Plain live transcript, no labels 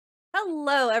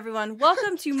Hello, everyone.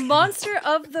 Welcome to Monster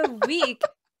of the Week.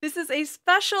 This is a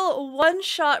special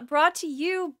one-shot brought to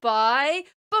you by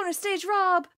Bonus Stage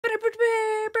Rob.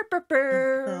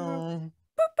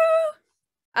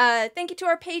 Thank you to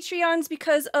our Patreons.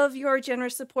 Because of your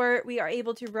generous support, we are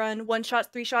able to run one-shots,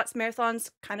 three-shots,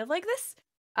 marathons, kind of like this.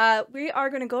 We are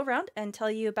going to go around and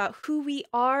tell you about who we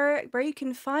are, where you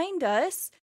can find us,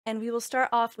 and we will start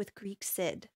off with Greek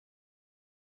Sid.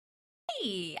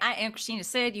 Hey, I am Christina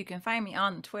Sid. You can find me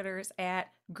on the Twitters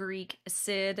at Greek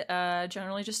Sid.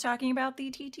 Generally just talking about the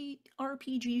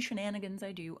TTRPG shenanigans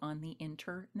I do on the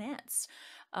internets.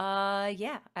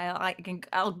 Yeah,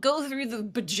 I'll go through the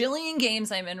bajillion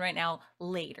games I'm in right now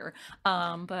later.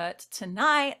 But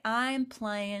tonight I'm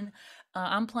playing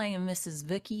Mrs.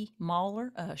 Vicky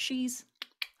Mahler. She's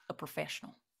a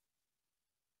professional.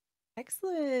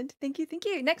 Excellent. Thank you.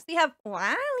 Next we have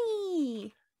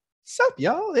Wally. Sup,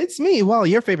 y'all? It's me,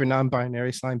 Wally, your favorite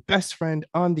non-binary slime best friend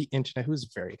on the internet, who's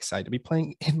very excited to be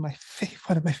playing in one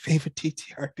of my favorite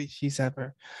TTRPGs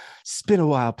ever. It's been a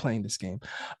while playing this game.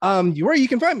 Where you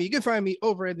can find me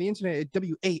over at the internet at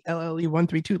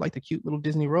WALLE132, like the cute little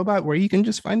Disney robot, where you can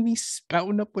just find me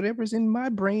spouting up whatever's in my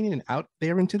brain and out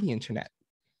there into the internet.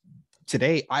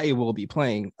 Today, I will be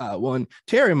playing one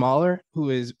Terry Mahler, who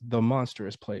is the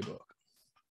Monstrous Playbook.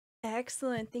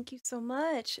 Excellent. Thank you so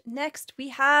much. Next, we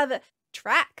have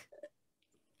Drac.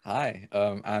 Hi,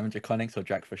 I'm Draconics, or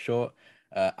Drac for short.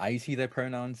 I use he, their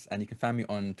pronouns, and you can find me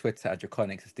on Twitter at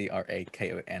Draconics, it's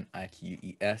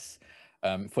DRAKONIQUES.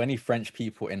 For any French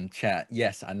people in chat,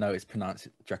 yes, I know it's pronounced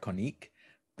Draconique,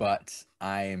 but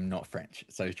I'm not French,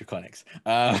 so it's Draconics.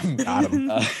 Got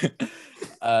him.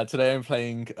 Today I'm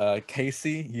playing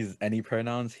Casey. He's any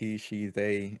pronouns, he, she,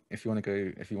 they. If you want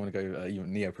to go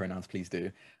neo pronouns, please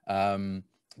do.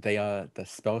 They are the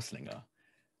Spellslinger.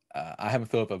 I haven't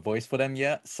thought of a voice for them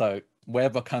yet, so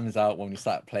whatever comes out when we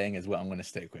start playing is what I'm going to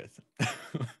stick with.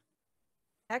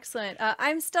 Excellent.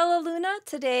 I'm Stella Luna.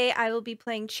 Today I will be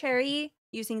playing Cherry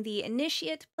using the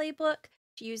Initiate playbook.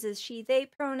 She uses she, they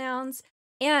pronouns.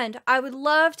 And I would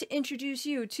love to introduce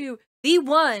you to the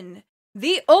one,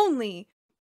 the only,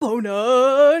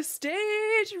 Bonus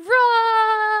Stage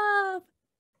Rob!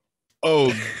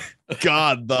 Oh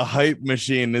God, the hype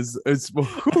machine is I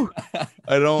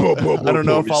don't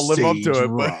know if I'll live up to it,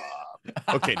 but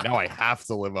okay, now I have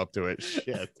to live up to it.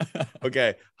 Shit.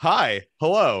 Okay. Hi,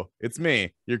 hello, it's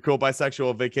me, your cool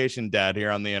bisexual vacation dad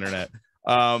here on the internet.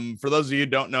 For those of you who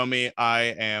don't know me,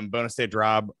 I am Bonus Stage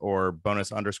Rob, or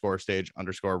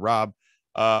bonus_stage_Rob,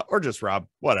 or just Rob,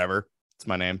 whatever. It's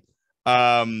my name.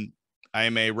 I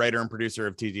am a writer and producer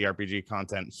of TTRPG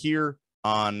content here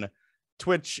on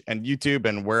Twitch and YouTube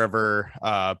and wherever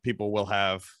people will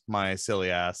have my silly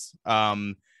ass.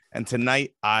 And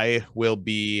tonight I will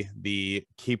be the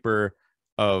keeper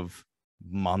of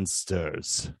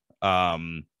monsters.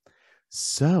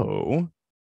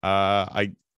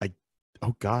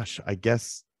 Oh gosh, I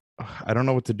guess I don't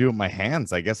know what to do with my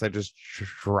hands. I guess I just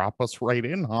drop us right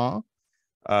in, huh?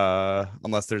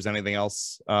 Unless there's anything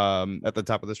else at the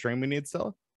top of the stream we need,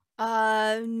 Stella?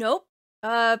 Nope.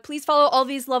 Please follow all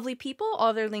these lovely people.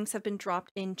 All their links have been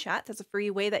dropped in chat. That's a free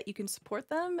way that you can support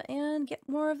them and get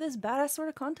more of this badass sort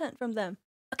of content from them.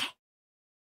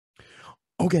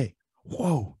 Okay.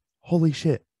 Whoa. Holy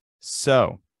shit.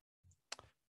 So,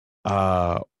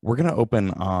 we're going to open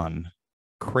on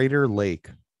Crater Lake,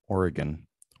 Oregon,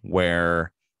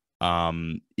 where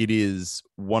it is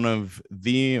one of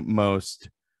the most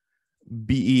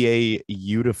BEA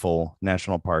beautiful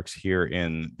national parks here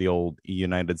in the old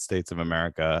United States of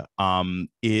America.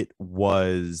 It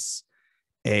was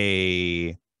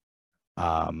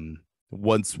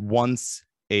once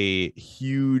a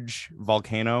huge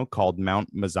volcano called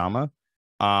Mount Mazama,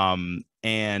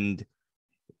 and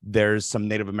there's some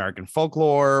Native American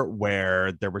folklore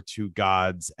where there were two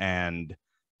gods, and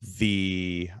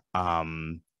the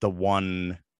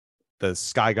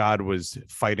sky god was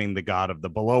fighting the god of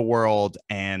the below world,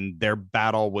 and their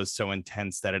battle was so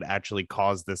intense that it actually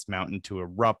caused this mountain to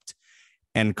erupt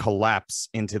and collapse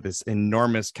into this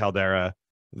enormous caldera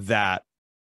that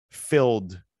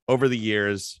filled over the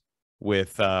years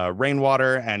with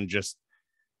rainwater and just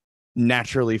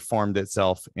naturally formed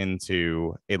itself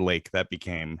into a lake that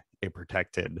became a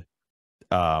protected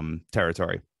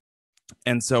territory.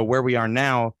 And so where we are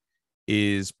now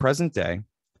is present day.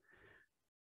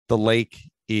 The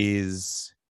lake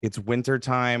it's winter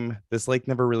time. This lake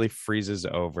never really freezes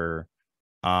over.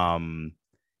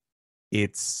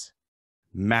 It's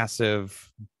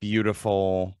massive,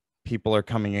 beautiful. People are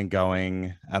coming and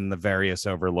going on the various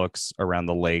overlooks around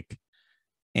the lake.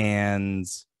 And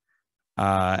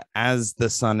as the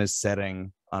sun is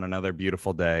setting on another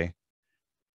beautiful day,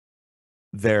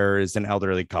 there's an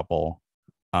elderly couple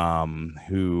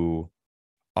who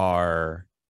are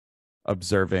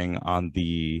observing on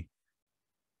the,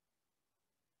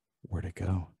 where'd it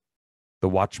go? The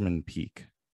Watchman Peak.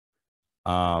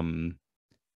 And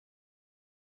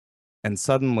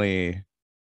suddenly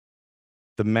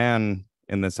the man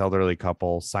in this elderly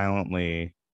couple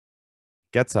silently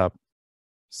gets up,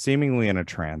 seemingly in a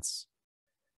trance,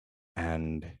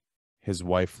 and his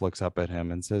wife looks up at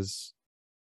him and says,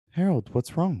 "Harold,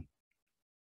 what's wrong?"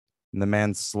 And the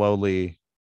man slowly,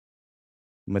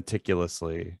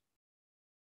 meticulously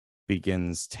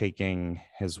begins taking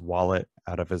his wallet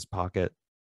out of his pocket,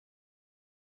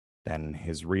 then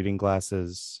his reading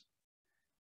glasses,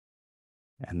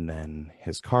 and then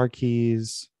his car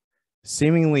keys,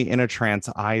 seemingly in a trance,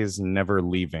 eyes never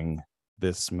leaving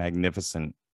this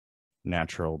magnificent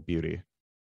natural beauty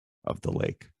of the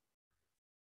lake.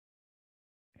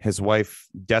 His wife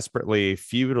desperately,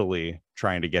 futilely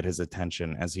trying to get his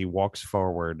attention as he walks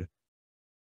forward,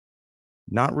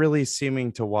 not really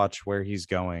seeming to watch where he's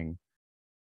going,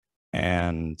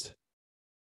 and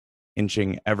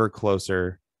inching ever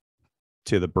closer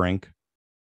to the brink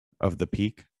of the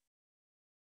peak.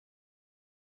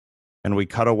 And we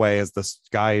cut away as the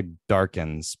sky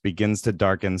darkens, begins to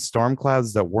darken, storm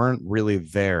clouds that weren't really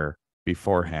there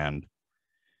beforehand.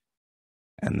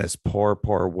 And this poor,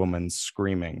 poor woman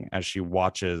screaming as she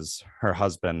watches her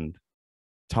husband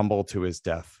tumble to his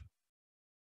death.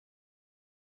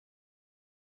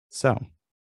 So,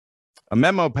 a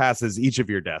memo passes each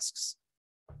of your desks.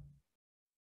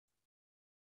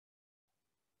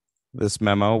 This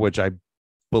memo, which I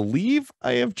believe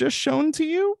I have just shown to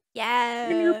you Yeah.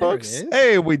 in your books.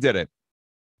 Hey, we did it.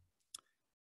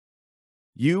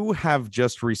 You have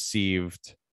just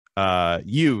received,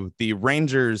 the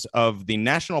Rangers of the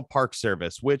National Park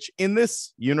Service, which in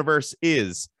this universe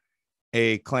is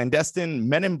a clandestine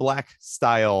Men in Black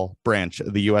style branch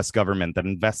of the U.S. government that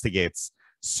investigates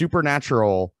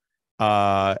supernatural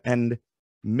and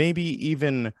maybe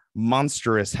even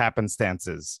monstrous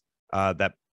happenstances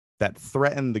that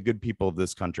threaten the good people of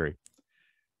this country.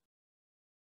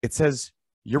 It says,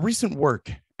 your recent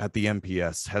work at the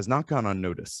MPS has not gone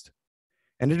unnoticed,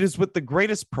 and it is with the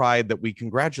greatest pride that we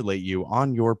congratulate you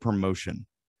on your promotion.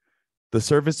 The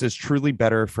service is truly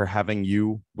better for having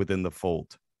you within the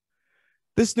fold.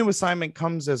 This new assignment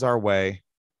comes as our way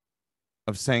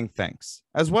of saying thanks,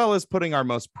 as well as putting our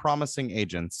most promising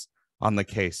agents on the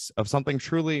case of something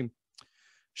truly,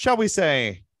 shall we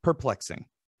say, perplexing.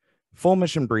 Full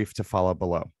mission brief to follow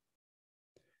below.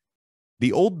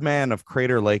 The old man of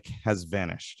Crater Lake has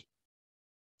vanished.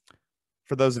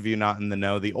 For those of you not in the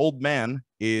know, the old man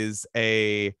is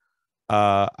I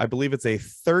believe it's a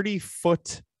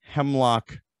 30-foot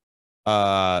hemlock,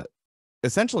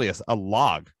 essentially a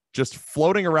log just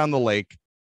floating around the lake,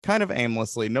 kind of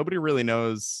aimlessly. Nobody really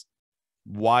knows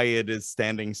why it is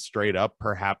standing straight up.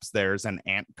 Perhaps there's an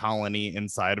ant colony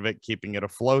inside of it keeping it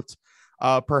afloat.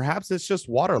 Perhaps it's just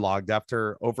waterlogged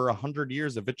after over 100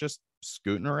 years of it just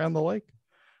scooting around the lake.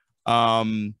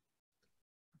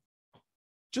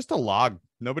 Just a log.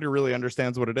 Nobody really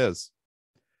understands what it is.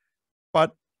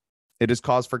 But it is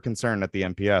cause for concern at the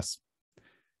MPS.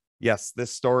 Yes,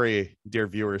 this story, dear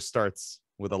viewers, starts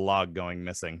with a log going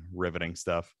missing. Riveting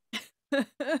stuff.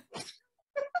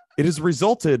 It has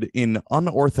resulted in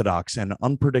unorthodox and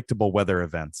unpredictable weather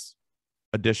events.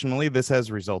 Additionally, this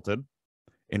has resulted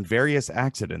in various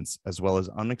accidents as well as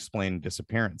unexplained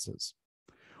disappearances.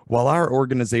 While our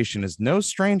organization is no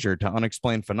stranger to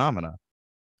unexplained phenomena,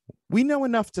 we know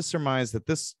enough to surmise that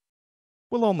this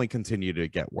will only continue to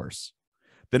get worse.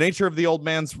 The nature of the old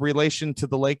man's relation to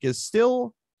the lake is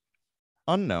still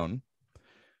unknown,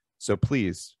 so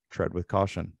please tread with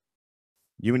caution.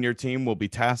 You and your team will be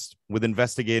tasked with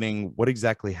investigating what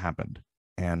exactly happened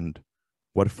and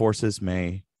what forces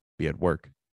may be at work.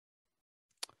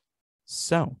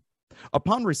 So,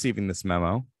 upon receiving this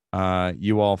memo,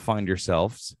 you all find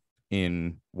yourselves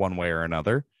in one way or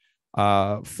another,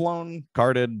 flown,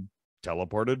 carted,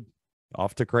 teleported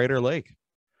off to Crater Lake.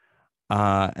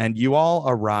 And you all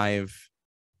arrive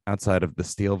outside of the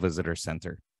Steel Visitor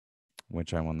Center,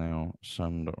 which I will now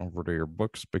send over to your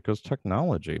books because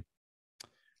technology.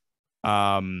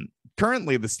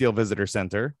 Currently, the Steel Visitor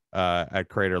Center at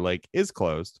Crater Lake is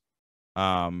closed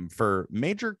for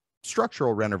major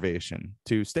structural renovation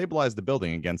to stabilize the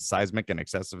building against seismic and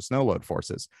excessive snow load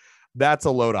forces. That's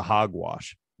a load of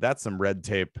hogwash. That's some red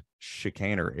tape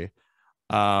chicanery.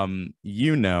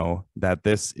 You know that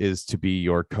this is to be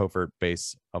your covert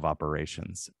base of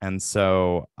operations. And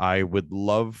so I would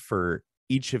love for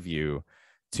each of you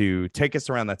to take us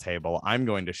around the table. I'm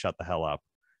going to shut the hell up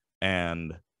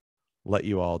and let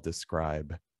you all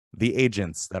describe the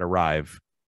agents that arrive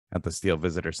at the Steel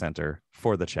Visitor Center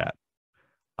for the chat.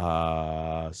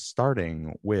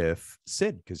 Starting with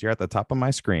Sid, because you're at the top of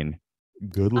my screen.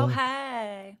 Good luck. Oh,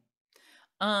 hi.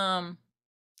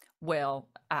 Well,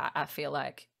 I feel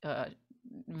like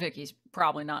Vicky's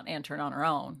probably not entering on her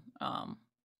own.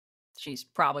 She's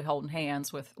probably holding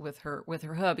hands with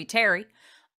her hubby Terry.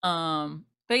 But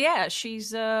yeah, she's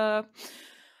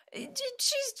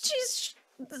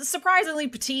surprisingly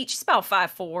petite. She's about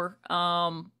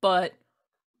 5'4", but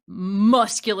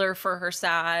muscular for her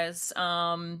size.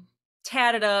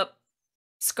 Tatted up,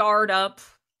 scarred up,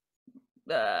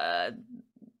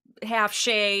 half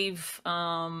shave.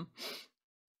 But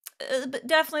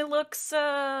definitely looks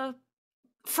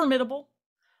formidable.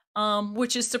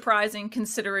 Which is surprising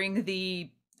considering the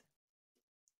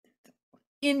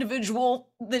individual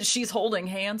that she's holding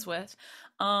hands with.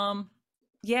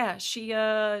 Yeah, she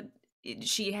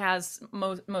has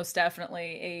most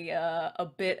definitely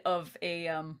a bit of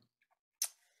a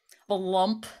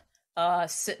lump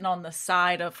sitting on the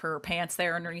side of her pants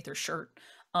there underneath her shirt.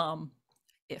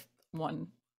 If one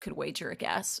could wager a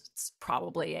guess, it's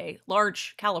probably a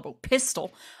large caliber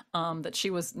pistol that she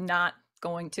was not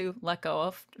going to let go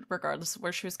of regardless of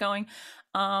where she was going.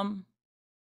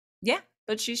 Yeah,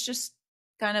 but she's just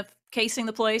kind of casing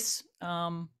the place,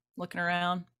 looking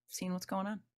around, seeing what's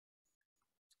going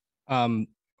on.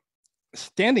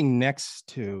 Standing next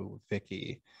to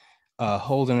Vicky,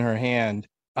 holding her hand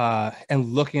and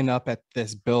looking up at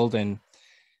this building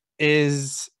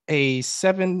is a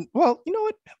 7. Well, you know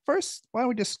what? First, why don't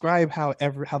we describe how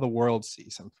the world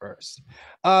sees him first?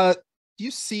 You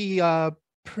see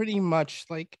pretty much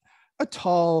like a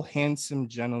tall, handsome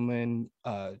gentleman,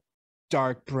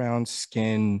 dark brown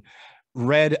skin,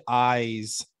 red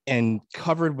eyes, and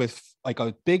covered with like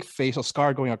a big facial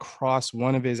scar going across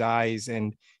one of his eyes,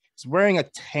 and he's wearing a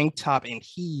tank top, and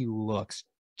he looks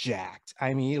jacked.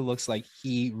 I mean, it looks like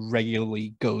he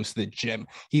regularly goes to the gym.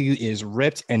 He is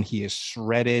ripped and he is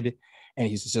shredded, and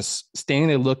he's just standing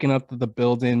there looking up to the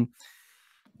building.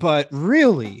 But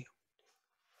really,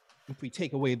 if we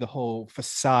take away the whole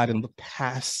facade and look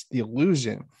past the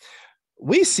illusion,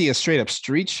 we see a straight up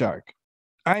street shark.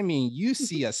 I mean, you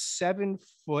see a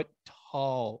 7-foot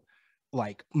tall,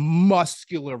 like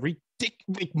muscular,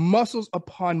 ridiculous, muscles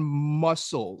upon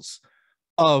muscles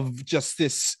of just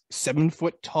this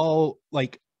 7-foot tall,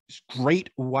 like great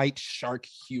white shark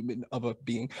human of a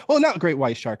being. Well, not great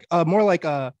white shark, more like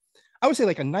I would say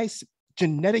like a nice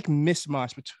genetic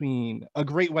mismatch between a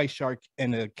great white shark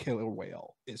and a killer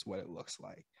whale is what it looks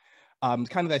like.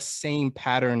 Kind of that same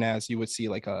pattern as you would see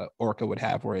like a orca would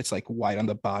have, where it's like white on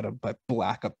the bottom but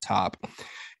black up top.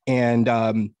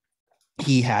 And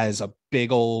he has a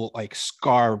big old like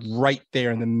scar right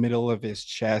there in the middle of his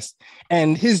chest,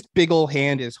 and his big old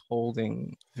hand is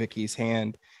holding Vicky's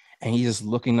hand, and he's just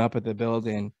looking up at the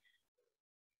building,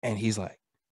 and he's like,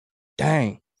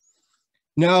 dang.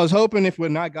 No, I was hoping if we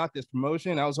not got this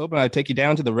promotion, I was hoping I'd take you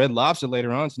down to the Red Lobster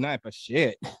later on tonight, but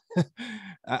shit.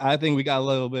 I think we got a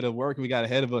little bit of work we got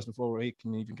ahead of us before we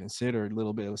can even consider a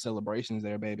little bit of celebrations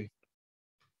there, baby.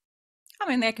 I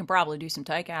mean, they can probably do some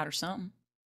takeout or something.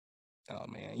 Oh,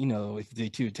 man, you know, if they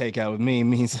do takeout with me, it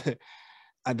means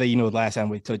I think, you know, last time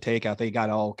we took takeout, they got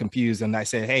all confused, and I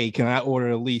said, hey, can I order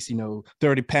at least,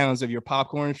 30 pounds of your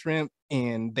popcorn shrimp?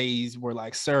 And they were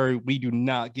like, sir, we do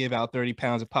not give out 30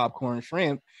 pounds of popcorn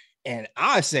shrimp. And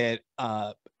I said,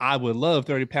 I would love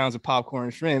 30 pounds of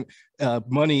popcorn shrimp.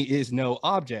 Money is no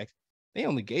object. They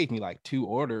only gave me like 2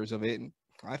 orders of it, and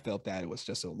I felt that it was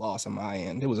just a loss on my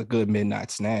end. It was a good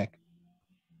midnight snack.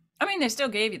 I mean, they still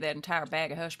gave you that entire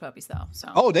bag of hush puppies, though. So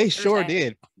oh, they sure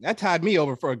did. That tied me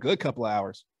over for a good couple of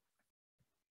hours.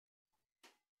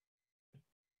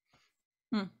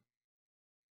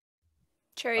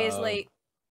 Cherry is late.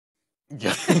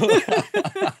 Yeah.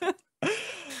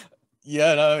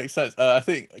 Yeah, no, that makes sense. I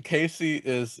think Casey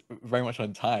is very much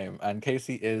on time, and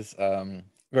Casey is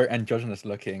very androgynous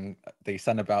looking. They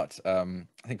stand about I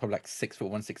think probably like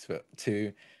 6'1",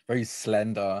 6'2", very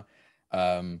slender.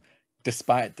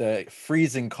 Despite the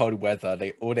freezing cold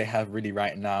weather, all they have really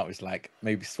right now is like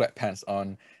maybe sweatpants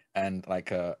on and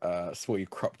like a sporty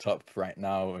crop top right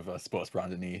now with a sports bra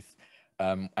underneath,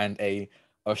 and a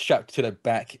strap to the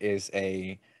back is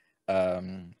a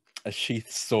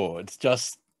sheath sword,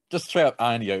 just straight up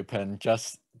iron open,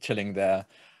 just chilling there.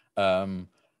 From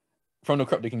the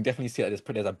crop, you can definitely see that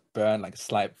there's a burn, like a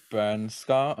slight burn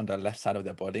scar on the left side of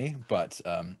their body, but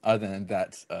other than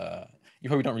that, you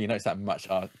probably don't really notice that much.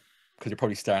 Because you're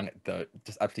probably staring at the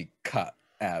just absolutely cut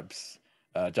abs,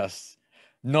 just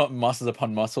not muscles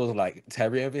upon muscles like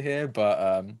Terry over here,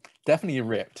 but definitely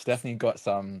ripped. Definitely got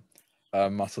some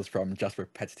muscles from just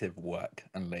repetitive work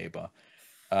and labor.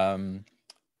 The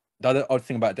other odd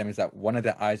thing about them is that one of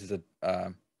their eyes is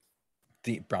a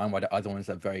deep brown, while the other one is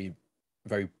a very,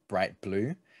 very bright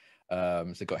blue.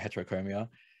 So they got heterochromia.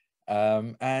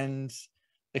 And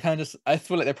they kind of just, I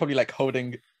feel like they're probably like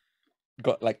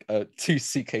got like two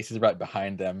suitcases right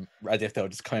behind them, as if they were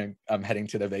just kind of heading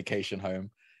to their vacation home.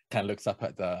 Kind of looks up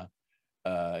at the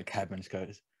cabman and just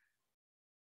goes,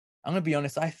 I'm gonna be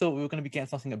honest, I thought we were gonna be getting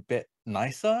something a bit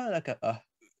nicer, like a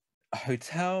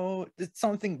hotel. It's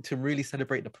something to really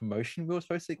celebrate the promotion we were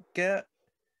supposed to get.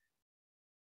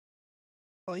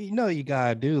 Well, you know you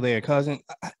gotta do there, cousin.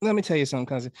 Let me tell you something,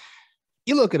 cousin.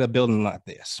 You look at a building like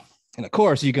this, and of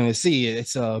course you're gonna see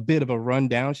it's a bit of a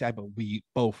rundown shop, but we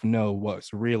both know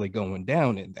what's really going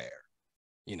down in there.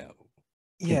 You know,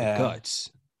 in the guts.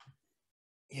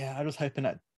 Yeah, I was hoping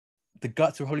that the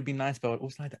guts would probably be nice, but I'd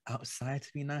also like the outside to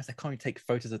be nice. I can't really take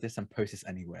photos of this and post this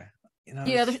anywhere. You know,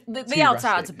 Yeah, the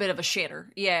outside's a bit of a shitter.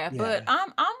 Yeah, Yeah. but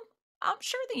I'm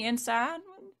sure the inside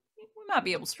we might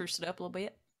be able to spruce it up a little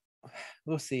bit.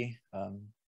 We'll see. But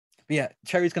yeah,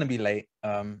 Cherry's gonna be late.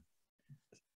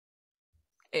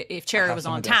 If Cherry have was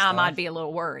some on of their time, stuff. I'd be a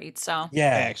little worried. So Yeah,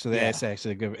 Actually, that's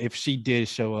actually good. If she did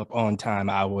show up on time,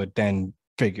 I would then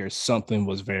figure something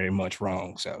was very much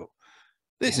wrong. So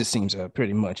this just seems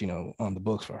pretty much, on the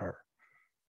books for her.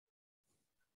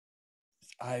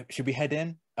 Should we head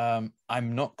in? I'm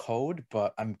not cold,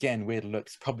 but I'm getting weird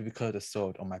looks, probably because of the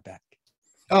sword on my back.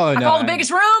 Oh, I no. call the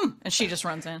biggest room, and she just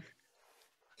runs in.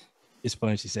 It's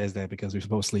funny she says that because we're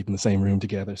supposed to sleep in the same room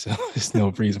together. So there's no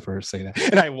reason for her to say that.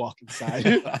 And I walk inside.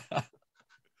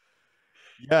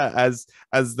 Yeah,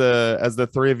 as the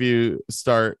three of you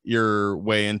start your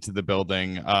way into the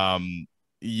building,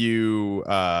 you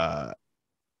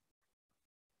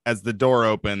as the door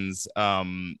opens,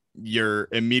 you're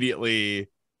immediately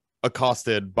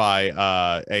accosted by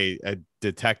a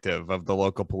detective of the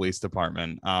local police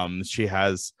department. She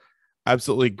has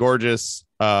absolutely gorgeous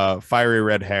fiery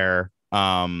red hair,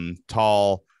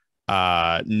 tall,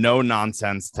 no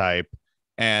nonsense type,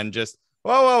 and just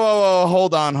whoa,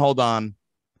 hold on.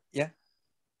 Yeah.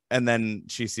 And then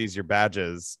she sees your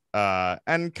badges,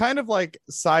 and kind of like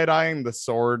side-eyeing the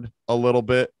sword a little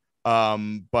bit,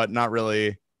 but not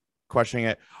really questioning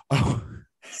it. Oh,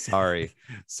 sorry,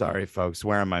 folks.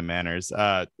 Where are my manners?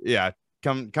 Yeah,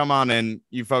 come on in.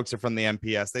 You folks are from the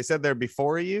MPS. They said they're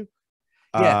before you.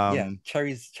 Yeah.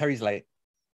 Cherry's late.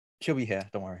 She'll be here.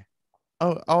 Don't worry.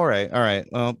 Oh, all right.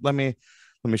 Well, let me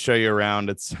show you around.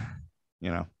 It's,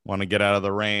 want to get out of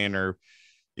the rain, or,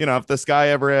 if the sky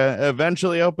ever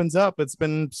eventually opens up. It's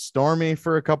been stormy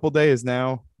for a couple days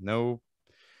now. No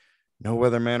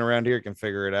weatherman around here can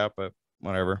figure it out, but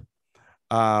whatever.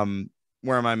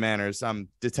 Where are my manners? I'm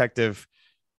Detective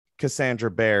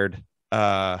Cassandra Baird.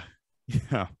 Got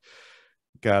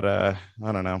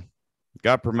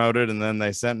promoted, and then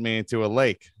they sent me to a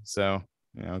lake. So,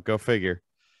 go figure.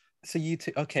 So you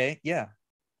two, okay, yeah,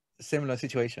 similar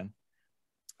situation.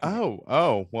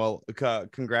 Oh, well,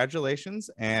 congratulations,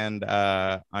 and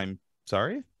I'm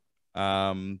sorry,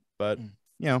 but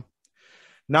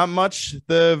not much.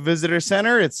 The visitor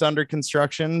center, it's under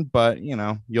construction, but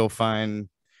you'll find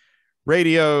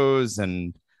radios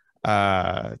and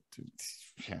a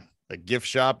gift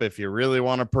shop if you really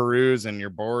want to peruse and you're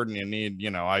bored and you need,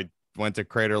 I went to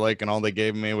Crater Lake and all they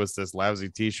gave me was this lousy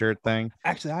t-shirt thing.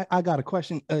 Actually, I got a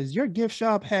question. Does your gift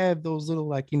shop have those little,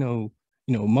 like,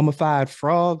 mummified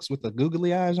frogs with the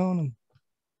googly eyes on them?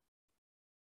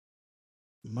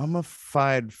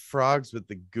 Mummified frogs with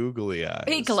the googly eyes.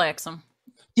 He collects them.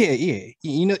 Yeah.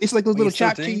 It's like those little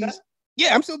tchotchkes. that?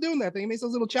 Yeah, I'm still doing that thing. It's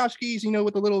those little tchotchkes,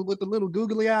 with the little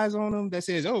googly eyes on them that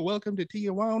says, "Oh, welcome to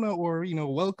Tijuana," or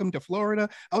 "Welcome to Florida."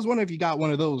 I was wondering if you got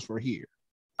one of those for here.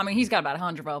 I mean, he's got about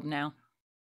 100 of them now.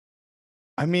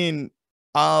 I mean,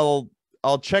 I'll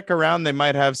check around. They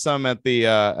might have some at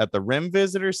the Rim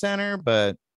Visitor Center,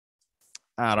 but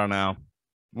I don't know.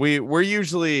 We're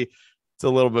usually, it's a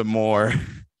little bit more.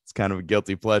 It's kind of a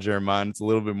guilty pleasure of mine. It's a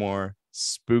little bit more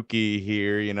spooky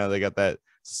here. They got that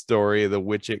story of the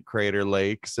witch at Crater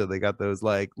Lake, so they got those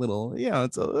like little,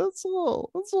 it's a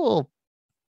little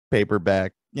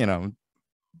paperback,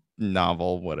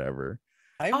 novel, whatever.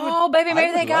 Baby,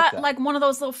 maybe they got like one of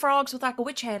those little frogs with like a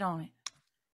witch hat on it.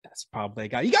 That's probably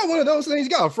got. You got one of those things?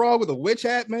 You got a frog with a witch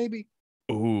hat, maybe?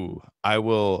 Ooh, I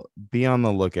will be on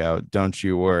the lookout. Don't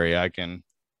you worry. I can,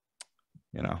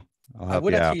 I'll help I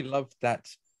would you actually out. love that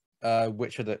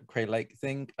Witch of the Cray Lake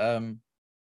thing.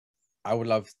 I would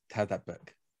love to have that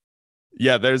book.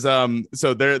 Yeah, there's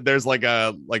like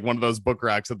one of those book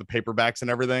racks with the paperbacks and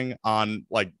everything on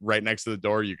like right next to the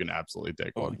door. You can absolutely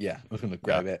take Oh one. yeah, I was gonna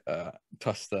grab it.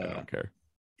 Toss I the. don't care.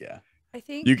 Yeah. I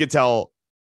think You could tell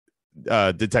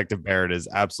Detective Barrett is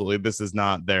absolutely, this is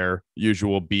not their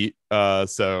usual beat.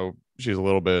 So she's a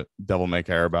little bit devil may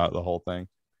care about the whole thing.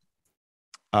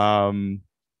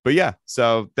 But yeah,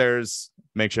 so there's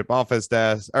makeshift office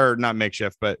desk, or not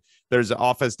makeshift, but there's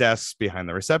office desks behind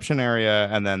the reception area,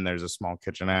 and then there's a small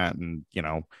kitchenette and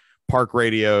park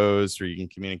radios where you can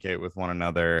communicate with one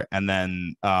another. And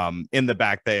then in the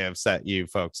back they have set you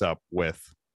folks up with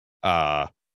a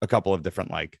couple of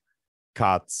different like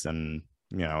cots and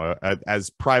as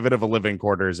private of a living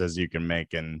quarters as you can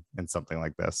make in something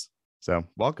like this. So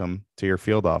welcome to your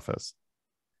field office.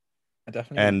 I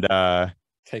definitely And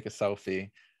take a selfie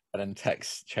and then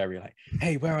text Cherry like,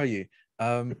 hey, where are you?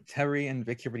 Terry and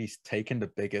Vicky already taken the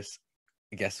biggest,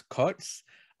 I guess, cots.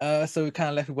 So we kind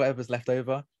of left with whatever's left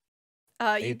over.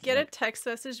 You get a text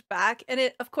message back, and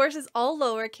it, of course, is all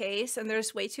lowercase, and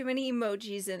there's way too many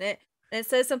emojis in it. And it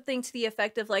says something to the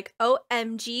effect of like,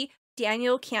 OMG,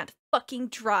 Daniel can't fucking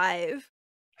drive.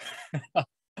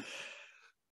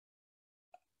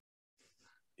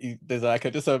 There's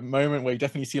like just a moment where you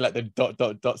definitely see like the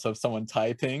dots of someone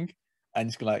typing, and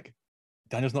just like,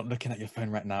 Daniel's not looking at your phone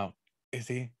right now, is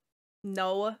he?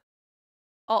 No.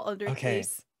 All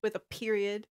undercase with a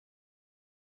period.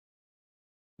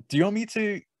 Do you want me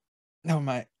to? No,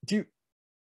 mate. Do you?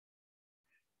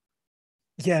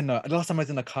 Yeah, no. Last time I was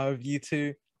in the car with you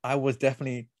two, I was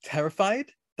definitely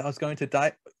terrified that I was going to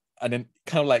die, and then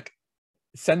kind of like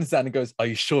sends that and goes, "Are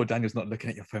you sure Daniel's not looking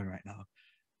at your phone right now?"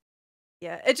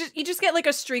 Yeah, you just get like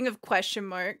a string of question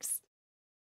marks.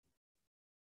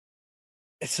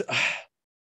 It's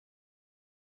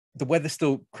the weather's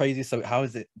still crazy. So how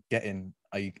is it getting?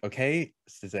 Are you okay?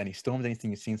 Is there any storms? Anything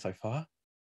you've seen so far?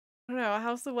 I don't know.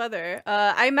 How's the weather?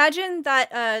 I imagine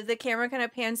that the camera kind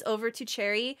of pans over to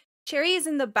Cherry. Cherry is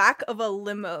in the back of a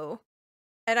limo.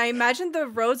 And I imagine the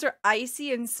roads are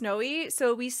icy and snowy.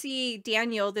 So we see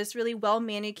Daniel, this really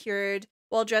well-manicured,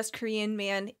 well-dressed Korean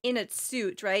man in a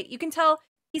suit, right? You can tell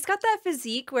he's got that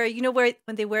physique where, where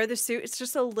when they wear the suit, it's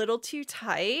just a little too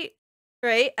tight,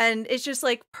 right? And it's just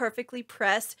like perfectly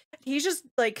pressed. He's just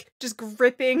like, just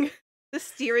gripping the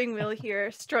steering wheel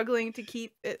here, struggling to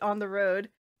keep it on the road.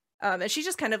 And she's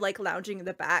just kind of like lounging in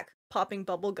the back, popping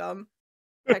bubble gum,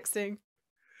 texting.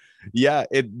 Yeah,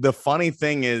 the funny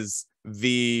thing is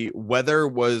the weather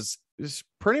was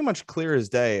pretty much clear as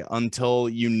day until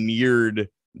you neared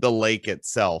the lake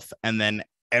itself, and then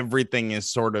everything is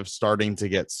sort of starting to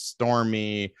get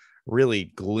stormy, really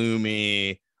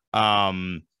gloomy.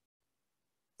 The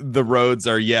roads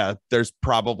are, there's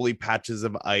probably patches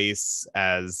of ice,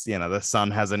 as the sun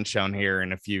hasn't shown here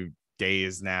in a few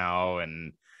days now,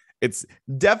 and it's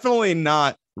definitely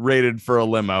not rated for a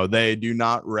limo. They do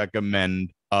not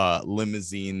recommend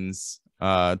limousines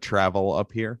travel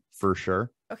up here for sure.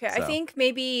 Okay, so I think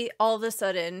maybe all of a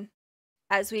sudden,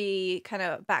 as we kind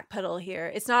of backpedal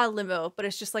here, it's not a limo, but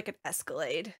it's just like an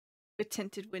Escalade with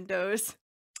tinted windows.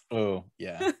 Oh,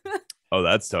 yeah. Oh,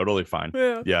 that's totally fine.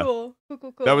 Yeah. Cool.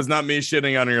 That was not me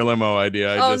shitting on your limo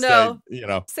idea.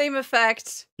 No. Same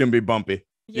effect. Can be bumpy.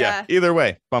 Yeah. Either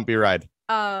way, bumpy ride.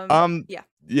 Yeah.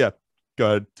 Yeah. Go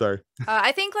ahead. Sorry.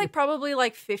 I think like probably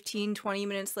like 15-20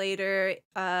 minutes later,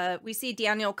 we see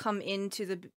Daniel come into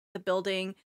the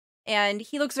building, and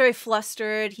he looks very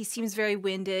flustered. He seems very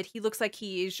winded. He looks like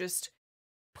he is just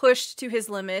pushed to his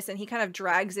limits, and he kind of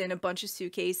drags in a bunch of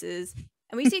suitcases.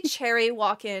 And we see Cherry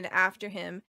walk in after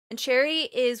him. And Cherry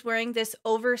is wearing this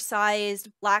oversized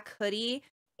black hoodie,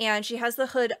 and she has the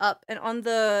hood up, and on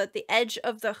the edge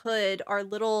of the hood are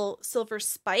little silver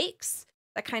spikes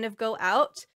that kind of go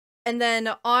out. And then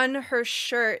on her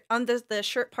shirt, on the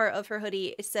shirt part of her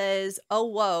hoodie, it says, "Oh,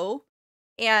 whoa."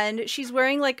 And she's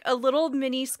wearing like a little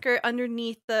mini skirt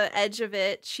underneath the edge of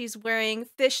it. She's wearing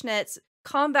fishnets,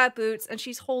 combat boots, and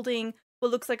she's holding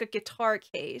what looks like a guitar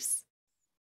case.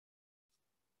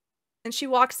 And she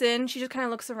walks in, she just kind of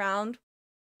looks around.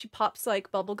 She pops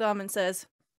like bubblegum and says,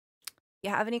 "You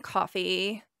have any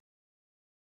coffee?"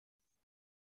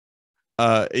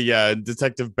 Yeah,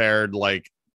 Detective Baird, like,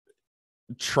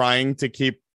 trying to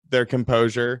keep their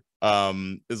composure,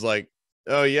 is like,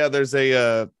 "Oh yeah, there's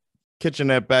a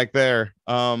kitchenette back there,"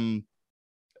 and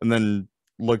then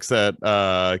looks at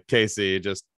Casey,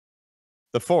 just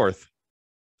the fourth.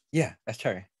 Yeah, that's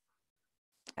Cherry.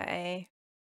 Okay.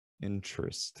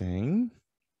 Interesting.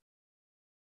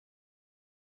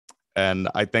 And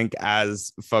I think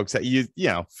as folks,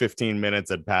 15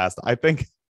 minutes had passed, I think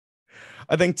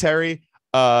Terry,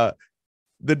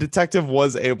 the detective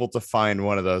was able to find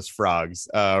one of those frogs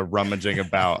rummaging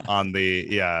about on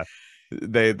the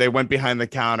they went behind the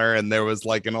counter, and there was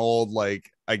like an old, like,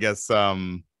 I guess I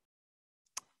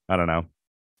don't know.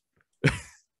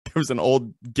 There was an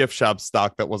old gift shop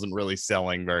stock that wasn't really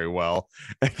selling very well.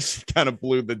 And she kind of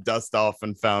blew the dust off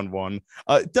and found one.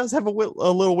 It does have a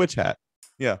little witch hat.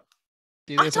 Yeah.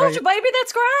 See I this told right you, baby,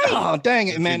 that's great. Oh, dang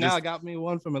it, She man. Now just- I got me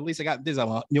one from, at least I got this.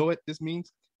 You know what this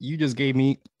means? You just gave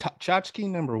me tchotchke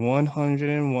number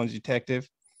 101, detective.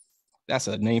 That's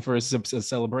a name for a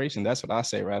celebration. That's what I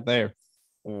say right there.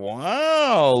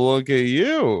 Wow, look at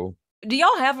you. Do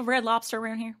y'all have a Red Lobster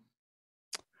around here?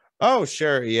 Oh,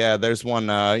 sure. Yeah, there's one,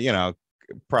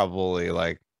 probably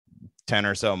like 10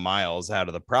 or so miles out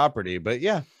of the property. But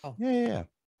yeah. Oh. Yeah.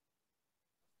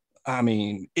 I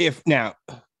mean, if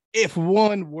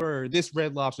one were this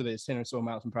Red Lobster that's 10 or so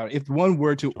miles from property, if one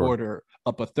were to Sure. order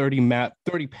up a 30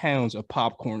 pounds of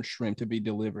popcorn shrimp to be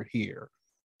delivered here,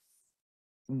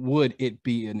 would it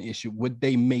be an issue? Would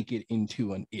they make it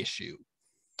into an issue?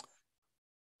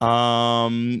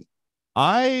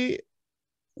 I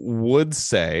would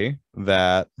say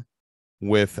that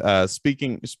with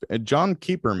speaking John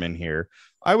Keeperman here,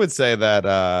 I would say that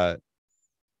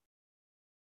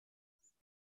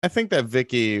I think that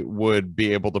Vicky would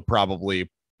be able to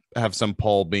probably have some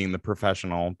pull, being the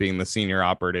professional, being the senior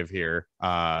operative here.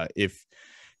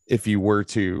 If you were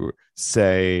to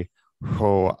say,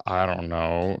 oh, I don't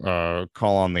know,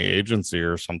 call on the agency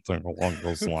or something along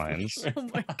those lines. Oh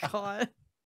my god.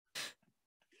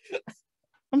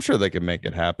 I'm sure they could make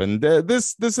it happen.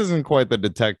 This isn't quite the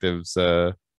detectives.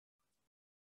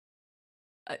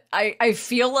 I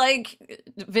feel like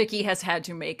Vicky has had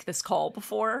to make this call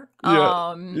before.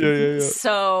 Yeah.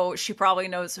 So she probably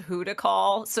knows who to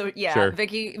call. So yeah, Sure.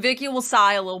 Vicky will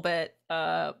sigh a little bit,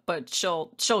 but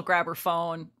she'll grab her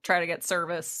phone, try to get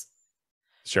service.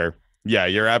 Sure. Yeah,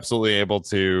 you're absolutely able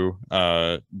to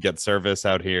get service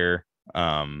out here.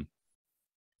 And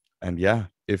yeah,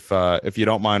 if you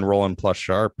don't mind rolling plus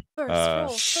sharp First roll,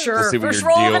 Sure. We'll see what First your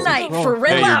roll of the deal- night Roll. for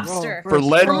Red Hey, you- Lobster. for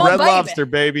Red Come on, baby. Lobster,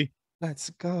 baby. Let's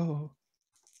go.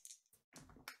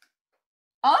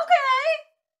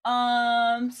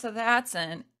 Okay. So that's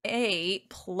an 8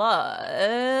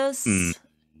 plus. Mm.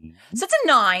 So it's a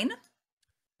 9.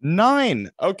 9.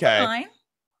 Okay. 9.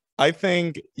 I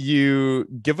think you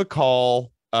give a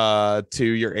call to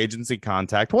your agency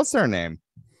contact. What's their name?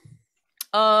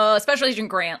 Special Agent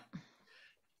Grant.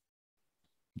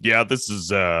 Yeah, this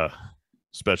is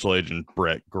Special Agent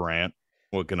Brett Grant.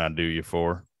 What can I do you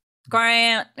for?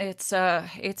 Grant, it's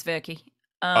Vicky.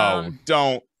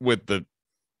 Don't with the.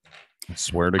 I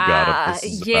swear to God, if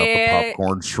this is about the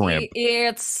popcorn shrimp.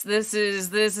 This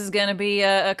is gonna be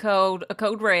a code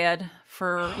red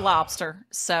for lobster.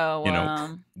 So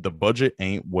The budget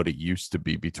ain't what it used to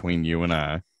be between you and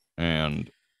I. And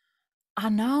I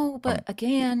know, but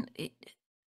again,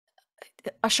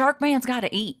 a shark man's got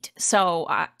to eat. So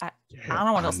I don't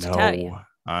know what else to tell you.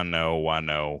 I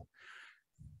know.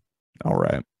 All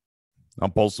right. I'll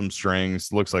pull some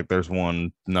strings. Looks like there's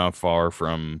one not far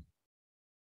from.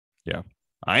 Yeah.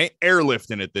 I ain't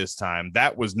airlifting it this time.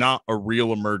 That was not a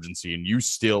real emergency, and you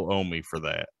still owe me for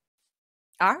that.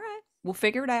 All right, we'll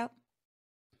figure it out.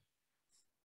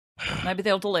 Maybe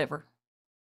they'll deliver.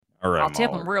 All right. I'll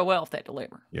tip them Mahler. real well if they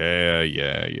deliver. Yeah.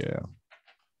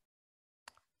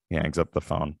 He hangs up the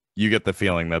phone. You get the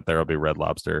feeling that there'll be Red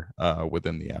Lobster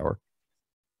within the hour.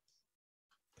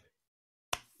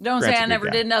 Don't Grant's say a I good never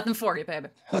guy. did nothing for you, baby.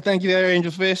 Well, thank you there,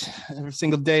 Angelfish. Every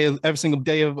single day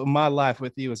of my life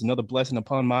with you is another blessing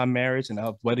upon my marriage and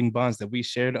our wedding bonds that we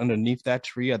shared underneath that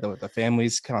tree at the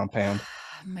family's compound.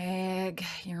 Meg,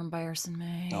 you're embarrassing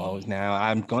me. Oh, now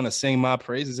I'm gonna sing my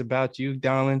praises about you,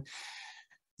 darling.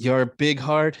 Your big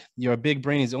heart, your big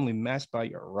brain is only matched by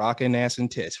your rockin' ass and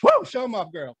tits. Woo! Show 'em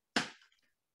off, girl.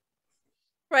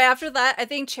 Right after that, I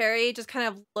think Cherry just kind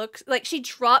of looks like she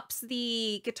drops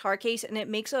the guitar case and it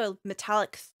makes a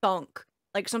metallic thunk,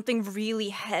 like something really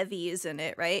heavy is in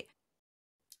it, right?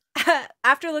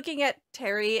 After looking at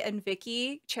Terry and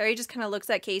Vicky, Cherry just kind of looks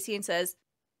at Casey and says,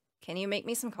 "Can you make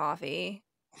me some coffee?"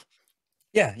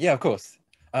 Yeah, of course.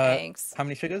 Thanks. How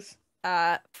many sugars?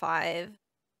 5. 5.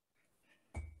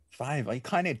 Are you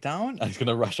cutting it down? I'm just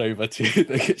gonna rush over to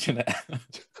the kitchenette.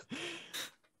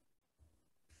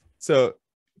 So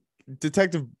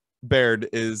Detective Baird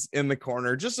is in the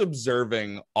corner just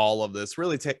observing all of this,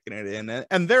 really taking it in,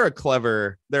 and they're a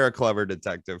clever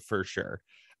detective for sure.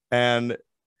 And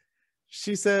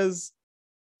she says,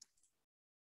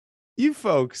 "You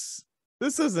folks,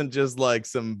 this isn't just like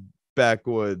some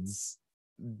backwoods,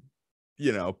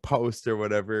 post or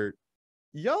whatever.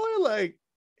 Y'all are like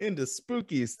into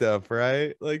spooky stuff,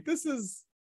 right? Like this is.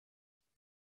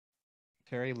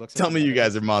 Terry looks. Tell me you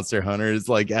guys are monster hunters,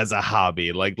 like as a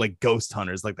hobby, like ghost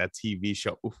hunters, like that TV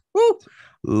show. Woo!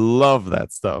 Love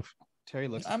that stuff. Terry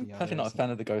looks. I'm personally not a fan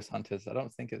of the ghost hunters. I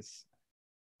don't think it's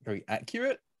very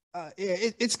accurate.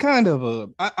 It's kind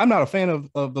of I'm not a fan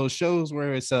of those shows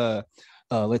where it's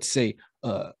let's say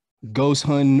ghost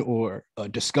hunting or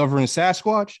discovering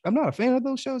Sasquatch. I'm not a fan of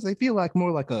those shows. They feel like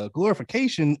more like a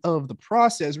glorification of the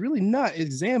process, really not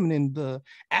examining the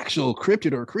actual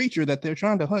cryptid or creature that they're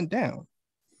trying to hunt down.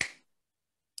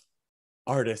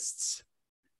 Artists,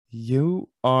 you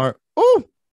are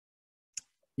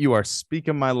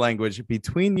speaking my language.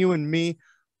 Between you and me,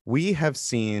 we have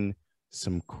seen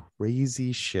some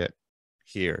crazy shit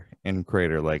here in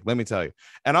Crater Lake, let me tell you.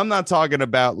 And I'm not talking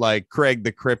about like Craig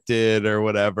the Cryptid or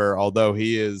whatever, although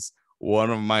he is one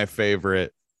of my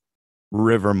favorite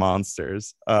river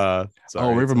monsters.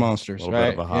 River monsters,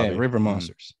 right? Yeah, river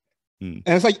monsters. And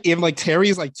it's like even like Terry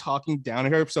is like talking down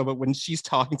at her. So, but when she's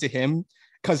talking to him,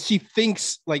 because she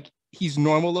thinks like he's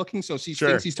normal looking, so she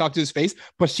thinks he's talking to his face,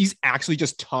 but she's actually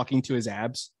just talking to his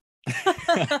abs.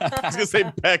 I was gonna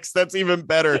say Bex, that's even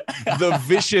better. The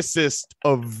viciousest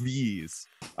of these,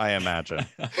 I imagine.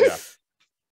 Yeah.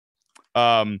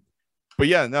 But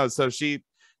yeah, no, so she,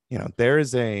 there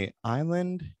is a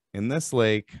island in this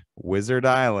lake, Wizard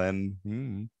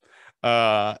Island.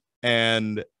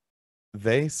 And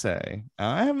they say,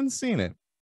 I haven't seen it,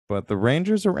 but the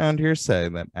rangers around here say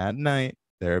that at night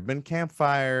there have been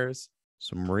campfires,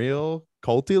 some real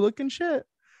culty looking shit.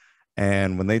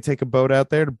 And when they take a boat out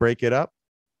there to break it up,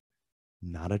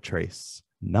 not a trace.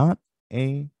 Not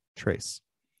a trace.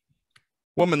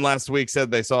 Woman last week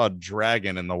said they saw a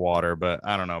dragon in the water, but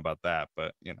I don't know about that.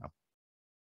 But, it'd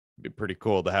be pretty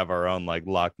cool to have our own like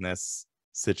Loch Ness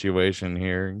situation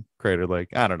here in Crater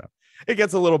Lake. I don't know. It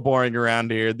gets a little boring around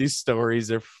here. These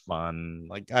stories are fun.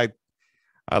 Like I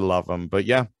love them. But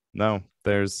yeah, no,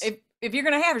 there's. If you're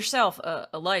gonna have yourself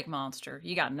a lake monster,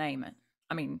 you got to name it.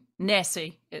 I mean,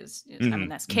 Nessie is I mean,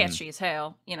 that's catchy as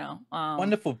hell,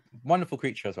 Wonderful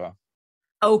creature as well.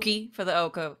 Oki for the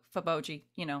Oka Faboji,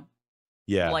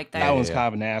 Yeah. like that. That one's kind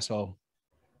of an asshole.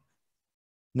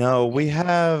 No, we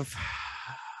have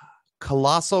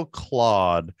Colossal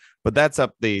Claude, but that's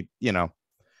up the,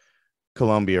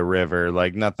 Columbia River.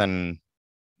 Like nothing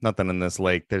in this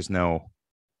lake. There's no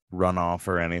runoff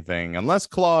or anything. Unless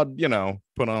Claude,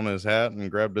 put on his hat and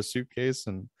grabbed a suitcase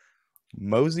and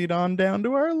moseyed on down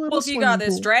to our little. Well, if you got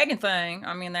this dragon thing,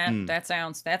 I mean that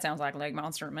sounds like a lake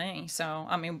monster to me. So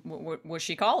I mean, what would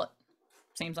she call it?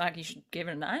 Seems like you should give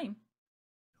it a name.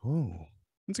 Oh,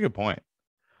 that's a good point.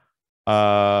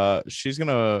 She's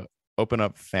gonna open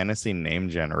up fantasy name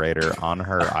generator on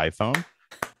her iPhone.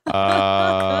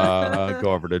 Go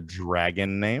over to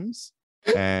dragon names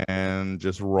and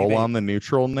just roll on the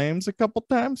neutral names a couple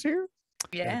times here.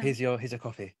 Yeah. Here's your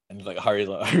coffee, and like hurry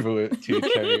over to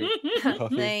Cherry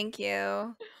coffee. Thank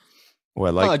you.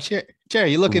 Well,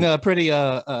 Cherry, you're looking pretty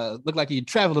look like you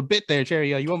traveled a bit there, Cherry.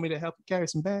 You want me to help you carry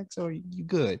some bags, or you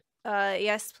good?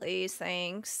 Yes, please,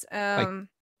 thanks. Yeah,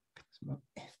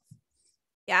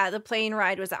 the plane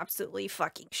ride was absolutely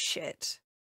fucking shit.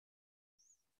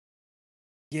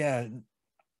 Yeah,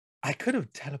 I could have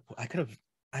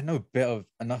I know a bit of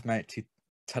enough merit to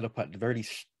teleport very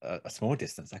a small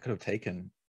distance. I could have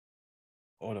taken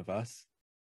all of us.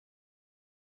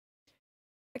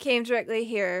 I came directly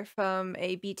here from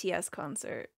a BTS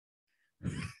concert.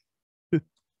 I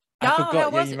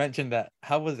forgot. Yeah, you mentioned that.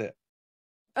 How was it?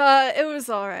 It was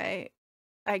all right,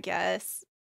 I guess.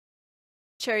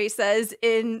 Cherry says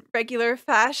in regular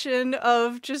fashion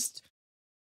of just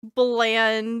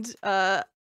bland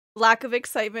lack of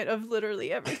excitement of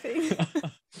literally everything.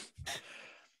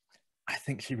 I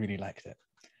think she really liked it.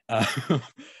 I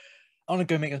want to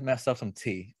go make myself some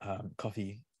tea.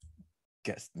 Coffee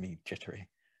gets me jittery.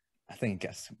 I think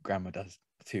grandma does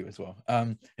too as well.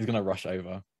 He's gonna rush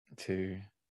over to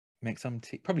make some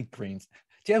tea. Probably greens.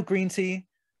 Do you have green tea?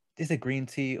 Is it green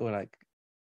tea or like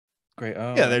great?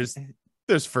 Oh, yeah,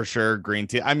 there's for sure green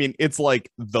tea. I mean, it's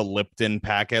like the Lipton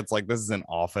packets. Like this is an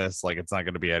office. Like it's not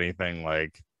going to be anything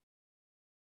like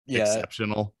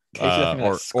exceptional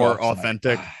or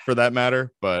authentic for that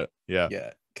matter. But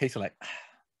yeah. Case of like,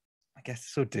 I guess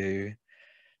this will do.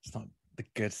 It's not the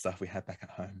good stuff we had back at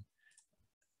home.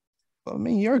 Well, I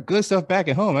mean, your good stuff back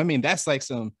at home. I mean, that's like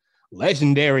some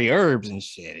legendary herbs and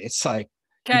shit. It's like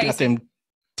you got them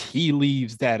tea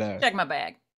leaves that check my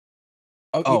bag.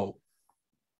 Oh.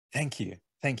 Thank you.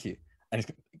 And he's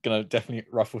gonna definitely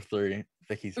ruffle through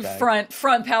Vicky's bag.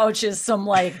 Front pouch is some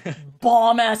like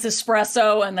bomb ass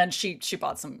espresso, and then she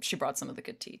brought some of the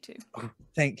good tea too. Oh,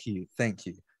 thank you.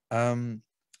 I'm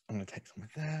gonna take some of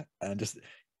that, and just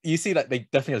you see, like they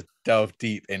definitely have delved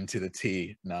deep into the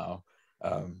tea now.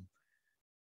 You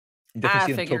definitely I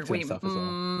see them figured talk to we themselves as well.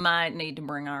 might need to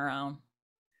bring our own.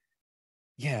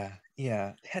 Yeah.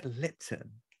 They had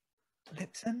Lipton.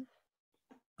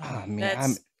 Oh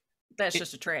man, That's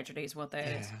just a tragedy, is what that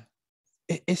is.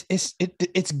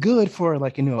 it's good for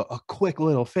like a quick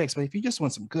little fix, but if you just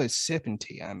want some good sipping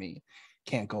tea, I mean,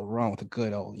 can't go wrong with a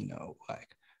good old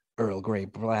like Earl Grey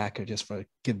black, or just for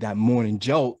give that morning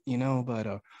jolt, but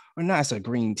or nice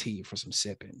green tea for some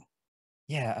sipping.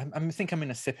 Yeah, I think I'm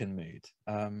in a sipping mood.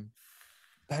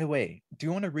 By the way, do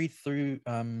you want to read through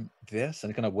this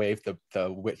and kind of wave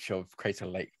the Witch of Crater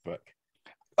Lake book?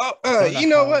 Oh, you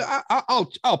know what?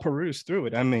 I'll peruse through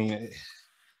it. I mean, it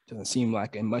doesn't seem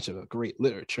like much of a great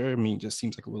literature. I mean, it just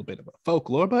seems like a little bit of a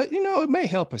folklore, but it may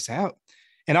help us out.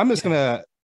 And I'm just gonna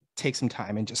take some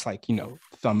time and just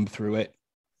thumb through it.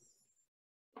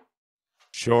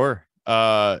 Sure.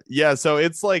 Yeah. So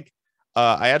it's like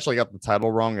I actually got the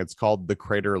title wrong. It's called The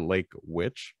Crater Lake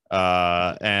Witch,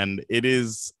 and it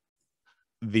is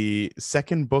the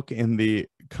second book in the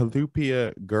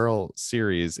Calupia Girl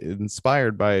series,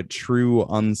 inspired by true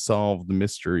unsolved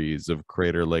mysteries of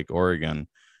Crater Lake, Oregon.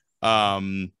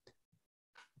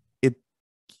 It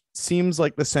seems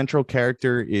like the central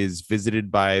character is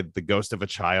visited by the ghost of a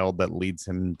child that leads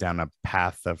him down a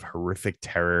path of horrific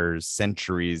terrors,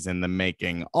 centuries in the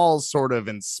making, all sort of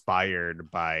inspired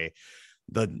by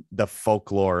the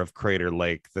folklore of Crater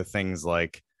Lake, the things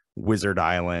like Wizard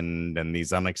Island and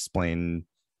these unexplained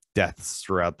deaths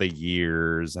throughout the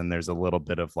years. And there's a little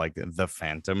bit of like the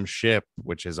Phantom Ship,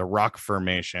 which is a rock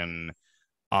formation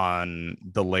on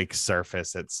the lake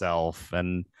surface itself.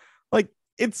 And like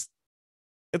it's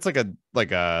like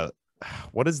a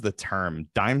what is the term?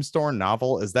 Dime store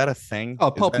novel? Is that a thing?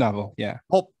 Oh, pulp novel. Yeah.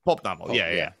 Pulp novel.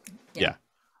 Yeah.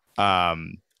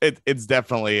 It's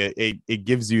definitely it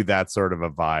gives you that sort of a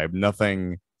vibe.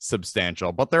 Nothing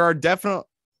substantial, but there are definitely,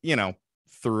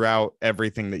 throughout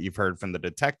everything that you've heard from the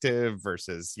detective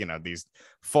versus, these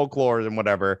folklore and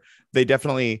whatever, they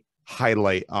definitely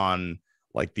highlight on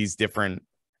like these different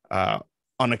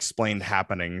unexplained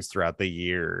happenings throughout the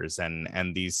years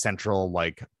and these central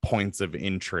like points of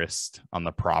interest on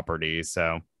the property.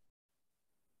 So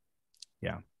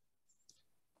yeah.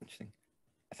 Interesting.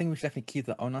 I think we should definitely keep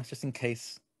that on us just in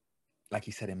case, like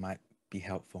you said, it might be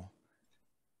helpful.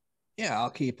 Yeah, I'll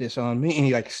keep this on me. And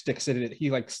he sticks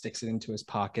it into his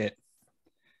pocket,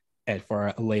 and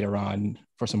for later on,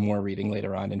 for some more reading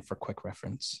later on, and for quick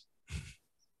reference.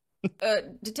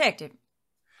 Detective,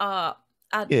 I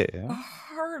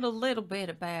heard a little bit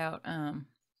about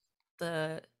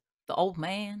the old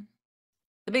man,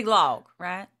 the big log,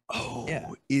 right? Oh,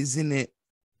 yeah. Isn't it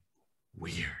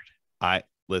weird?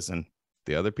 Listen,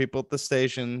 the other people at the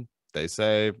station, they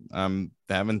say I'm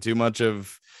having too much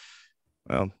of,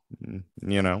 well,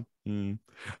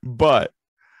 but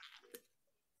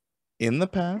in the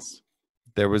past,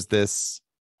 there was this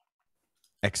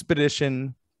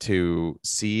expedition to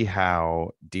see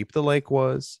how deep the lake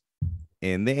was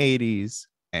in the 80s,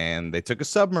 and they took a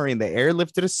submarine. They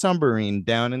airlifted a submarine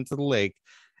down into the lake,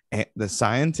 and the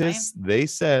scientists, they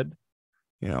said,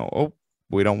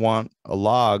 we don't want a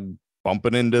log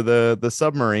bumping into the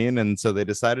submarine, and so they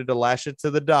decided to lash it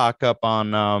to the dock up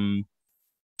on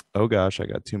oh gosh, I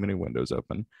got too many windows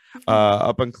open,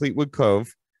 up on Cleetwood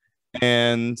Cove.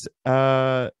 And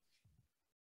the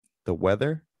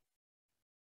weather,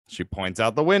 she points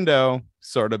out the window,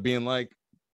 sort of being like,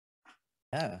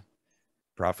 yeah,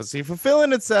 prophecy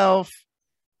fulfilling itself.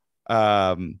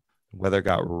 Weather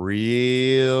got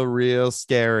real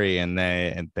scary, and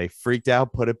they freaked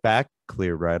out, put it back,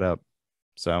 cleared right up.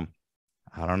 So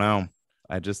I don't know.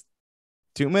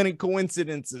 Too many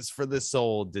coincidences for this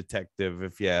old detective,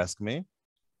 if you ask me.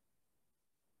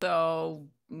 So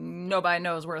nobody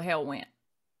knows where the hell it went.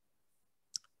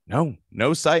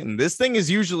 No sighting. This thing is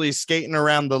usually skating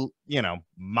around the,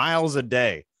 miles a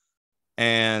day.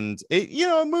 And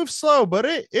it moves slow, but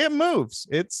it moves.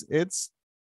 It's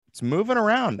moving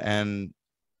around, and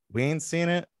we ain't seen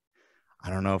it. I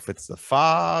don't know if it's the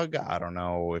fog. I don't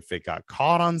know if it got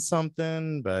caught on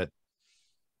something, but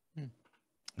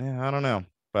yeah, I don't know.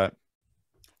 But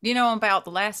do you know about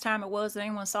the last time it was that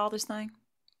anyone saw this thing?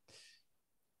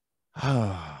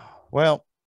 Well,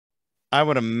 I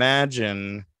would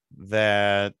imagine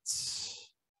that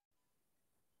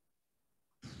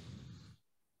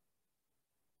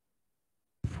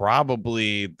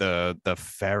probably the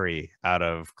ferry out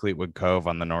of Cleetwood Cove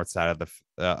on the north side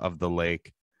of the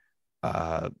lake.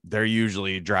 They're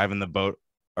usually driving the boat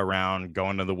around,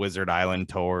 going to the Wizard Island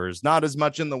tours. Not as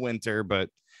much in the winter, but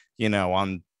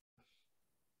on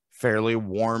fairly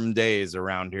warm days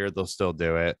around here, they'll still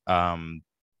do it. I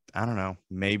don't know.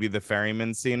 Maybe the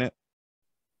ferryman's seen it.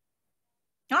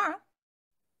 All right.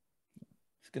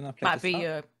 It's good enough. Might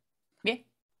be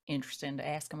interesting to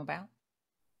ask him about.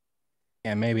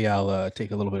 Yeah, maybe I'll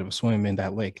take a little bit of a swim in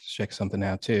that lake to check something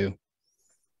out too.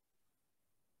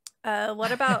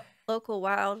 What about local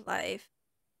wildlife?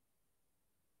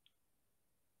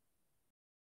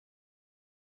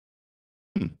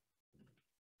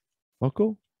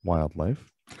 Local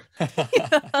wildlife.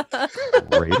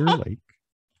 Raider Lake,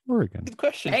 Oregon. Good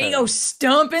question. There you go,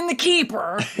 stumping the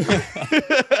keeper.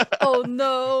 Oh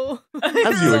no!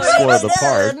 As you explore the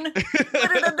park.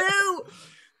 What did I do?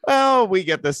 Well, we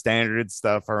get the standard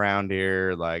stuff around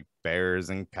here, like bears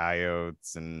and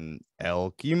coyotes and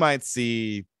elk. You might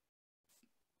see,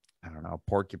 I don't know, a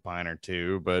porcupine or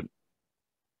two, but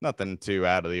nothing too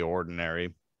out of the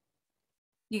ordinary.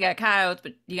 You got coyotes,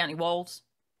 but you got any wolves?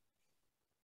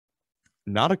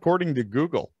 Not according to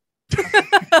Google.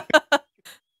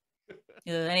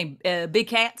 Any big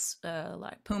cats,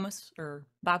 like pumas or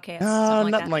bobcats?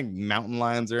 Nothing like mountain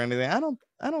lions or anything. I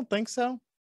don't think so.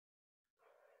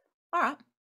 All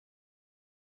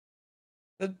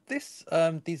right.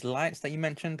 These lights that you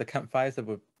mentioned, the campfires that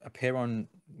would appear on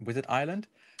Wizard Island.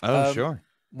 Oh, sure.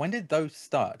 When did those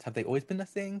start? Have they always been a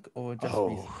thing, or just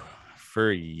recently?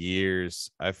 For years?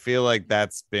 I feel like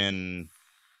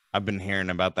I've been hearing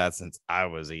about that since I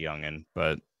was a youngin',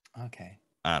 but Okay.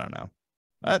 I don't know.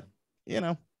 But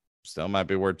still might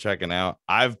be worth checking out.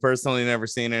 I've personally never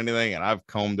seen anything, and I've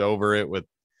combed over it with,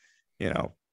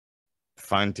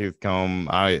 fine-tooth comb.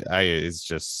 It's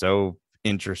just so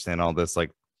interesting, all this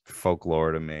like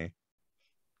folklore to me.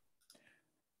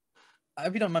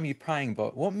 If you don't mind me prying,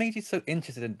 but what made you so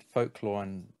interested in folklore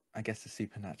and I guess the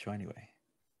supernatural anyway?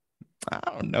 I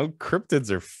don't know.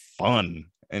 Cryptids are fun.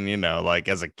 And, like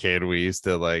as a kid, we used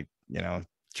to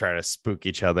try to spook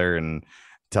each other and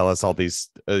tell us all these,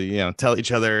 tell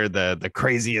each other the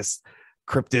craziest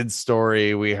cryptid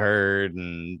story we heard.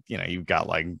 And, you've got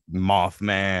like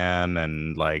Mothman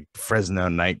and like Fresno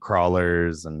night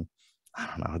crawlers. And I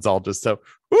don't know. It's all just so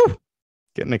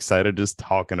getting excited just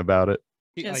talking about it.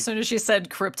 Yeah, as soon as she said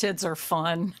cryptids are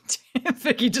fun,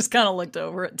 Vicky just kind of looked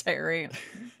over at Terry and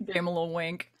gave him a little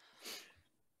wink.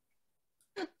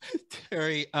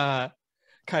 Terry kind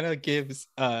of gives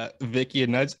Vicky a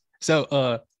nudge.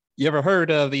 So you ever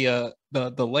heard of the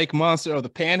lake monster or the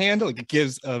panhandle? It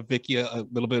gives Vicky a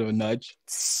little bit of a nudge.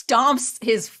 Stomps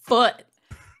his foot.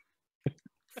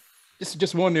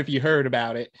 Just wonder if you heard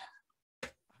about it.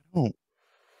 I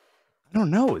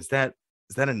don't know. Is that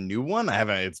a new one? I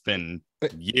haven't. It's been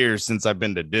years since I've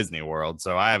been to Disney World,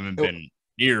 so I haven't been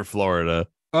near Florida.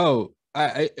 Oh,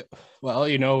 well,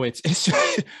 it's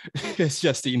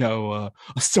just a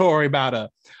story about a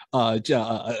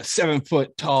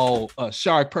 7-foot tall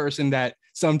shark person that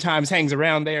sometimes hangs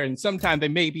around there, and sometimes they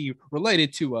may be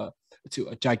related to a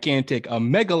gigantic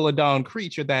megalodon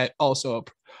creature that also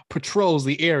patrols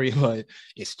the area. But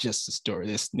it's just a story.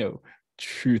 There's no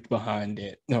truth behind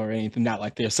it or anything. Not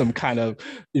like there's some kind of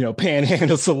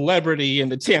panhandle celebrity in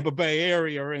the Tampa Bay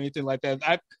area or anything like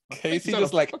that. Casey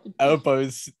just like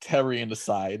elbows Terry in the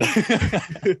side.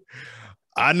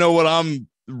 I know what I'm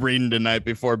reading tonight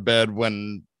before bed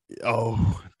when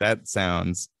that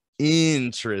sounds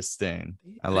interesting.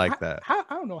 I like that. I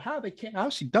don't know how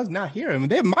she does not hear him.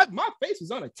 My face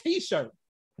was on a t-shirt.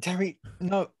 Terry,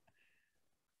 no.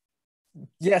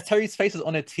 Yeah, Terry's face is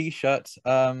on a t-shirt.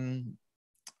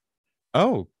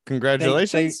 Oh,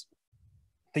 congratulations.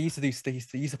 They used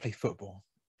to play football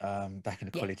back in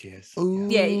the college years. Ooh,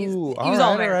 Yeah, he was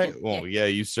all American. Right. Well, yeah,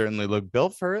 you certainly look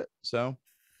built for it, so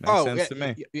makes sense to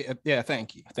me. Yeah,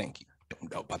 thank you.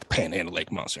 Don't know about the Panhandle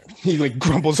Lake monster. He like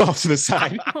grumbles off to the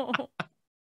side.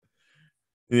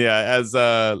 Yeah, as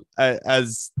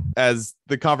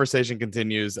the conversation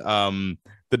continues, the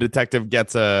detective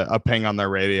gets a ping on their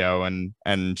radio,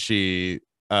 and she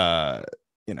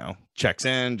checks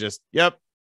in, just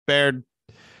Baird.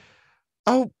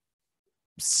 Oh,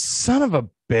 son of a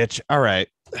bitch. All right.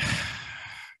 God,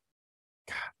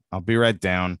 I'll be right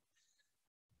down.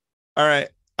 All right,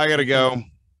 I gotta go.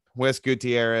 Wes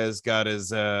Gutierrez got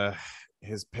his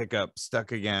pickup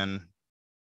stuck again.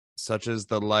 Such is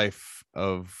the life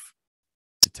of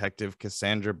Detective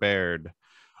Cassandra Baird.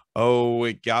 Oh,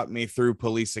 it got me through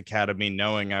police academy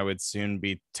knowing I would soon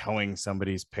be towing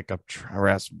somebody's pickup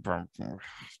truck.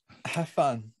 Have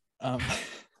fun.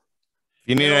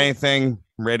 you need anything,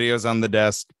 radio's on the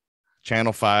desk.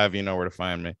 Channel 5, you know where to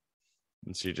find me.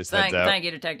 And she just heads out. Thank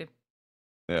you, Detective.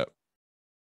 Yep.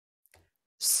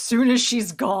 Soon as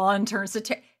she's gone, turns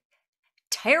to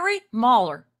Terry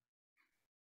Mahler.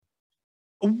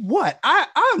 What?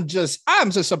 I'm just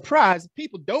surprised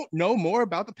people don't know more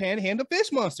about the Panhandle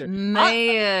Fish Monster.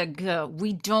 Meg,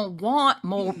 we don't want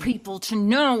more people to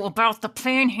know about the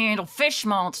Panhandle Fish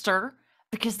Monster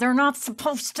because they're not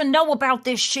supposed to know about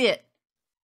this shit.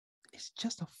 It's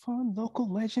just a fun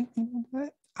local legend. You know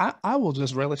what? I will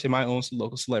just relish in my own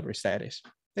local celebrity status.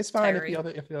 It's fine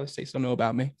if the other states don't know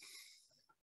about me.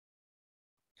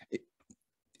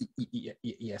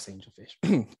 Yes, Angelfish.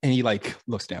 And he like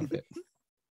looks down a bit.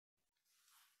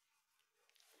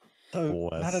 So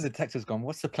now the detective's gone,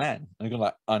 what's the plan? I'm gonna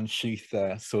like unsheath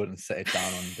the sword and set it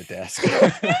down on the desk.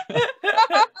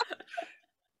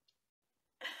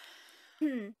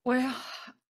 Well,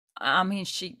 I mean,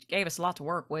 she gave us a lot to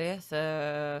work with.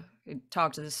 We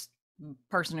talked to this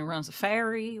person who runs the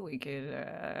ferry. We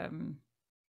could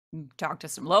talk to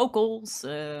some locals.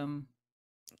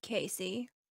 Casey.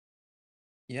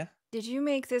 Yeah. Did you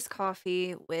make this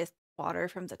coffee with water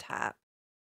from the tap?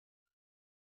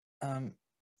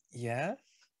 Yes.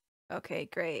 Okay,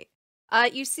 great.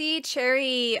 You see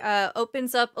Cherry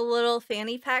opens up a little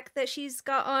fanny pack that she's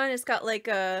got on. It's got like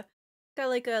a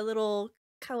little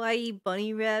kawaii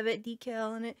bunny rabbit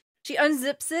decal on it. She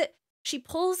unzips it. She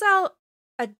pulls out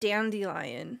a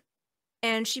dandelion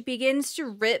and she begins to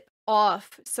rip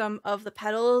off some of the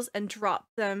petals and drop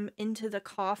them into the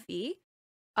coffee.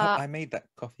 I made that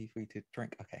coffee for you to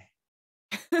drink. Okay.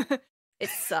 It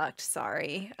sucked,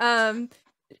 sorry.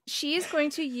 She is going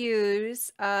to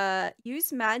use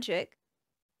magic.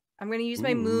 I'm going to use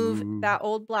my move, that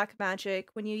old black magic.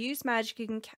 When you use magic, you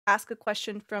can ask a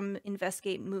question from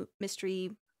investigate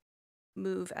mystery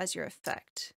move as your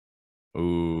effect.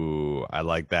 Ooh, I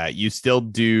like that. You still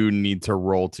do need to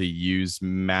roll to use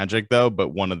magic though, but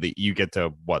you get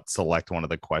to select one of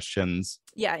the questions.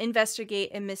 Yeah, investigate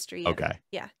and mystery. Okay.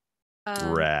 Yeah.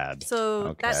 Rad.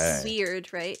 So that's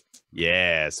weird, right?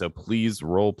 Yeah, so please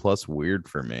roll plus weird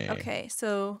for me. Okay,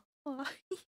 so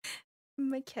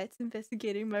my cat's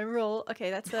investigating my roll. Okay,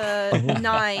 that's a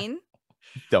 9.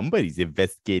 Somebody's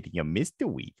investigating a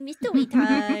mystery. Mystery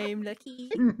time,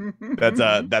 lucky.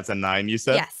 That's a 9, you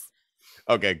said? Yes.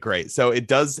 Okay, great. So it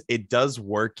does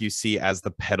work. You see, as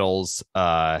the petals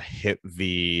hit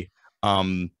the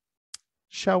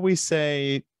shall we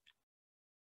say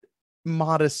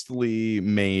modestly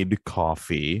made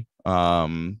coffee.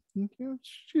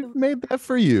 She made that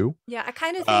for you. Yeah, I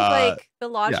kind of think like the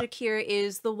logic here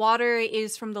is the water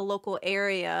is from the local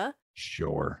area.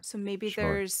 Sure. So maybe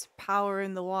there's power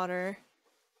in the water.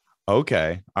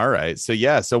 Okay. All right. So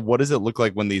yeah. So what does it look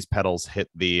like when these petals hit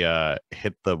the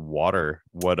water?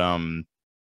 What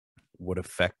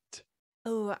effect?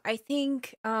 Oh, I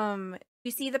think you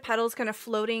see the petals kind of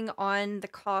floating on the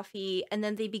coffee, and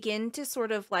then they begin to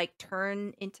sort of like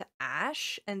turn into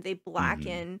ash, and they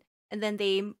blacken, and then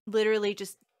they literally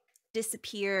just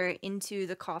disappear into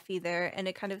the coffee there, and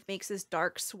it kind of makes this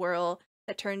dark swirl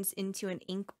that turns into an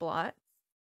ink blot.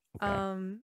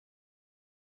 Okay.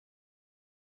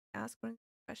 Ask one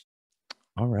question.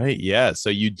 All right. Yeah. So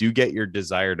you do get your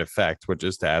desired effect, which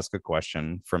is to ask a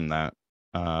question from that.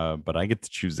 But I get to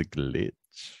choose a glitch.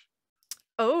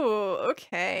 Oh,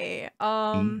 okay.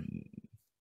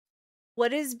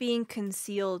 What is being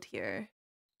concealed here?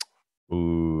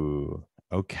 Ooh.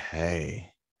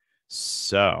 Okay.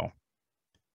 So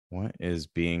what is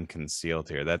being concealed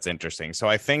here? That's interesting. So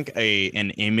I think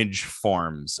an image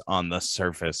forms on the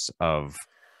surface of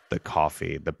the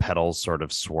coffee, the petals sort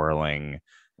of swirling,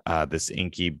 this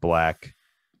inky black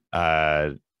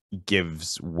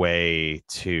gives way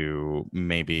to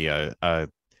maybe a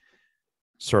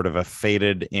sort of a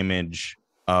faded image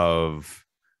of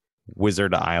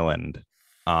Wizard Island.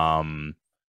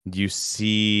 You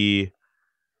see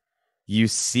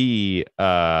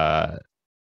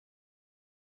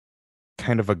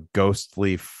kind of a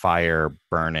ghostly fire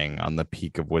burning on the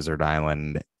peak of Wizard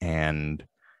Island, and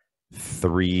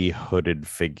 3 hooded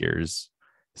figures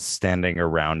standing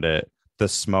around it, the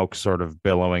smoke sort of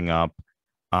billowing up.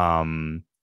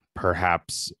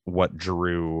 Perhaps what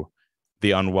drew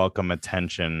the unwelcome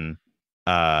attention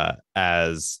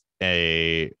as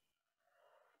you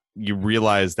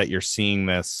realize that you're seeing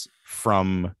this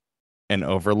from an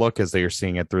overlook, as they are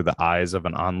seeing it through the eyes of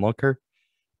an onlooker.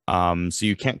 So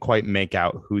you can't quite make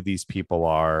out who these people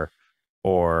are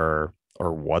or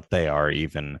what they are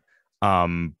even.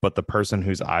 But the person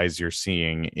whose eyes you're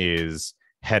seeing is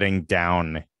heading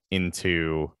down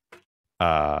into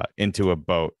into a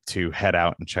boat to head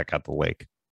out and check out the lake,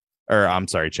 or I'm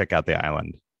sorry, check out the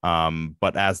island.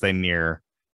 But as they near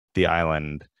the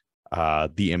island,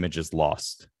 the image is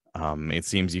lost. It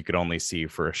seems you could only see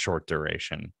for a short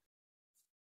duration.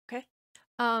 Okay.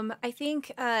 I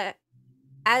think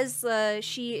as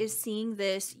she is seeing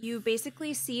this, you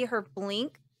basically see her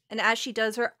blink, and as she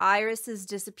does, her irises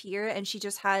disappear, and she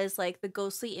just has like the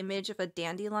ghostly image of a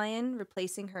dandelion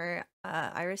replacing her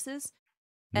irises.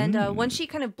 And once she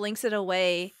kind of blinks it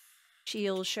away,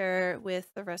 she'll share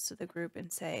with the rest of the group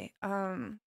and say,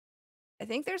 I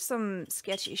think there's some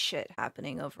sketchy shit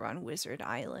happening over on Wizard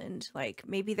Island. Like,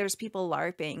 maybe there's people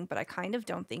LARPing, but I kind of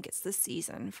don't think it's the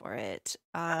season for it.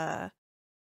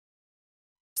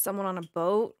 Someone on a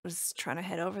boat was trying to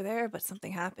head over there, but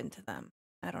something happened to them.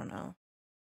 I don't know.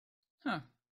 Huh.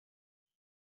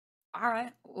 All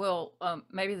right. Well,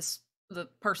 maybe the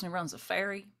person who runs the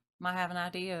ferry might have an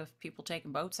idea of people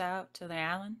taking boats out to the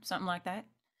island, something like that.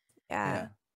 Yeah.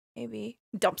 Maybe.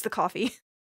 Dumps the coffee.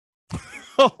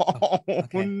 Oh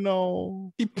okay.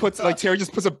 no! He puts like Terry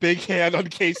just puts a big hand on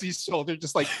Casey's shoulder,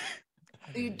 just like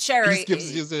Cherry, he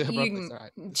just gives it. you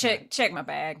can check my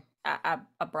bag. I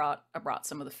brought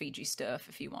some of the Fiji stuff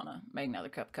if you want to make another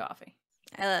cup of coffee.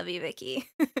 I love you, Vicky.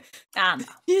 I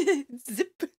know.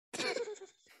 Zip.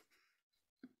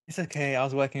 It's okay. I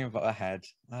was working with what I had.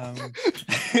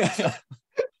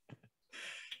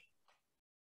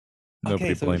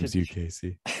 Nobody so blames you,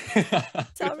 Casey.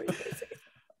 Sorry, Casey.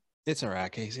 It's all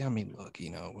right, Casey. I mean, look,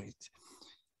 it's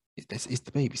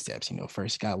the baby steps.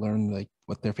 First you gotta learn like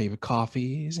what their favorite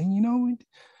coffee is, and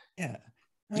Yeah.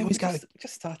 You always gotta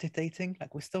just started dating.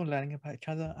 Like, we're still learning about each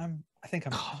other. I think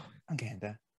I'm getting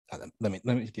there. Let me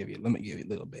give you a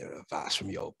little bit of advice from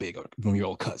your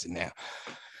old cousin now.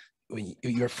 When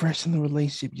you're fresh in the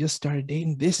relationship, you just started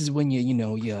dating. This is when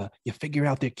you figure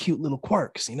out their cute little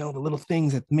quirks, the little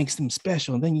things that makes them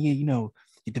special, and then you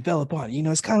develop on it.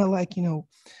 It's kind of like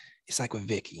it's like with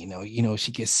Vicky.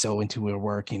 She gets so into her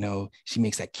work. She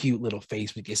makes that cute little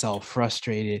face, but gets all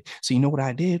frustrated. So what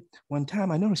I did one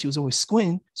time? I noticed she was always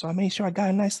squinting, so I made sure I got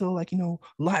a nice little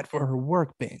light for her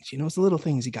workbench. It's the little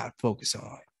things you got to focus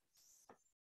on.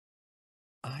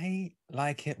 I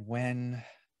like it when.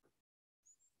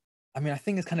 I mean, I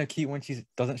think it's kind of cute when she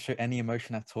doesn't show any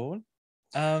emotion at all.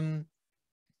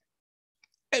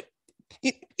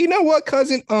 You know what,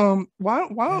 cousin? Why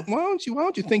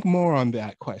don't you think more on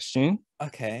that question?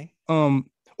 Okay. Or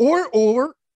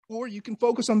you can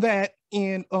focus on that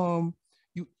and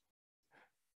you.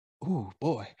 Oh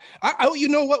boy, you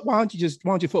know what? Why don't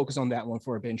you focus on that one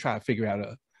for a bit and try to figure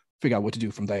out what to do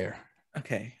from there.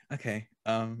 Okay.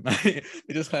 They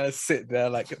just kind of sit there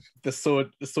like the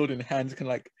sword in hand, kind of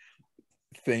like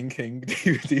thinking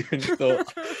deep in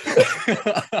thought.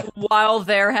 While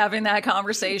they're having that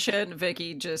conversation,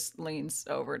 Vicky just leans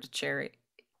over to Cherry.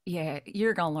 Yeah,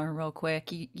 you're gonna learn real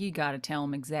quick. You got to tell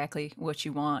them exactly what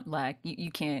you want. Like, you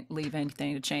can't leave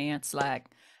anything to chance. Like,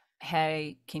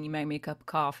 hey, can you make me a cup of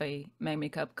coffee? Make me a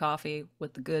cup of coffee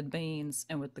with the good beans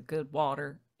and with the good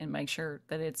water, and make sure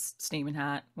that it's steaming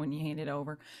hot when you hand it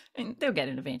over. And they'll get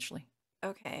it eventually.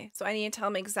 Okay, so I need to tell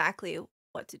them exactly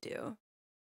what to do.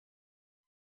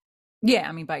 Yeah,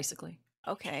 I mean, basically.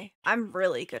 Okay, I'm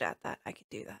really good at that. I could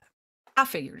do that. I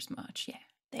figure as much, yeah.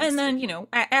 Thanks, And then, Vicky.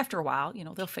 after a while,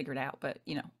 they'll figure it out. But,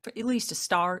 for at least to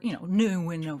start,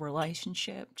 new in a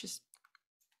relationship, just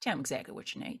tell them exactly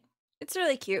what you need. It's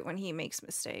really cute when he makes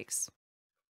mistakes.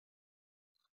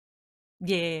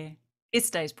 Yeah, it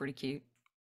stays pretty cute.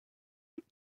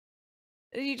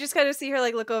 You just kind of see her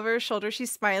like look over her shoulder.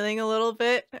 She's smiling a little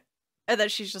bit, and then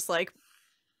she's just like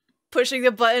pushing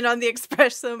the button on the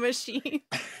espresso machine.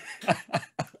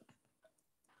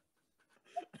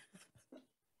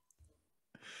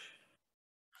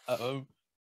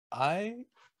 I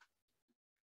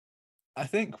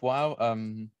think while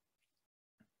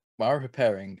we're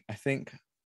preparing, I think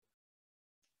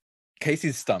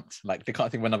Casey's stumped. Like, they can't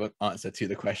think of another answer to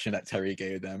the question that Terry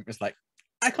gave them. It's like,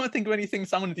 I can't think of anything,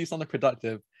 so I'm going to do something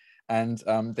productive. And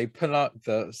they pull out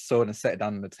the sword and set it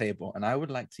down on the table. And I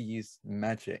would like to use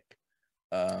magic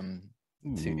to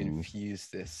infuse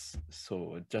this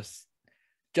sword, just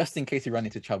in case you run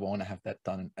into trouble. I want to have that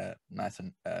done nice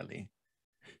and early.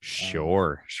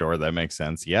 Sure, that makes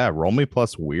sense. Yeah, roll me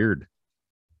plus weird.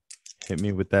 Hit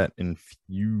me with that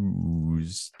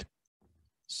infused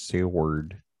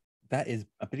sword. That is,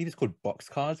 I believe it's called box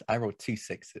cards. I rolled 2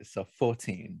 6s, so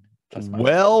 14.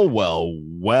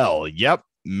 Well. Yep.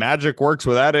 Magic works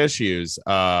without issues.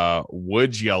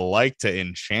 Would you like to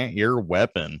enchant your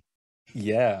weapon?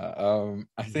 Yeah.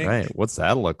 I think. Right. What's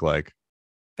that look like?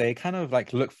 they kind of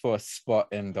like look for a spot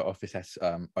in the office that's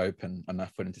open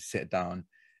enough for them to sit down,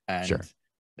 and Sure.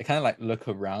 they kind of like look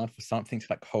around for something to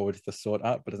like hold the sword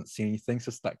up, but doesn't see anything.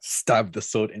 So just like stab the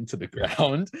sword into the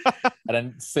ground, and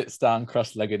then sits down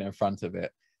cross-legged in front of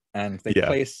it. And they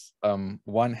place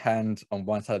one hand on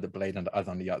one side of the blade and the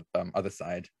other on the other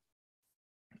side.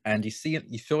 And you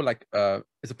feel like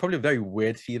it's probably a very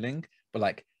weird feeling, but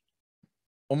like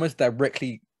almost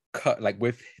directly cut, like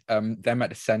with them at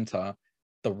the center,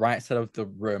 the right side of the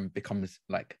room becomes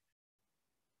like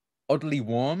oddly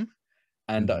warm,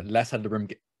 and the left side of the room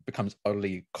becomes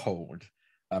oddly cold.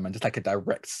 And just like a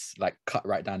direct like cut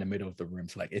right down the middle of the room.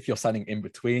 So like if you're standing in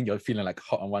between, you're feeling like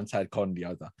hot on one side, cold on the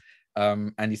other.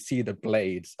 And you see the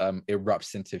blades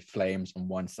erupts into flames on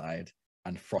one side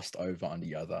and frost over on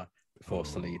the other before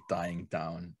slowly dying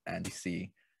down. And you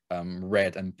see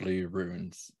red and blue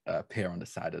runes appear on the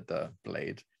side of the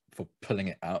blade for pulling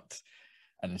it out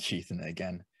and then sheathing it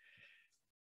again.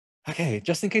 Okay,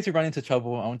 just in case we run into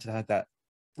trouble, I want to have that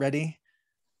ready.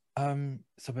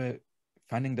 So we're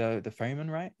finding the ferryman,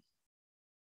 right?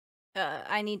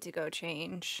 I need to go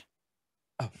change.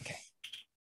 Oh, okay.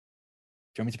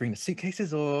 Do you want me to bring the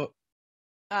suitcases or?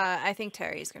 I think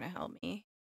Terry's gonna help me.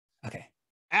 Okay.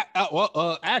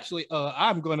 Actually,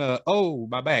 I'm gonna. Oh,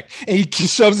 my back! And he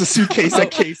shoves the suitcase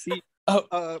at Casey.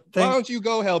 Why don't you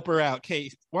go help her out,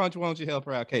 Casey? Why don't you help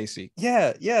her out, Casey?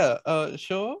 Yeah.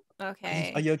 Sure.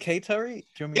 Okay. Are you okay, Terry?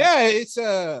 Do you want me Yeah, it's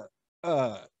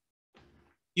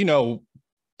you know,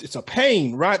 it's a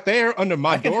pain right there under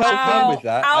my dorsal fin. With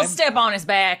that. I'll step on his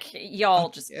back. Y'all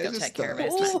just go just take care of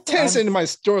it. It's tense into my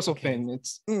dorsal fin.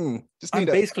 It's just I'm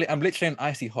need I'm literally an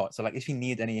icy hot. So like, if you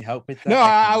need any help with that,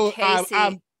 no,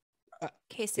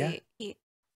 Casey, he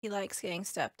likes getting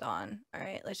stepped on. All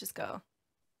right, let's just go.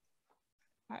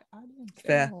 I didn't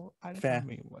Fair. know. I didn't Fair.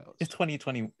 mean well. It's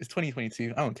 2020. It's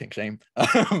 2022. I don't take shame.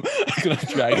 I'm gonna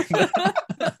drag.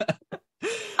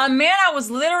 A man, I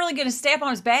was literally gonna step on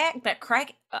his back. That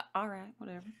crack. All right,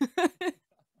 whatever.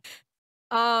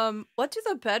 What do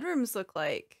the bedrooms look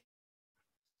like?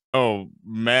 Oh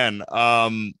man,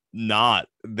 not.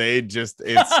 They just,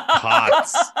 it's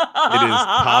cots. It is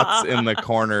cots in the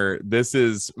corner. This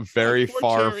is very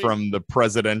far from the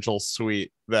presidential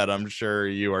suite that I'm sure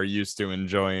you are used to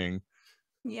enjoying.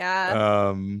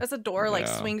 Yeah. As the door like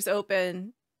swings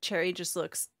open, Cherry just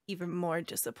looks even more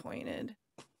disappointed.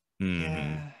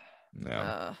 Yeah.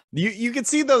 You can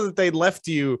see though that they left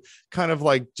you kind of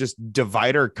like just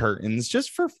divider curtains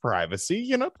just for privacy.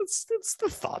 You know, that's the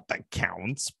thought that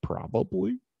counts,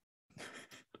 probably.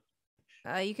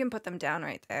 You can put them down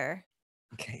right there.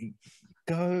 Okay,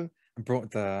 go. I brought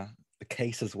the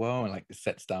case as well, and like it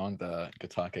sets down the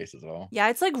guitar case as well. Yeah,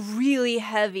 it's like really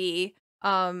heavy.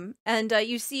 And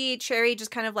you see Cherry just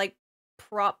kind of like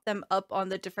prop them up on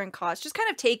the different cots, just kind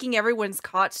of taking everyone's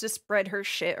cots to spread her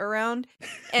shit around.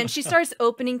 And she starts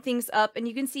opening things up, and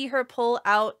you can see her pull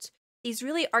out these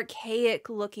really archaic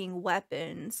looking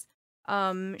weapons.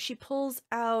 She pulls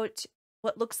out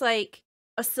what looks like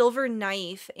a silver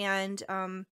knife, and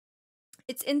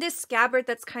it's in this scabbard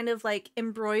that's kind of like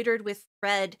embroidered with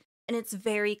thread, and it's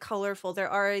very colorful. There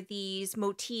are these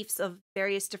motifs of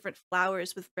various different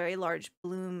flowers with very large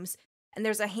blooms, and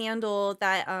there's a handle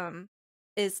that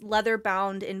is leather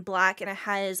bound in black, and it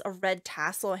has a red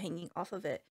tassel hanging off of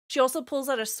it. She also pulls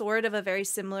out a sword of a very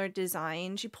similar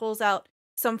design. She pulls out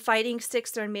some fighting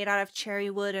sticks that are made out of cherry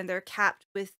wood, and they're capped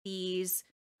with these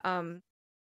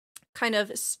kind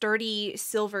of sturdy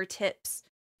silver tips.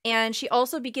 And she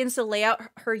also begins to lay out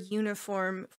her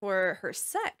uniform for her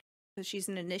sect, because she's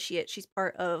an initiate. She's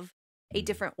part of a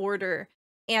different order.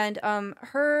 And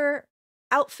her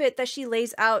outfit that she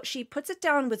lays out, she puts it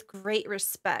down with great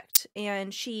respect,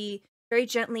 and she very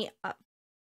gently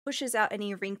pushes out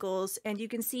any wrinkles, and you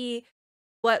can see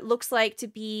what looks like to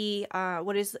be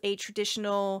what is a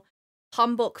traditional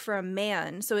hanbok for a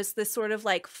man. So it's this sort of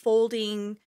like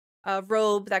folding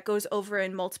robe that goes over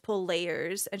in multiple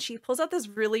layers, and she pulls out this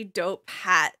really dope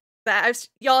hat that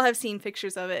y'all have seen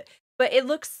pictures of it, but it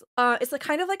looks it's like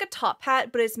kind of like a top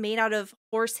hat, but it's made out of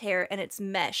horsehair and it's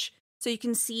mesh. So you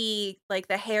can see like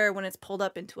the hair when it's pulled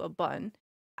up into a bun.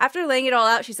 After laying it all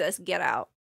out, she says, "Get out."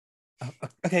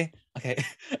 Okay.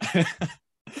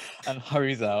 And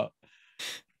hurries out.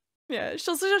 Yeah,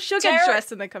 she'll get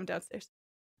dressed and then come downstairs.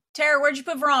 Tara, where'd you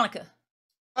put Veronica?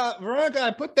 Veronica,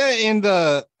 I put that in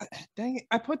the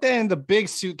I put that in the big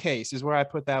suitcase is where I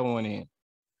put that one in.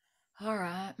 All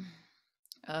right.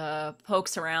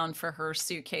 Pokes around for her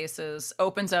suitcases,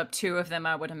 opens up two of them,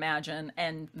 I would imagine,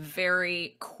 and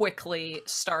very quickly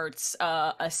starts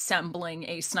assembling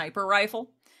a sniper rifle.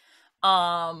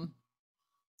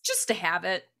 Just to have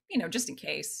it, just in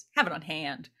case, have it on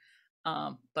hand.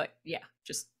 But yeah,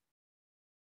 just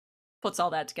puts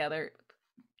all that together.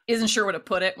 Isn't sure where to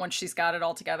put it once she's got it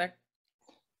all together.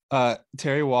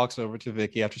 Terry walks over to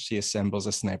Vicky after she assembles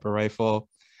a sniper rifle,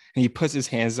 and he puts his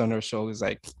hands on her shoulders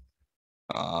like,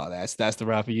 "Oh, that's the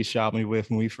rifle you shot me with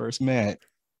when we first met."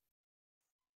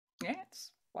 Yeah,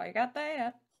 that's why you got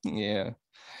that. Yeah.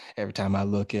 Every time I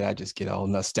look at it, I just get all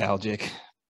nostalgic.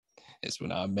 It's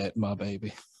when I met my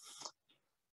baby.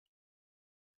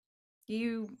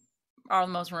 You are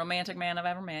the most romantic man I've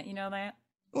ever met. You know that?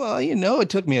 Well, it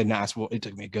took me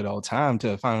a good old time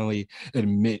to finally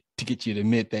get you to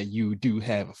admit that you do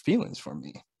have feelings for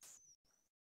me.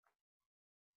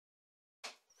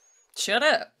 Shut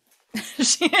up.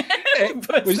 She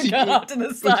puts the gun off to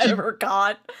the side of her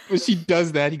cot. When she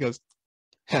does that, he goes,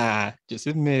 just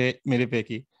admit it,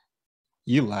 Vicky.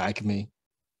 You like me.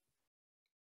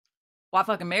 Well, I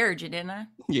fucking married you, didn't I?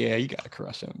 Yeah, you got a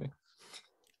crush on me.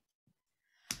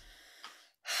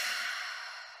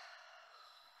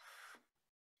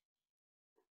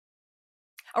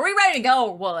 Are we ready to go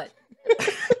or what?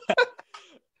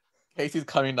 Casey's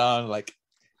coming down, like,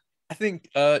 I think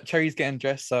Cherry's getting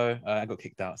dressed, so I got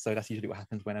kicked out. So that's usually what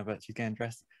happens whenever she's getting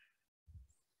dressed.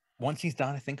 Once she's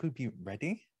done, I think we'd be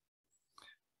ready.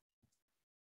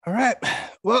 All right.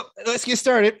 Well, let's get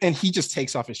started. And he just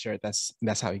takes off his shirt. That's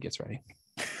how he gets ready.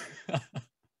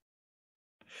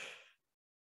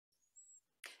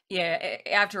 Yeah,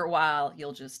 after a while,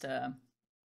 you'll just,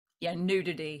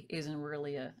 nudity isn't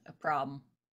really a problem.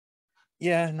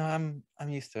 Yeah, no, I'm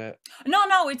used to it.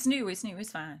 No, it's new.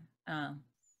 It's fine. I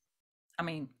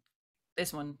mean,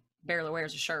 this one barely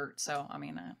wears a shirt, so I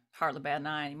mean, hardly bat an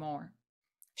eye anymore.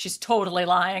 She's totally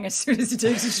lying as soon as he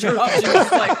takes his shirt off. She's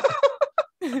just like,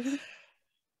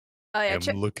 oh yeah,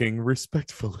 I'm looking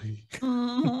respectfully.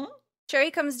 mm-hmm.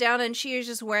 Cherry comes down and she is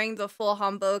just wearing the full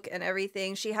hanbok and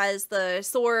everything. She has the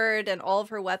sword and all of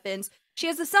her weapons. She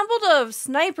has assembled a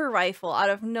sniper rifle out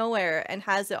of nowhere and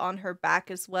has it on her back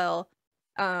as well.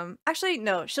 Actually,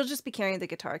 no, she'll just be carrying the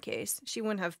guitar case. She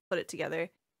wouldn't have put it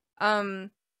together. And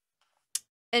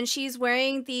she's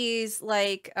wearing these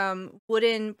like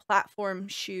wooden platform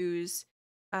shoes.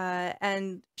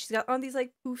 And she's got on these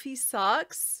like poofy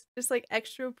socks, just like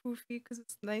extra poofy because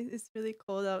it's nice. It's really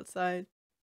cold outside.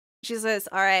 She says,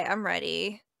 "All right, I'm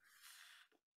ready."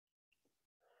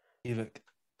 You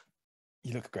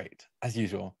look great as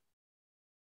usual.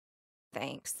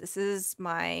 Thanks. This is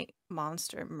my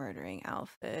monster murdering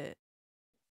outfit.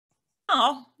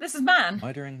 Oh, this is mine.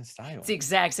 Murdering style. It's the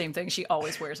exact same thing she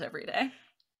always wears every day.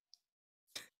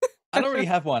 I don't really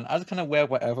have one. I just kind of wear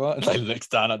whatever. And like looks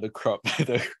down at the crop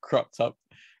top,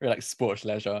 or like sports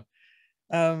leisure.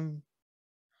 Are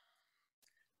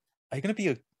you gonna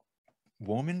be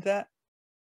warm in that?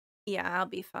 Yeah, I'll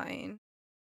be fine.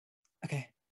 Okay.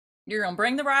 You're gonna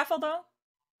bring the rifle though?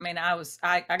 I mean,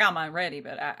 I got mine ready,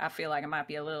 but I feel like it might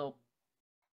be a little.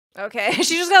 Okay,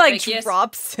 she just got like Yes.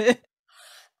 drops it.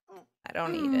 I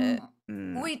don't need it.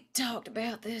 We talked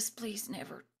about this. Please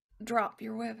never drop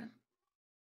your weapon.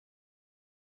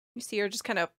 You see her just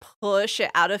kind of push it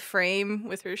out of frame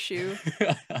with her shoe.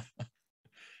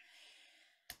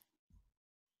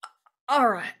 All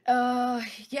right.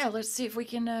 Yeah. Let's see if we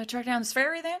can track down this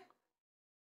fairy then.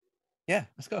 Yeah,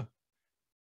 let's go.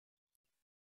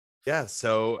 Yeah,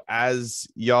 so as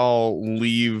y'all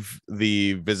leave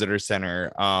the visitor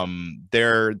center,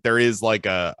 there is like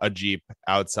a Jeep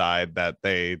outside that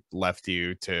they left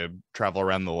you to travel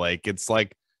around the lake. It's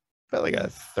like about like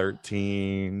a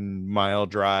 13-mile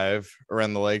drive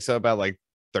around the lake, so about like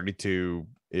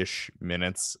 32-ish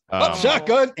minutes.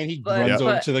 Shotgun! And he runs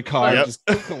over to the car and just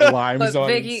climbs on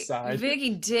the side.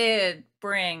 Vicky did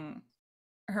bring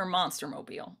her monster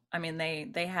mobile. I mean,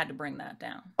 they had to bring that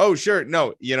down. Oh, sure.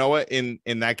 No, you know what? In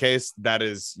that case, that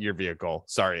is your vehicle.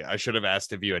 Sorry, I should have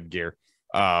asked if you had gear.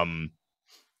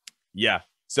 Yeah.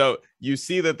 So you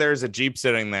see that there's a Jeep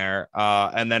sitting there,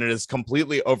 and then it is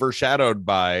completely overshadowed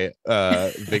by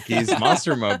Vicky's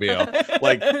monster mobile.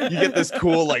 Like you get this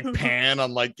cool like pan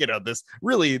on like, this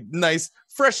really nice,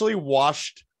 freshly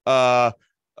washed park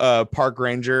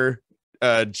ranger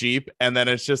Jeep, and then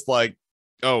it's just like,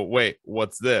 oh wait,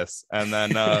 what's this? And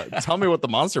then tell me what the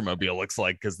monster mobile looks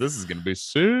like, because this is gonna be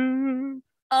soon.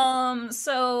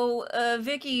 So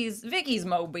Vicky's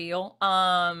mobile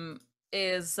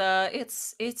is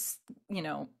it's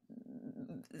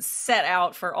set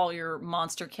out for all your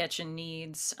monster catching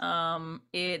needs.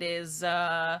 It is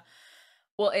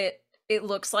it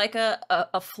looks like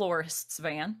a florist's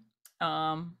van.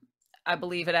 I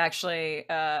believe it actually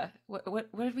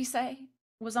what did we say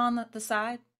was on the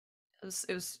side?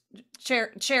 It was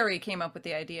Cherry came up with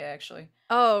the idea actually.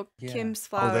 Oh, Yeah. Kim's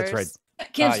Oh, that's right. flowers.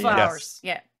 Kim's yes. flowers.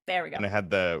 Yeah, there we go. And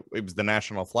it was the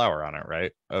national flower on it,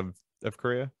 right? Of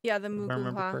Korea, Yeah, the if I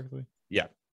remember muguhwa. correctly. Yeah.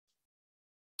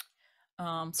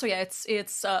 So yeah,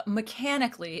 it's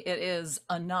mechanically it is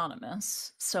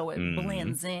anonymous, so it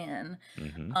blends in.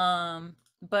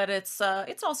 But it's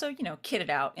also, you know, kitted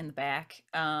out in the back.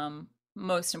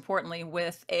 Most importantly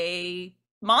with a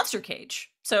monster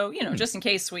cage. So, you know, just in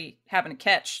case we happen to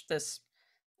catch this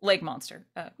lake monster,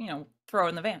 you know, throw it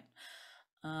in the van.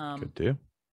 Good too.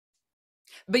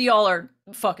 But y'all are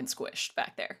fucking squished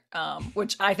back there,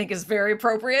 which I think is very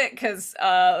appropriate because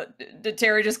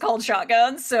Terry just called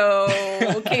shotgun,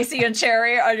 so Casey and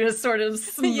Cherry are just sort of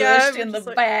smushed in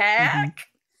the back.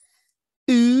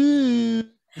 Ooh.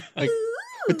 Like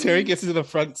when Terry gets into the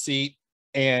front seat,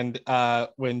 and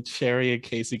when Cherry and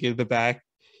Casey get in the back,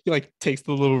 he like takes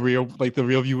the little rear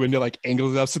view window, like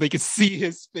angles it up so they can see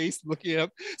his face looking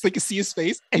up, so they can see his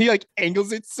face, and he like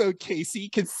angles it so Casey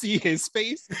can see his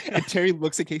face, and Terry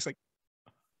looks at Casey like,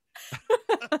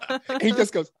 and he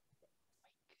just goes,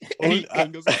 and he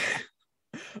angles it.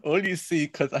 All you see,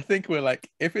 because I think we're like,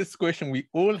 if it's squishing, we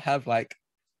all have like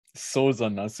swords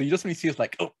on us, so you just really see us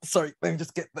like, oh, sorry, let me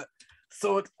just get the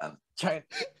sword and try and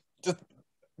just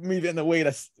move it in a way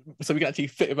that's so we can actually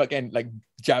fit it back in, like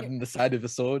jabbing the side of the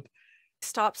sword.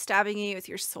 Stop stabbing me with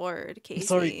your sword, Casey.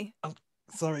 Sorry. I'm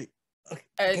sorry.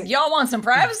 Okay. Y'all want some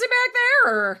privacy back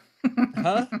there, or?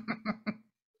 Huh?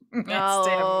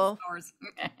 No.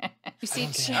 You see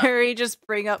Cherry just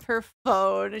bring up her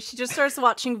phone, and she just starts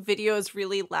watching videos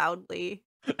really loudly.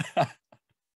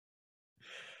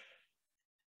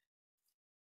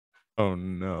 Oh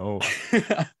no.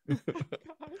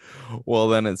 Well,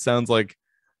 then it sounds like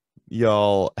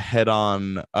y'all head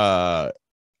on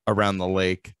around the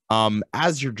lake.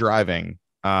 As you're driving,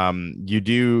 you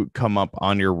do come up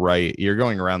on your right. You're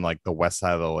going around like the west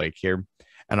side of the lake here,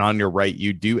 and on your right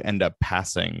you do end up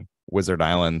passing Wizard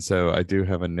Island. So I do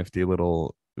have a nifty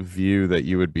little view that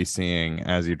you would be seeing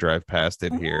as you drive past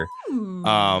it here.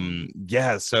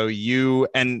 Yeah, so you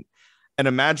and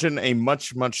imagine a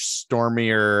much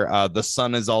stormier, the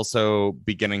sun is also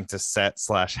beginning to set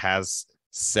 / has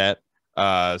set,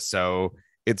 so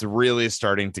it's really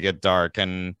starting to get dark.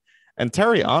 And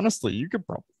Terry, honestly, you could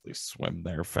probably swim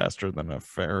there faster than a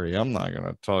ferry. I'm not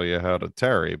gonna tell you how to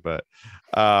Terry, but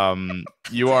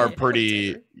you are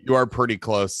pretty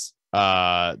close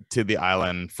to the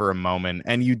island for a moment,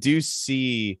 and you do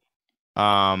see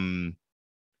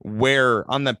where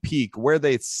on the peak where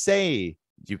they say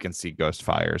you can see ghost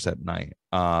fires at night,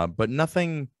 but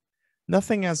nothing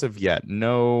as of yet.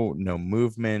 No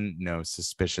movement, no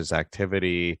suspicious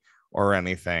activity or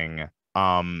anything.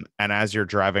 And as you're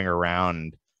driving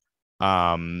around,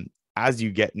 as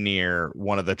you get near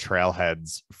one of the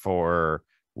trailheads for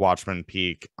Watchman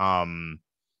Peak,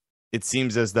 it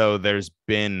seems as though there's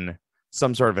been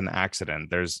some sort of an accident.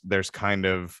 There's kind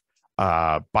of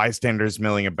bystanders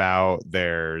milling about.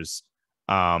 There's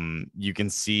you can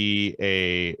see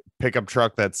a pickup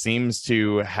truck that seems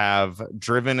to have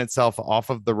driven itself off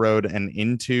of the road and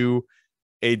into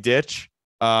a ditch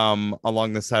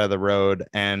along the side of the road,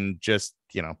 and just,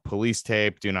 you know, police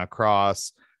tape, do not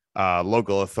cross,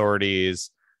 local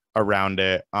authorities around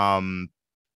it.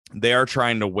 They are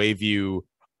trying to wave you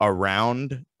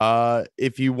around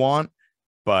if you want,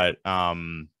 but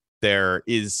there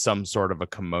is some sort of a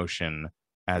commotion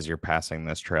as you're passing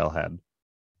this trailhead.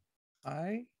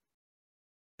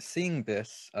 Seeing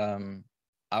this,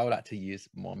 I would like to use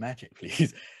more magic,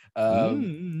 please.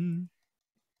 Because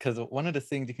one of the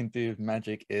things you can do with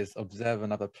magic is observe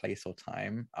another place or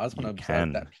time. I just want to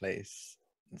observe that place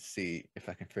and see if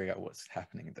I can figure out what's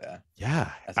happening there.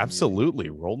 Yeah, absolutely.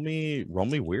 Roll me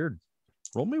weird.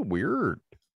 Roll me weird.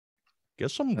 Get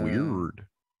some weird.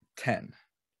 10.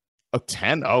 A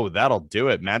 10. Oh, that'll do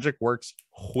it. Magic works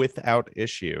without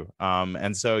issue.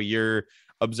 And so you're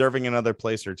observing another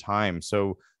place or time.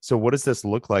 So what does this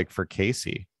look like for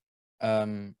Casey?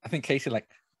 I think Casey like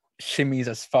shimmies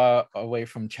as far away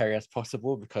from Cherry as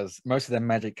possible, because most of their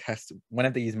magic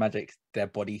whenever they use magic, their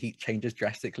body heat changes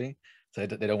drastically. So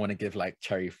they don't want to give like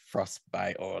Cherry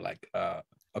frostbite or like a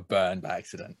burn by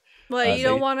accident. Well, you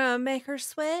don't want to make her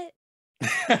sweat?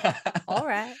 All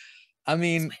right. I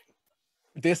mean,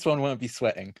 this one won't be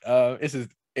sweating.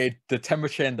 The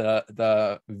temperature in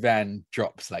the van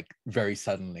drops like very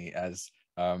suddenly as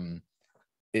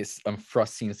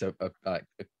frost seems to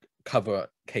cover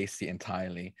Casey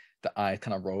entirely. The eyes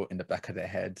kind of roll in the back of their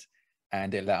head,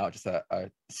 and they let out just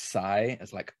a sigh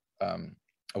as like a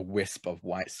wisp of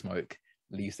white smoke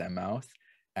leaves their mouth,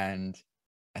 and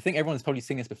I think everyone's probably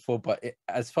seen this before, but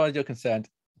as far as you're concerned,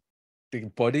 the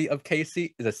body of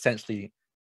Casey is essentially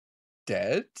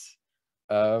dead.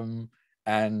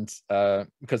 And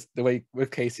because the way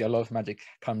with Casey, a lot of magic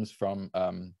comes from,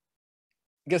 I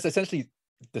guess essentially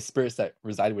the spirits that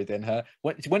reside within her.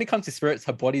 When it comes to spirits,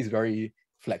 her body is very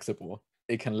flexible.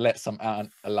 It can let some out and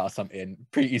allow some in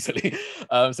pretty easily.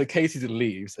 So Casey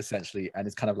leaves essentially, and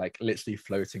it's kind of like literally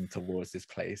floating towards this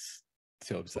place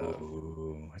to observe.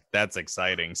 Ooh, that's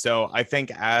exciting. So I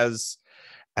think as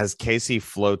Casey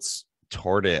floats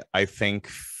toward it, I think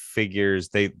figures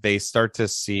they start to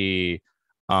see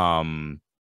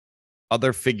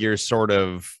other figures sort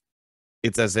of,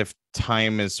 it's as if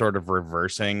time is sort of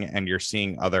reversing and you're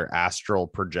seeing other astral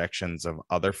projections of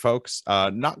other folks,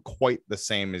 not quite the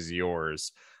same as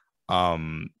yours,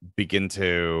 begin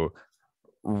to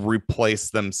replace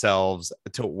themselves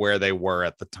to where they were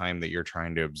at the time that you're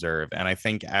trying to observe. And I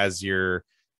think as you're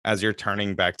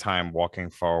turning back time, walking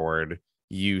forward,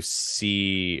 you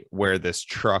see where this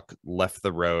truck left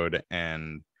the road,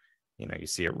 and you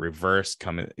see it reverse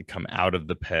come out of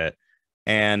the pit,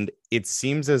 and it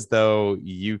seems as though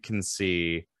you can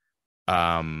see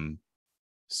some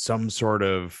sort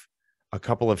of a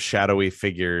couple of shadowy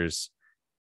figures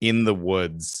in the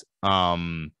woods,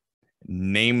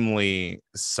 namely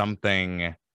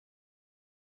something.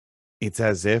 It's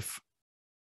as if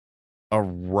a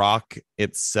rock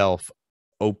itself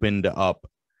opened up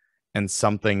and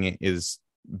something is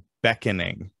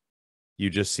beckoning. You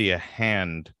just see a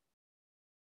hand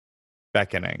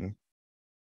beckoning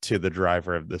to the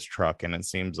driver of this truck, and it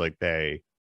seems like they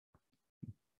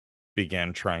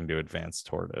began trying to advance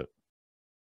toward it.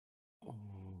 Oh,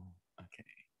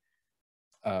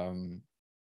 okay.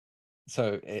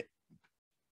 So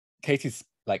Katie's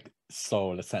like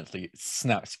soul essentially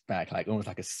snaps back, like almost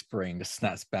like a spring, just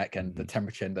snaps back, and the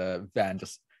temperature in the van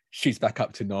just shoots back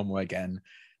up to normal again,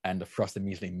 and the frost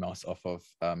immediately melts off of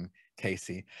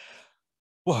Casey.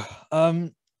 Well,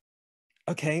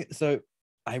 okay, so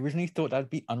I originally thought that'd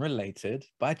be unrelated,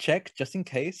 but I checked just in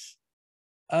case.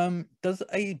 Does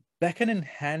a beckoning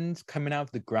hand coming out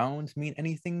of the ground mean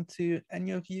anything to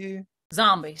any of you?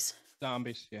 Zombies.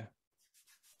 Zombies, yeah.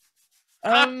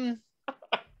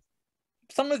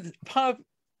 Some of the part of,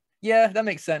 yeah, that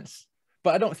makes sense,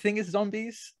 but I don't think it's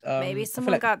zombies. Maybe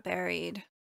someone got buried.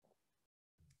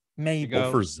 Maybe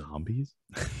for zombies.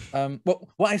 What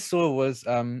I saw was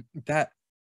that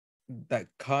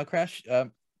car crash.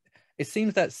 It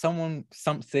seems that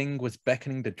something was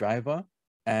beckoning the driver,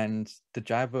 and the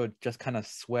driver just kind of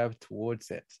swerved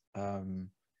towards it.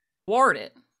 Toward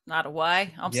it, not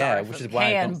away. I'm Yeah, sorry. which If is a why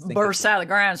I don't hand think bursts it's- out of the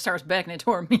ground and starts beckoning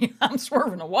toward me, I'm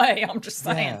swerving away. I'm just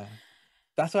saying. Yeah,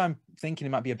 that's why I'm thinking it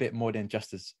might be a bit more than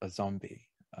just a zombie.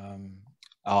 Oh,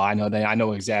 I know that. I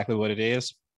know exactly what it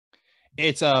is.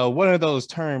 It's one of those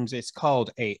terms. It's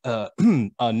called a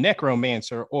a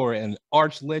necromancer, or an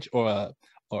archlich, or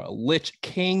a lich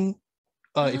king.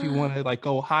 If you want to like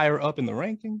go higher up in the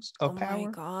rankings of power. Oh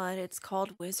my god, it's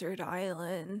called Wizard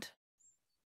Island.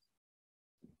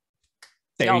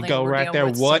 There Y'all you think go, we're right dealing there.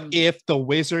 with What some- if the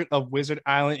Wizard of Wizard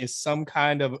Island is some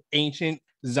kind of ancient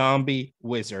zombie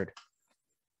wizard?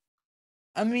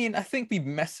 I mean, I think we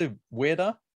mess with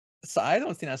weirder, so I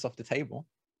don't think that's off the table.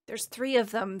 There's 3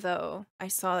 of them, though. I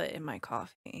saw it in my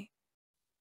coffee.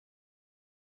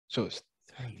 So it's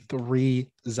 3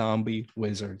 zombie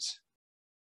wizards.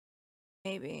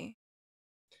 Maybe.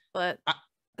 But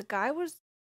the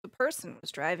person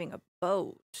was driving a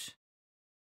boat.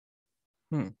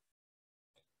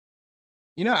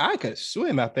 I could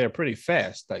swim out there pretty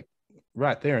fast, like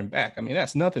right there and back. I mean,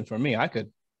 that's nothing for me. I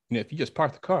could, if you just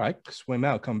park the car, I could swim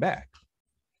out and come back.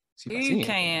 See if I see You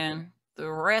anything. can.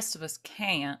 The rest of us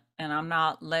can't, and I'm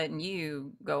not letting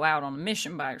you go out on a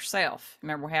mission by yourself.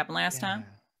 Remember what happened last time?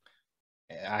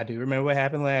 I do remember what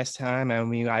happened last time. I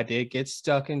mean, I did get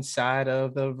stuck inside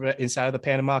of the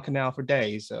Panama Canal for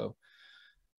days. So,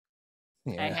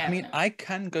 yeah. I mean, I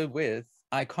can go with.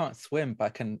 I can't swim, but I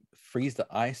can freeze the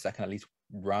ice. I can at least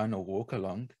run or walk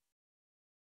along.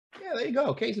 Yeah, there you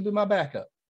go. Casey be my backup.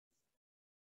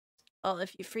 Well,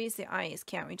 if you freeze the ice,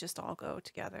 can't we just all go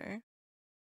together?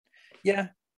 Yeah.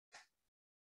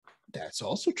 That's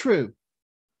also true.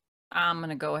 I'm going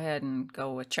to go ahead and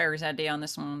go with Cherry's idea on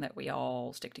this one, that we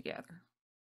all stick together.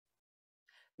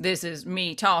 This is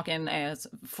me talking as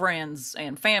friends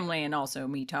and family, and also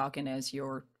me talking as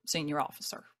your senior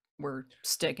officer. We're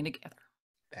sticking together.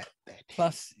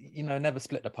 Plus, never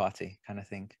split the party kind of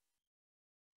thing.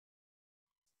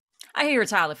 I hear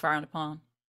it's highly frowned upon.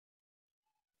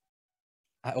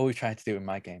 I always try to do it in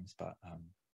my games, but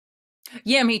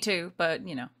Yeah, me too. But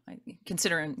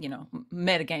considering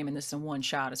metagaming this in one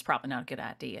shot is probably not a good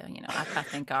idea. I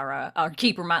think our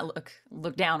keeper might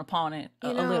look down upon it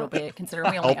a little bit,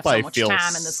 considering we only have so much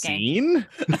time in this game.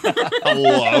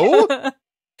 Hello.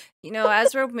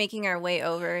 As we're making our way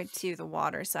over to the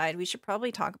water side, we should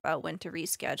probably talk about when to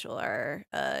reschedule our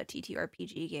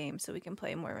TTRPG game so we can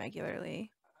play more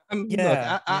regularly. Look,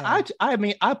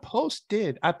 I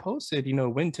posted,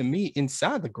 when to meet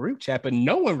inside the group chat, but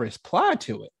no one replied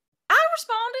to it. I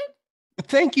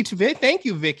responded. Thank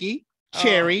you, Vicky,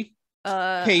 Cherry,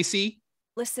 Casey.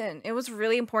 Listen, it was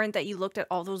really important that you looked at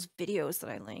all those videos that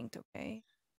I linked. Okay.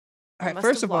 All right,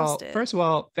 first of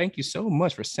all, thank you so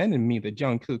much for sending me the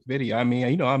Jungkook video. I'm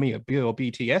a Bill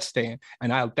BTS stan,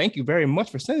 and I thank you very much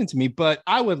for sending it to me. But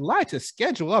I would like to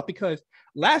schedule up because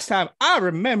last time I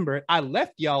remember, I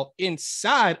left y'all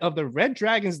inside of the Red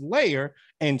Dragon's lair,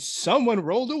 and someone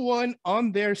rolled a 1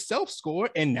 on their self score,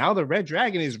 and now the Red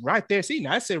Dragon is right there. See,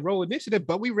 now I said roll initiative,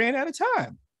 but we ran out of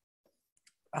time.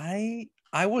 I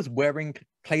was wearing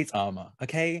plate armor.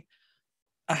 Okay.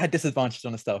 I had disadvantage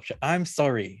on the stealth check. I'm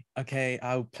sorry. Okay,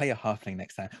 I'll play a halfling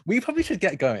next time. We probably should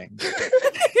get going.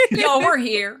 Yo, we're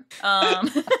here.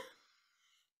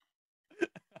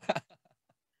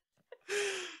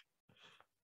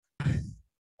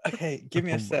 Okay, give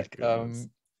me a sec. It's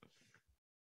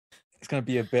gonna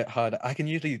be a bit harder. I can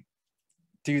usually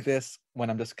do this when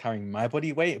I'm just carrying my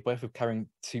body weight, but if we're carrying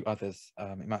 2 others,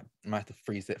 it might have to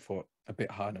freeze it for a bit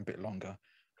harder, a bit longer.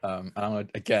 And I'm gonna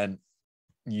again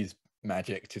use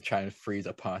magic to try and freeze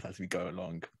a path as we go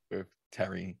along with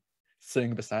Terry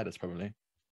sitting beside us, probably.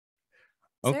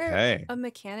 Is there a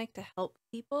mechanic to help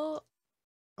people?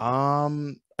 I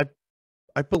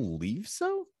believe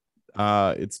so.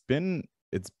 It's been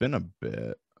a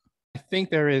bit. I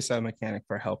think there is a mechanic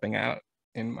for helping out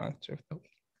in Monster of the Week.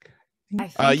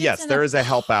 Yes, there is a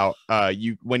help out.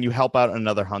 When you help out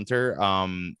another hunter,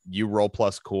 you roll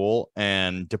plus cool,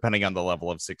 and depending on the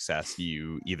level of success,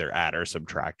 you either add or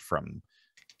subtract from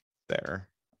there.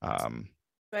 Do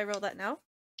I roll that now?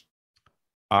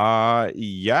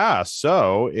 Yeah.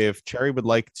 So if Cherry would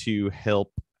like to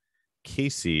help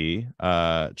Casey,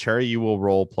 Cherry, you will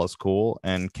roll plus cool,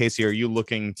 and Casey, are you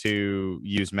looking to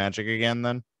use magic again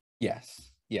then?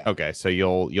 Yes. Yeah. Okay, so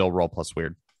you'll roll plus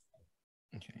weird.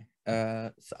 Okay.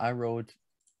 So I rolled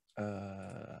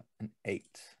an 8.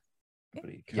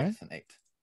 Okay. Yes, an 8.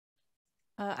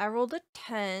 I rolled a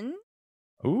 10.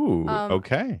 Ooh,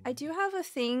 okay. I do have a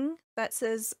thing that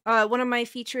says one of my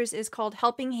features is called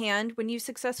Helping Hand. When you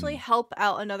successfully help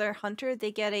out another hunter,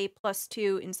 they get a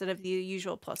 +2 instead of the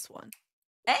usual +1.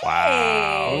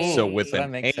 Wow. So with that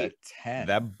an makes 8, a 10.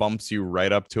 that bumps you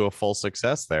right up to a full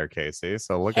success there, Casey.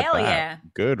 So look Hell at that. yeah.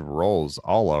 Good rolls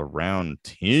all around,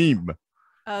 team.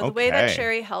 The way that Okay.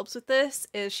 Cherry helps with this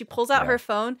is she pulls out her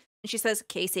phone and she says,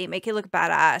 "Casey, make it look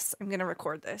badass. I'm gonna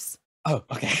record this." Oh,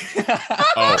 okay.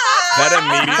 Oh, that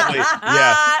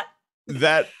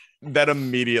immediately, that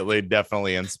immediately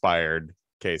definitely inspired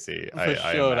Casey. For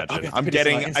I sure. imagine. Okay, I'm put this on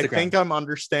getting. I Instagram. think I'm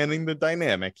understanding the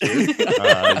dynamic here.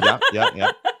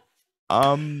 Yeah.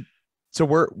 So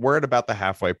we're at about the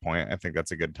halfway point. I think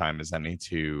that's a good time as any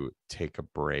to take a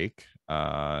break.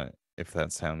 If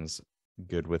that sounds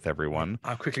good with everyone.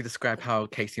 I'll quickly describe how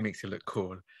Casey makes it look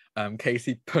cool.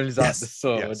 Casey pulls out the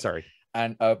sword. Yeah, sorry.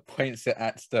 And points it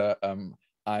at the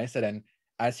ice, and then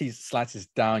as he slices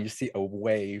down, you see a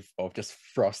wave of just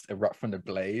frost erupt from the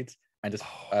blade, and just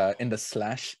in the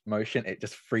slash motion, it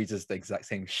just freezes the exact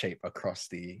same shape across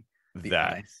the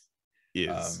That ice. is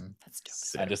That's dope.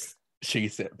 sick. And just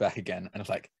sheets it back again, and it's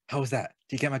like, how was that?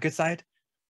 Do you get my good side?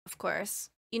 Of course.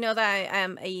 You know that I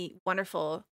am a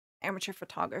wonderful amateur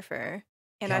photographer,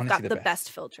 and Yeah, I've honestly, got the the best.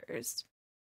 best filters.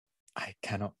 I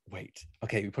cannot wait.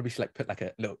 Okay, we probably should put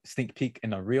a little sneak peek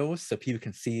in our reels so people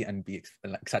can see and be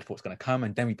excited for what's going to come,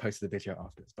 and then we post the video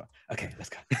afterwards. But okay, let's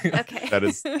go. Okay. That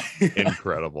is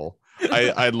incredible.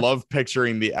 I love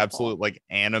picturing the absolute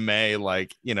anime,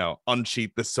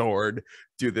 unsheath the sword,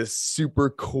 do this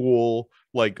super cool,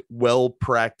 well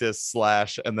practiced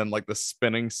slash, and then the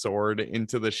spinning sword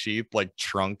into the sheath like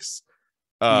Trunks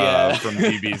from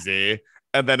DBZ,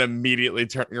 and then immediately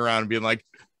turning around and being like,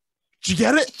 did you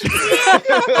get it?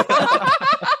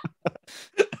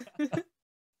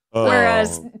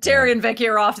 Whereas Terry and Vicky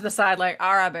are off to the side, like,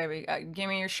 all right, baby, give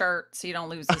me your shirt so you don't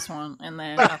lose this one, and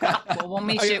then we'll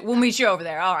meet you. We'll meet you over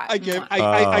there. All right. I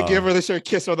give her the shirt,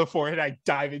 kiss on the forehead, I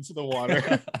dive into the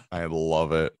water. I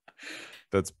love it.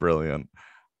 That's brilliant.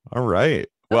 All right.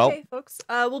 Well, Okay, folks.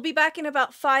 We'll be back in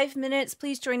about 5 minutes.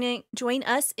 Please join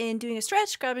us in doing a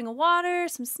stretch, grabbing a water,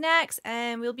 some snacks,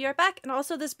 and we'll be right back. And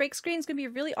also, this break screen is going to be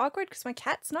really awkward because my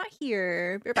cat's not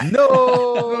here. Be right back.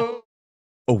 no.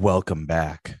 Welcome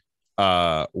back.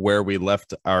 Where we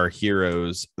left our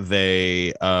heroes,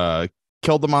 they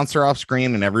killed the monster off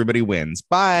screen and everybody wins.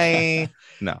 Bye.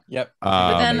 No. Yep.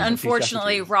 But then, Amazing.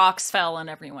 unfortunately, rocks fell and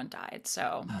everyone died.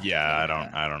 So Yeah,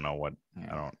 I don't know what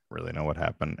I don't really know what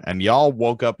happened. And y'all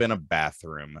woke up in a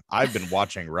bathroom. I've been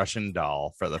watching Russian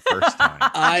Doll for the first time.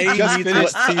 I just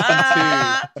finished season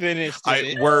 2. Finished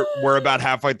it. We're about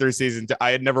halfway through season 2. I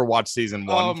had never watched season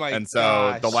 1. Oh my and so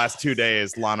gosh. the last 2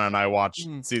 days, Lana and I watched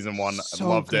season 1. So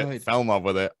Loved good. it. Fell in love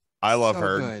with it. I love So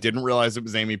her. good. Didn't realize it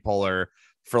was Amy Poehler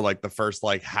for like the first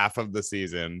like half of the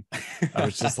season. I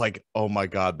was just like, oh my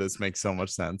God, this makes so much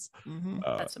sense.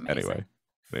 That's amazing.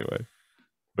 Anyway,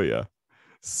 but yeah.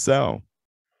 So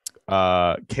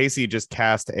Casey just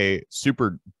cast a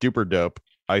super duper dope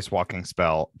ice walking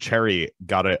spell. Cherry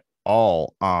got it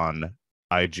all on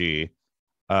IG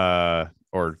or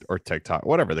TikTok,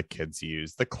 whatever the kids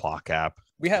use, the clock app.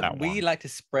 We like to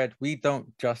spread. We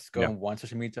don't just go on one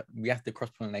social media. We have to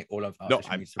cross-pollinate all of our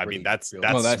social media. I mean that's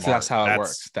that's how smart. it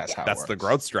works. That's how it works. The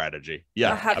growth strategy.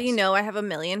 Yeah. How do you know I have 1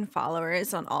 million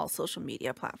followers on all social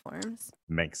media platforms?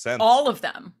 Makes sense. All of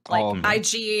them, like All of them.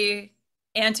 IG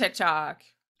and TikTok,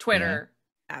 Twitter.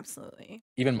 Absolutely.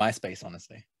 Even MySpace,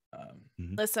 honestly.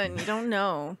 Listen, you don't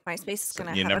know. MySpace is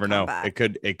gonna. You have never a know. comeback.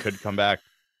 It could come back.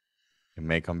 It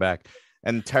may come back.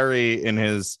 And Terry, in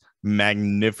his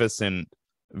magnificent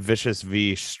Vicious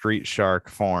V Street Shark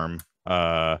form,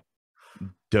 dove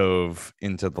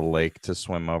into the lake to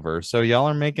swim over. So y'all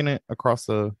are making it across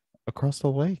the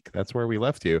lake. That's where we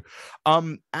left you.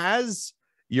 As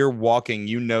you're walking,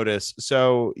 you notice,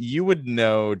 so you would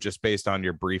know just based on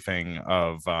your briefing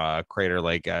of Crater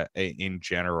Lake in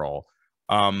general.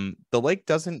 The lake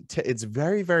doesn't it's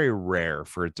very, very rare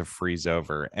for it to freeze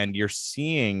over, and you're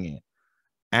seeing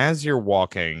as you're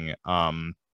walking,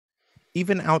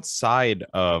 even outside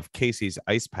of Casey's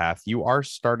ice path, you are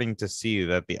starting to see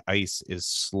that the ice is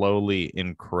slowly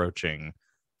encroaching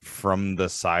from the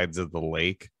sides of the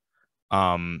lake.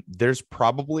 There's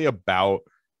probably about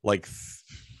like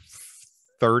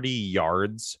 30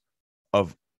 yards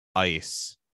of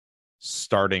ice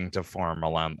starting to form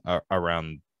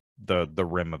around the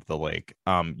rim of the lake.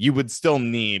 You would still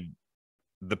need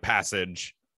the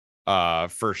passage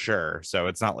for sure, so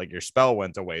it's not like your spell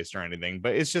went to waste or anything,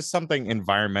 but it's just something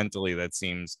environmentally that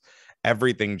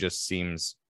everything just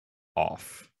seems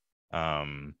off,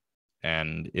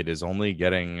 and it is only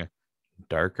getting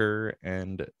darker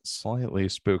and slightly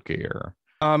spookier.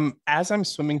 As I'm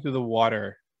swimming through the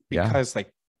water, because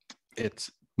like it's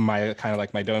my kind of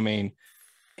like my domain,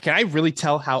 can I really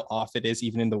tell how off it is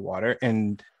even in the water?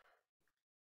 And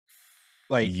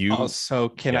like also,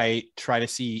 can I try to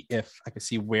see if I can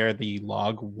see where the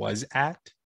log was at?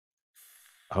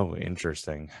 Oh,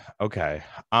 interesting. Okay.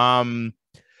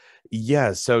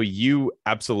 Yeah, so you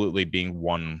absolutely being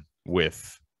one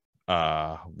with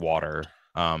water,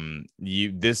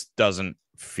 this doesn't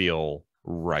feel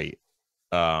right.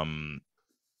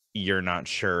 You're not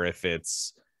sure if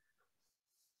it's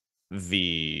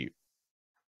the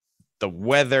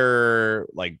weather,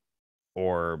 like,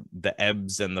 or the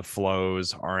ebbs and the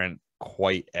flows aren't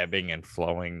quite ebbing and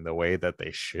flowing the way that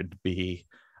they should be.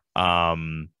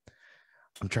 I'm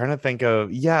trying to think of,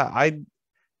 it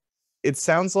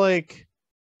sounds like,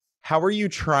 how are you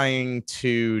trying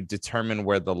to determine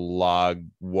where the log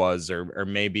was, or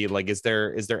maybe like, is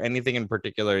there anything in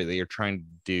particular that you're trying to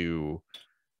do?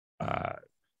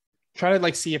 Try to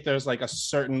like see if there's like a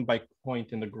certain like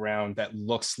point in the ground that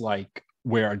looks like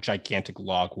where a gigantic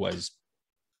log was,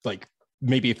 like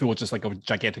maybe if it was just like a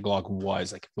gigantic log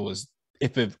was, like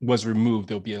if it was removed,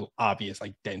 there'll be an obvious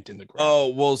like dent in the ground. Oh,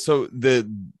 well, so the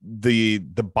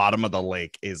bottom of the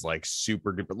lake is like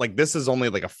super duper, like this is only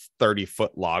like a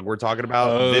 30-foot log we're talking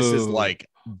about. This is like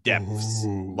depths.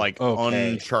 Ooh, like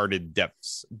okay. uncharted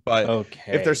depths. But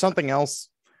if there's something else,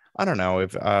 I don't know,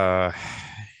 if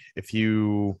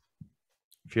you're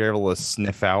able to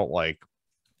sniff out like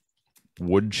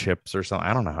wood chips or something.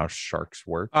 I don't know how sharks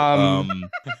work. I'm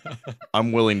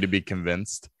willing to be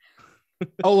convinced.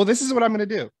 Oh, well, this is what I'm going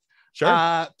to do.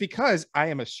 Sure. Because I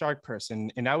am a shark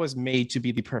person and I was made to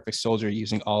be the perfect soldier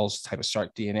using all type of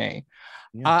shark DNA.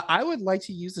 Yeah. I would like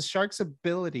to use the shark's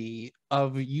ability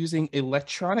of using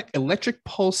electric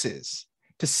pulses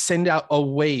to send out a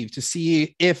wave to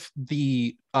see if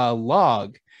the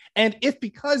log, and if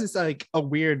because it's like a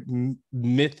weird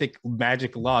mythic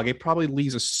magic log, it probably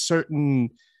leaves a certain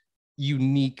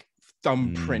unique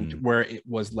thumbprint where it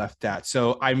was left at.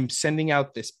 So I'm sending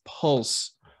out this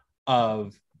pulse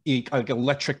of like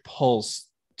electric pulse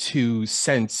to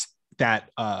sense that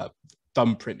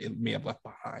thumbprint it may have left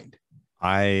behind.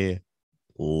 I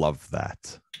love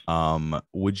that.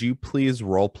 Would you please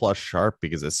roll plus sharp,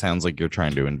 because it sounds like you're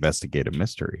trying to investigate a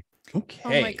mystery.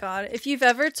 Okay. Oh my god. If you've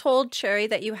ever told Cherry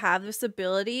that you have this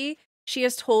ability, she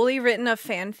has totally written a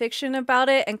fan fiction about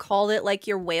it and called it like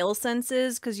your whale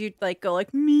senses, because you'd like go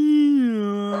like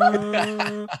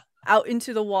meow out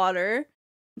into the water.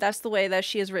 That's the way that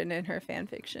she has written in her fan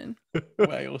fiction.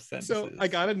 Whale senses. So I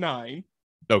got a 9.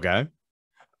 Okay.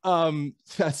 I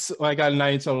got a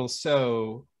 9 total.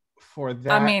 So for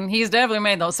that, I mean, he's definitely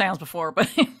made those sounds before, but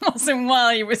it wasn't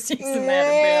while he was using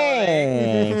that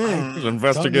ability. I was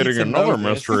investigating another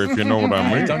mystery, if you know what I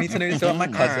I mean. don't need to know this about my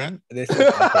cousin. This is very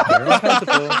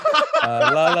uncomfortable.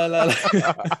 La la la la.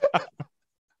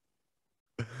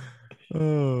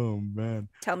 Oh man.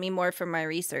 Tell me more from my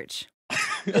research.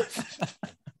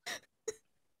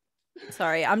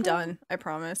 Sorry, I'm done. I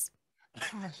promise.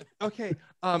 okay.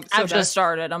 I've just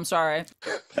started. I'm sorry.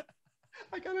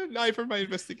 I got a 9 for my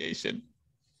investigation.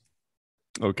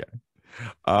 Okay.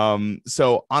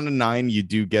 So on a 9, you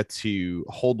do get to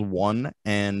hold 1,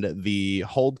 and the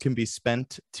hold can be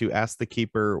spent to ask the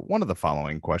keeper one of the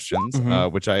following questions,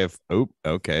 which I have. Oh,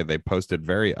 okay. They posted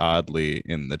very oddly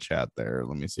in the chat there.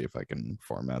 Let me see if I can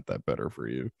format that better for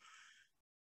you.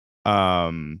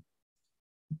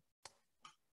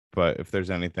 But if there's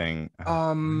anything, it's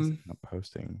not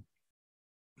posting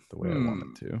the way I want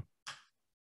it to.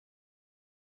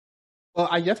 Well,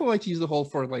 I definitely like to use the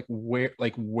hold for like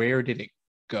where did it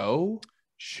go?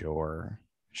 Sure.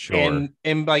 And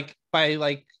like by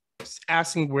like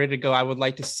asking where to go, I would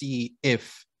like to see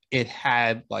if it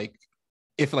had like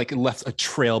it left a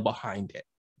trail behind it,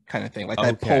 kind of thing. Like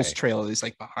that pulse trail is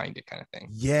like behind it, kind of thing.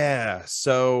 Yeah.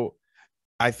 So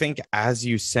I think as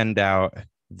you send out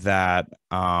that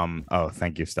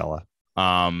thank you, Stella.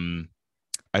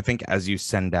 I think as you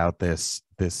send out this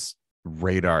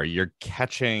radar, you're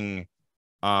catching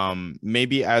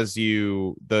maybe as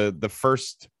you the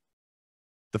first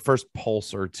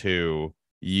pulse or two,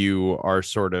 you are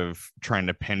sort of trying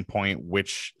to pinpoint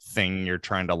which thing you're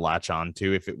trying to latch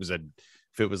onto. If it was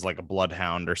like a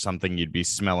bloodhound or something, you'd be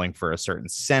smelling for a certain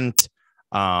scent,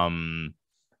 and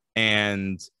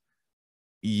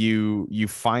you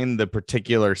find the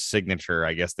particular signature,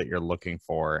 I guess, that you're looking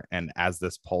for. And as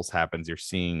this pulse happens, you're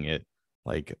seeing it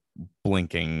like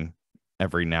blinking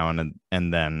every now and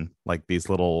then, like these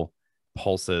little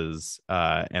pulses,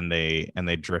 and they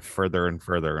drift further and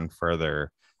further and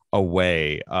further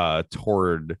away,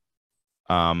 toward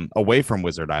away from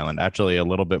Wizard Island, actually a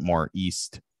little bit more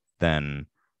east than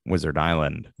Wizard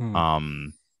Island.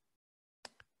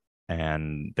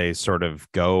 And they sort of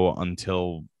go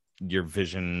until your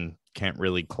vision can't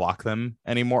really clock them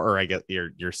anymore, or I guess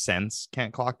your sense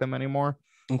can't clock them anymore.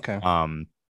 Okay.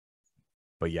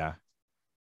 But yeah,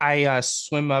 I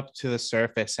swim up to the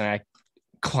surface and I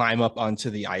climb up onto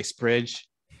the ice bridge.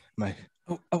 I'm like,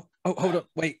 oh, hold up,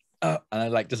 wait. And I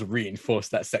like just reinforce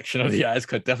that section of the ice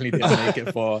because definitely didn't make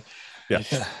it for.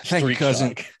 Thank you,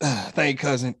 cousin. Thank you,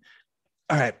 cousin.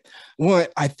 All right. Well,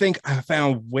 I think I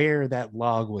found where that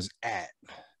log was at.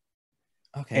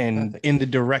 Okay. And perfect. in the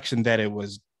direction that it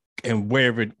was and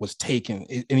wherever it was taken.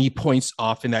 And he points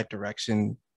off in that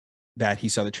direction that he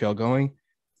saw the trail going.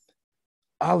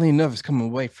 Oddly enough, it's coming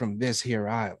away from this here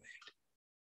island.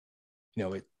 You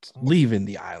know, it's leaving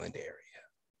the island area.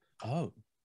 Oh.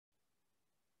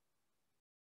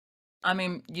 I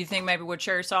mean, you think maybe what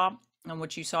Cherry saw and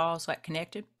what you saw is like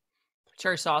connected?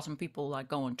 Cherry saw some people like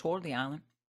going toward the island.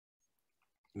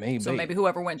 Maybe. So maybe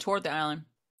whoever went toward the island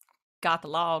got the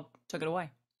log, took it away.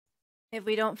 If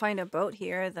we don't find a boat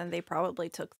here, then they probably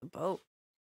took the boat.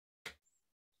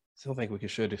 Still think we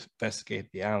should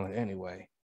investigate the island anyway.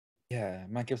 Yeah,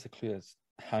 might give us a clue as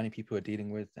how many people we're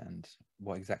dealing with and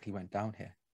what exactly went down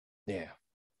here. Yeah.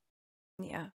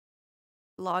 Yeah.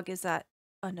 Log is at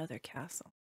another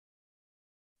castle.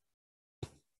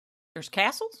 There's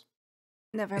castles?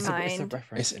 Never It's mind. a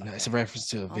reference. It's a reference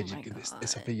to a Oh video. my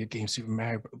It's a God. video game, Super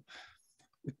Mario Bros.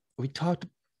 We talked.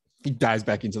 He dives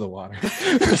back into the water.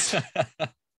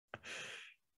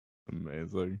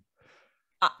 amazing.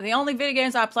 The only video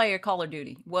games I play are Call of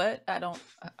Duty. What? I don't.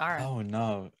 All right. Oh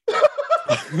no.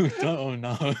 Oh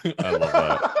no. I love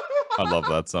that. I love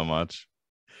that so much.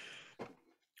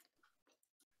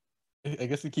 I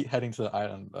guess we keep heading to the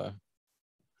island though.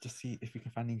 Just see if we can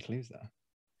find any clues there.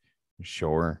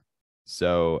 Sure.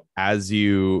 So as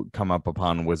you come up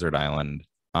upon Wizard Island,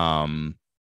 the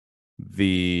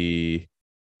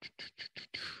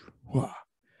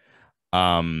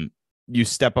You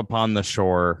step upon the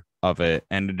shore of it,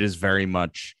 and it is very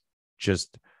much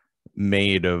just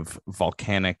made of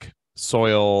volcanic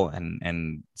soil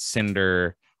and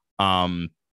cinder. Boop,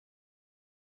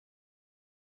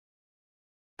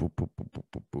 boop, boop, boop,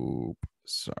 boop, boop.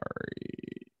 Sorry.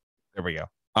 There we go.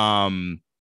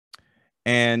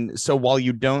 And so while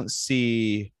you don't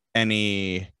see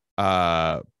any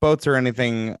boats or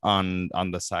anything on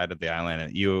the side of the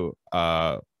island, you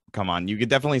come on, you could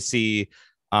definitely see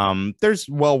there's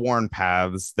well-worn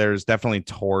paths. There's definitely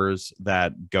tours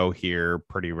that go here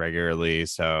pretty regularly.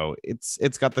 So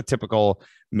it's got the typical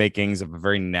makings of a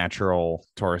very natural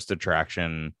tourist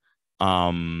attraction.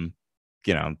 You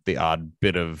know, the odd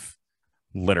bit of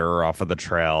litter off of the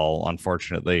trail,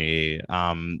 unfortunately.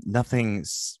 Nothing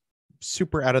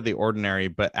super out of the ordinary,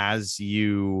 but as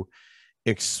you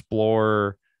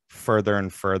explore further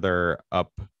and further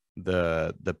up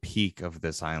the peak of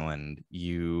this island,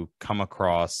 you come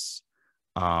across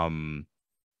what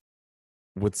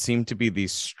seem to be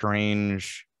these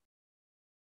strange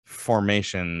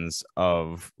formations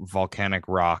of volcanic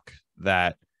rock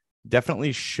that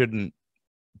definitely shouldn't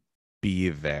be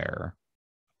there.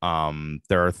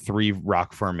 There are 3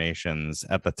 rock formations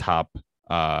at the top,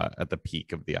 at the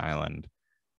peak of the island.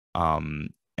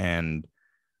 And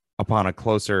upon a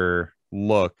closer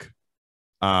look,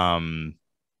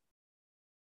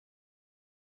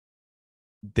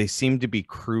 they seem to be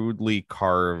crudely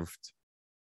carved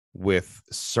with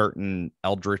certain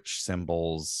eldritch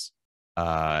symbols,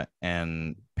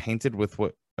 and painted with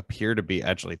what appear to be,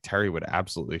 actually, Terry would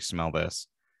absolutely smell this,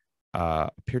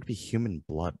 appear to be human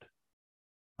blood,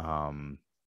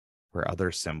 where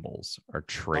other symbols are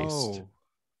traced.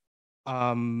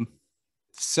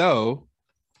 So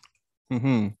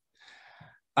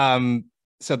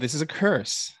this is a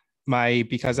curse.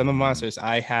 Because I'm a monster,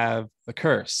 I have a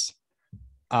curse.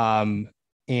 And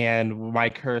my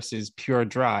curse is pure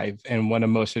drive, and one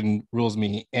emotion rules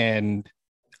me, and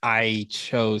I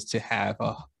chose to have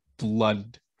a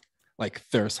blood, like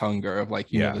thirst hunger of,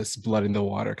 like, you know, this blood in the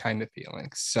water kind of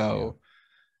feeling. So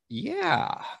if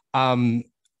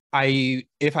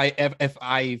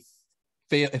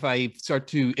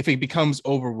it becomes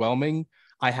overwhelming,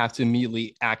 I have to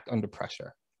immediately act under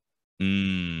pressure.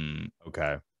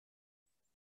 Okay.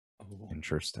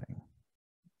 Interesting.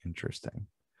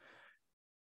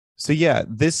 So yeah,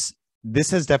 this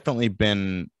has definitely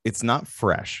been, it's not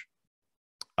fresh.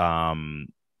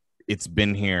 It's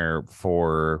been here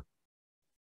for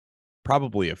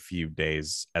probably a few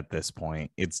days at this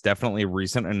point. It's definitely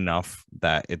recent enough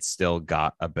that it's still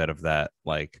got a bit of that,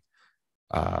 like,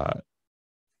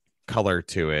 color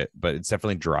to it, but it's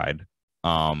definitely dried.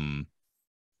 I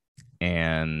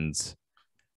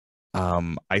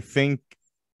think,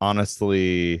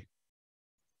 honestly,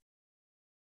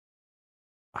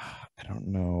 I don't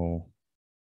know.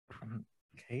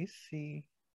 Casey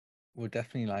will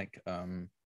definitely, like,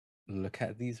 look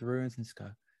at these ruins and just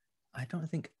go, I don't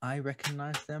think I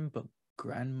recognize them, but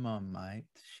Grandma might.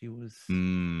 She was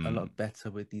a lot better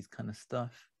with these kind of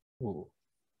stuff. Ooh.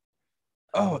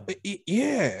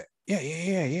 Yeah.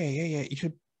 You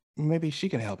should, maybe she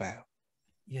can help out.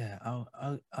 Yeah, I'll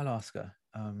ask her.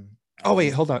 Oh wait,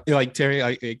 hold on. Like, Terry,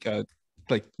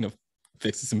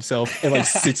 fixes himself and, like,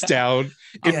 sits down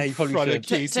in front of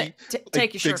Casey.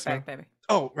 Take your shirt back, baby.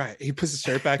 Oh, right. He puts his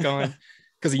shirt back on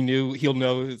because he'll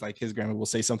know, like, his grandma will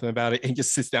say something about it, and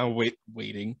just sits down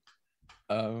waiting.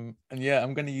 And yeah,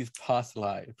 I'm gonna use past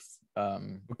lives.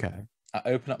 Okay. I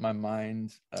open up my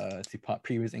mind to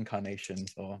previous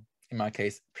incarnations, or in my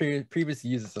case, previous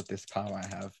users of this power I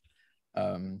have,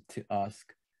 to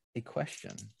ask a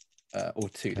question, or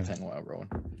 2, depending on what I roll.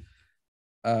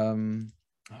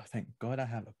 Oh, thank God I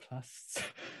have a plus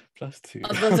 2. I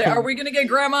was gonna say, are we gonna get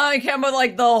Grandma and Kemba,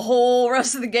 like, the whole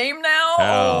rest of the game now?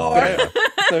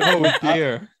 So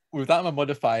without my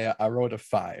modifier, I rolled a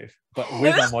 5, but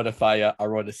with my modifier, I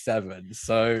rolled a 7.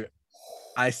 So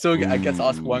I still get, I get to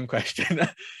ask one question.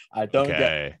 I don't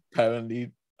get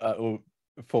apparently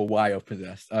for why or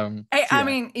possessed. Hey, yeah. I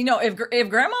mean, you know, if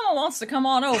Grandmama wants to come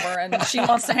on over and she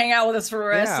wants to hang out with us for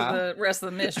the rest of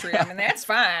the mystery, I mean, that's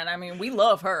fine. I mean, we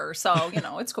love her, so, you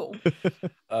know, it's cool.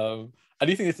 I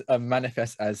do think it's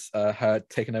manifests as her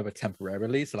taking over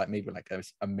temporarily, so, like, maybe like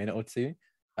a minute or 2.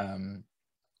 But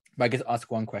I guess ask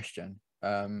one question.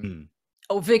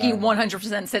 Vicky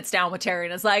 100% sits down with Terry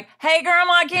and is like, "Hey,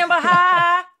 Grandma Kimba,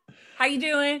 hi. How you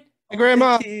doing?" Hey,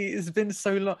 Grandma. It's been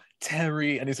so long,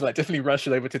 Terry, and he's like definitely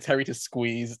rushing over to Terry to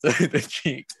squeeze the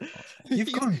cheeks.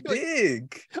 You've gone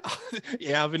big.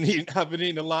 Yeah, I've been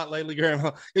eating a lot lately,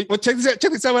 Grandma. Well, check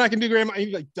this out what I can do, Grandma.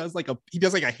 He does like a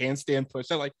handstand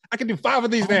push. I'm like, I can do 5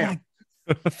 of these now.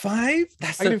 5?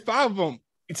 I did 5 of them.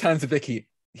 He turns to Vicky.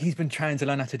 He's been trying to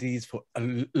learn how to do these for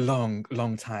a long,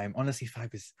 long time. Honestly,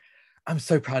 5 is. I'm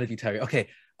so proud of you, Terry. Okay,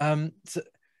 so,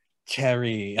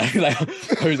 Cherry. I like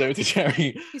goes over to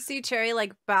Cherry. You see Cherry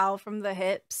like bow from the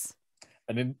hips.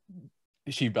 And then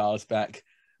she bows back.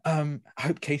 I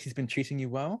hope Casey's been treating you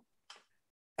well.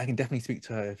 I can definitely speak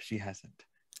to her if she hasn't.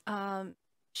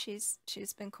 She's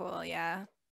been cool, yeah.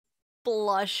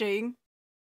 Blushing.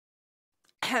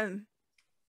 I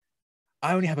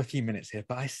only have a few minutes here,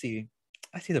 but I see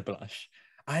the blush.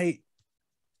 I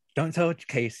don't tell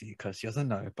Casey because she doesn't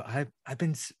know, but I've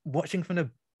been watching from the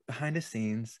behind the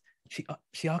scenes. She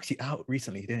asked you out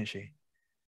recently, didn't she?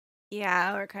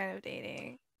 Yeah, we're kind of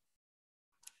dating.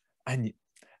 And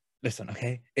listen,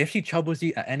 okay, if she troubles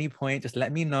you at any point, just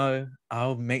let me know.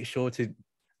 I'll make sure to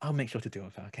deal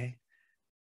with her, okay?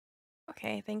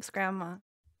 Okay, thanks, Grandma.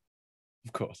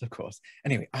 Of course.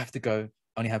 Anyway, I have to go.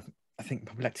 I only have, I think,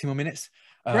 probably like 2 more minutes.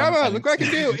 Grandma, look what I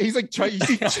can do. He's like trying. You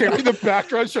see Cherry in the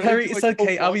background. Terry, it's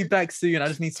okay. I'll be back soon. I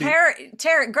just need to.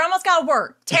 Terry, Grandma's got to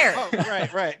work. Terry. Oh,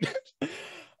 right.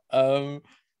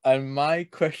 And my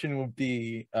question will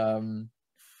be,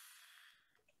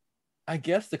 I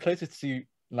guess the closest to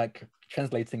like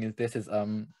translating is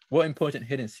what important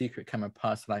hidden secret can my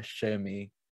past life show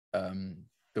me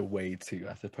the way to,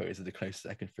 I suppose, is the closest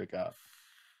I can figure out.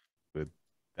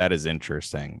 That is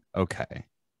interesting. Okay.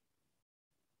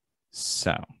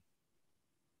 So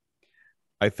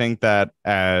I think that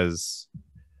as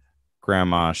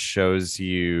Grandma shows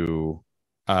you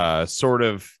sort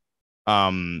of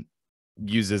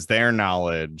uses their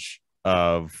knowledge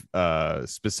of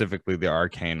specifically the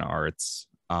arcane arts,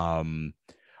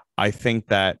 I think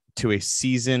that to a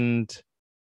seasoned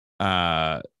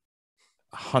hunter,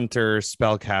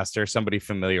 spellcaster, somebody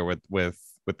familiar with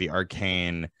the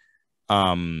arcane,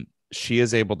 she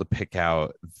is able to pick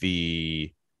out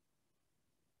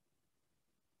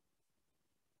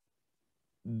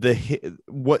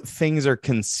what things are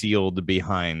concealed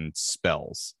behind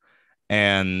spells.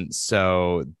 And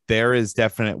so there is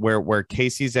definite where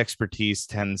Casey's expertise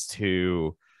tends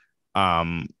to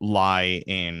lie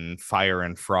in fire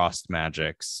and frost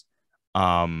magics.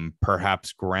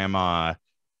 Perhaps Grandma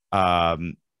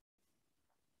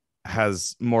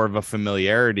has more of a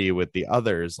familiarity with the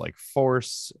others, like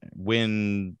force,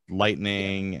 wind,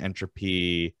 lightning,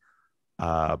 entropy.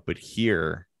 But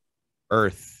here,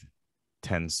 earth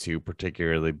tends to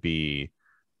particularly be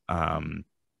the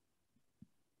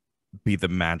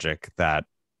magic that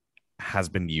has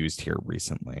been used here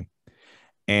recently.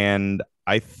 And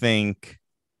I think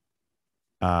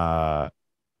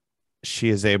she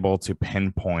is able to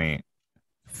pinpoint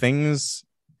things.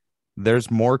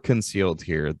 There's more concealed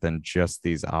here than just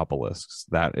these obelisks.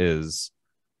 That is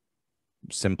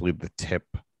simply the tip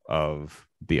of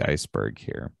the iceberg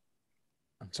here.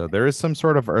 So there is some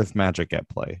sort of earth magic at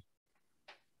play.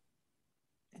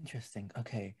 Interesting.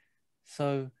 Okay.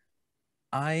 So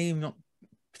I'm not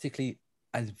particularly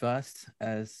as versed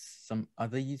as some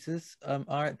other users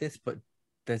are at this, but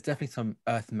there's definitely some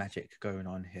earth magic going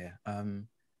on here.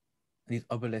 These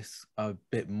obelisks are a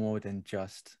bit more than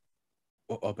just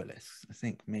obelisks. I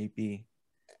think maybe.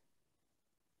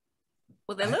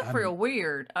 Well, they look real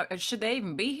weird. Should they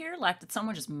even be here? Like, did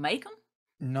someone just make them?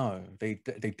 No, they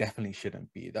definitely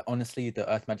shouldn't be. Honestly, the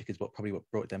earth magic is what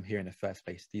brought them here in the first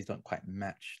place. These don't quite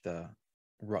match the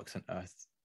rocks and earth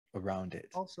around it.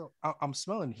 Also, I'm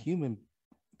smelling human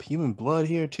blood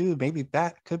here too. Maybe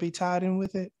that could be tied in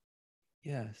with it.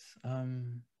 Yes.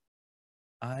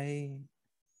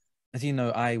 As you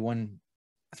know, I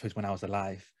suppose when I was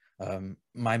alive,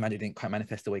 my magic didn't quite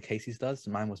manifest the way Casey's does.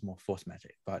 Mine was more force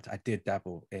magic, but I did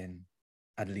dabble in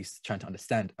at least trying to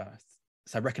understand earth.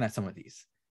 So I recognize some of these,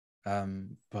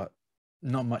 but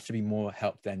not much to be more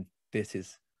help than this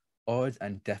is odd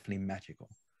and definitely magical.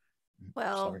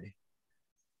 Well, sorry.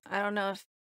 I don't know if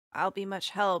I'll be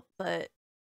much help, but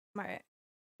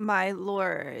my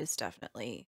lore is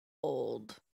definitely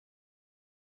old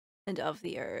and of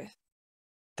the earth.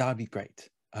 That would be great.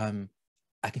 I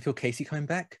can feel Casey coming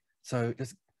back, so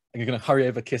just you're gonna hurry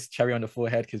over, kiss Cherry on the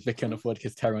forehead, kiss Vicky on the forehead,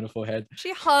 kiss Terry on the forehead.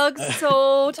 She hugs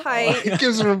so tight.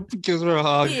 gives her a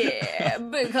hug. Yeah,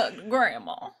 big hug,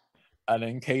 Grandma. And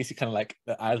then Casey kind of like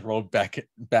the eyes roll back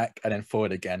and then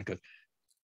forward again. Because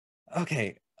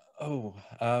okay,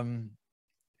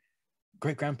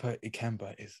 great grandpa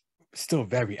Ikemba is still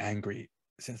very angry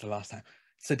since the last time.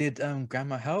 So did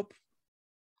Grandma help?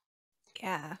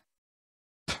 Yeah.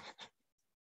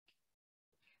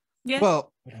 Yeah.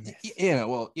 Well,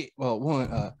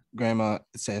 one, Grandma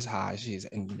says hi.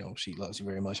 And she loves you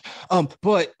very much.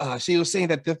 But she was saying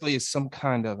that definitely is some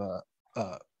kind of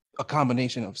a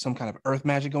combination of some kind of earth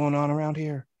magic going on around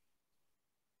here.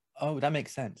 Oh, that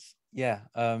makes sense. Yeah.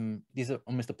 These are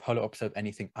almost the polar opposite of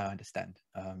anything I understand.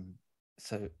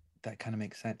 So that kind of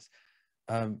makes sense.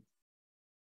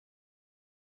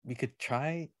 We could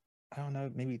try, I don't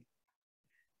know, maybe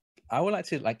I would like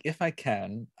to, like, if I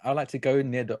can, I would like to go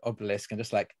near the obelisk and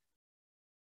just like,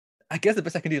 I guess the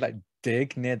best I can do, like,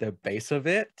 dig near the base of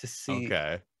it to see.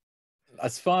 Okay.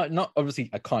 As far, not obviously,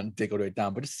 I can't dig all the way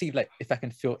down, but just see like if I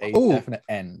can feel a Ooh. definite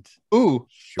end. Ooh,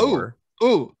 Sure.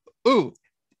 ooh.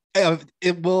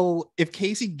 It will, if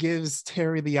Casey gives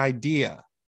Terry the idea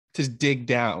to dig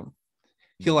down,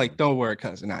 he'll like, don't worry,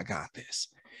 cousin, I got this.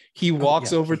 He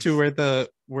walks over to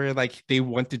where like they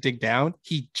want to dig down.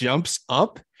 He jumps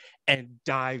up and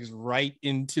dives right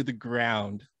into the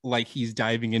ground like he's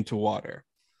diving into water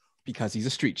because he's a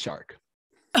street shark.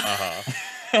 Yep.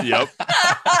 He Okay.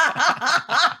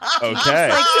 just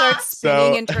like starts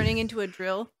spinning So- and turning into a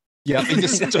drill. Yeah, and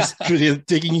just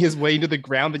digging his way into the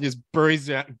ground and just buries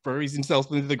himself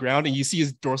into the ground, and you see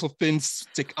his dorsal fin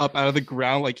stick up out of the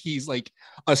ground like he's like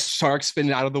a shark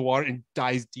spinning out of the water and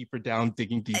dives deeper down,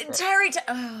 digging deeper. Terry,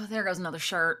 oh, there goes another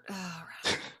shirt. Oh,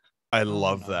 right. I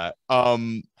love that.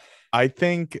 I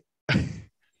think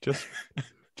just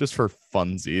for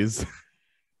funsies,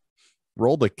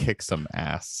 roll to kick some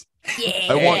ass. Yeah.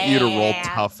 I want you to roll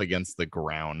tough against the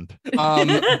ground.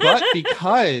 But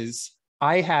because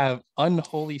I have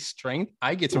unholy strength,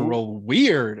 I get to roll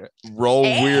weird. Roll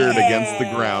weird against the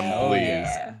ground, Oh, please.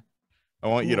 yeah. I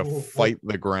want you to fight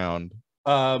the ground.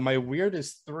 My weird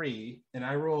is 3, and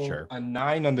I roll Sure. a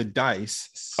 9 on the dice.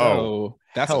 So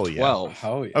that's hell a yeah. 12.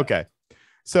 Oh yeah. Okay.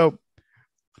 So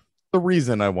the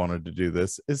reason I wanted to do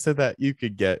this is so that you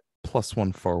could get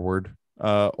 +1 forward,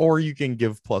 or you can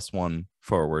give +1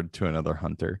 forward to another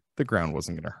hunter. The ground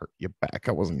wasn't going to hurt you back.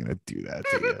 I wasn't going to do that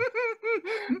to you.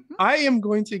 I am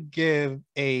going to give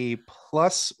a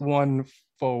 +1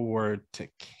 forward to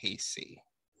Casey.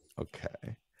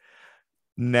 Okay.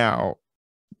 Now,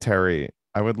 Terry,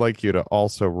 I would like you to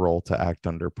also roll to act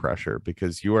under pressure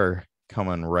because you are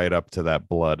coming right up to that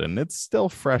blood and it's still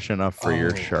fresh enough for your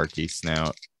Oh. sharky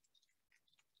snout.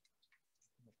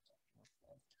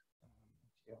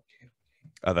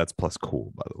 That's plus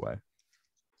cool, by the way.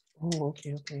 Oh,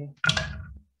 okay.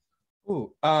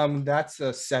 Oh, that's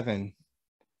a 7.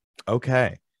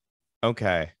 Okay.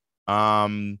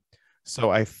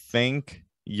 So I think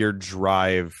your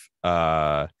drive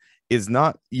is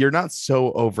not, you're not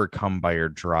so overcome by your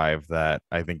drive that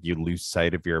I think you lose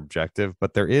sight of your objective,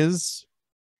 but there is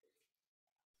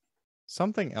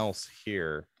something else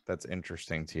here that's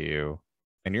interesting to you,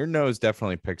 and your nose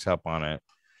definitely picks up on it.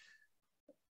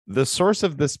 The source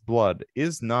of this blood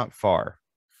is not far.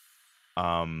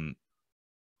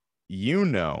 You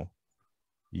know,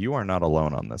 you are not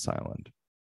alone on this island.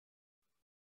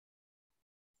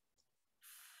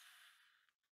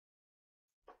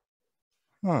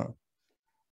 Huh.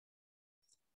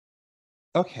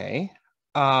 Okay.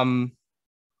 And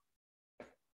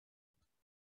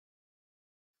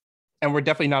we're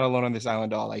definitely not alone on this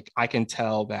island at all. Like, I can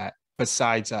tell that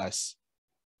besides us.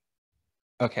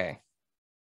 Okay.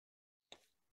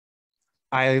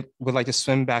 I would like to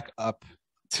swim back up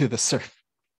to the surface.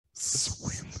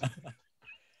 Swim.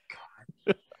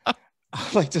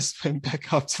 I'd like to swim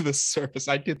back up to the surface.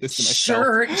 I did this to myself.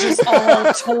 Shirt just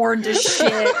all torn to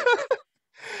shit.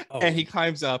 And he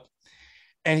climbs up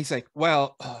and he's like,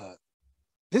 well,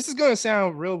 this is going to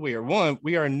sound real weird. One,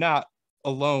 we are not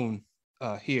alone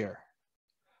here.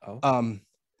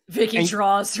 Vicky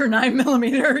draws her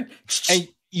 9mm. And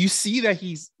you see that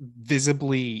he's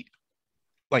visibly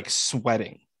like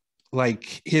sweating,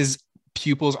 like his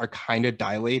pupils are kind of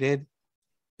dilated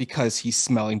because he's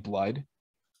smelling blood.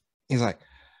 He's like,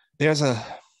 there's a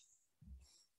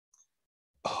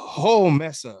whole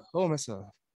mess of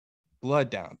blood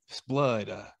down,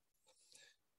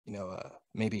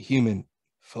 maybe human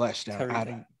flesh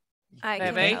down.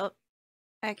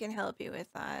 I can help you with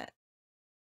that.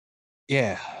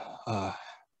 Yeah,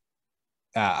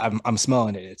 I'm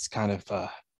smelling it. It's kind of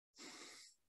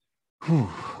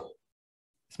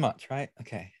It's much, right?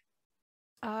 Okay.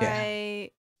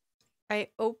 I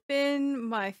open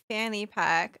my fanny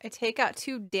pack. I take out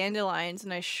 2 dandelions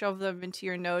and I shove them into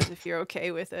your nose if you're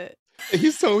okay with it.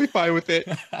 He's totally fine with it.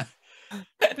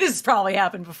 This has probably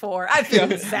happened before. I've seen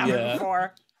this happen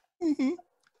before. Mm-hmm.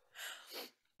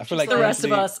 I feel like The rest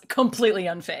of us completely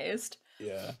unfazed.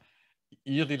 Yeah.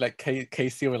 Usually, like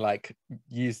Casey would like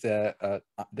use their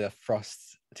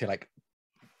frost to like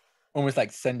almost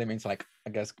like send them into like, I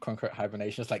guess, concrete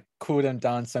hibernation, just like cool them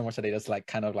down so much that they just like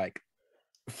kind of like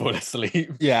fall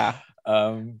asleep. Yeah.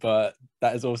 But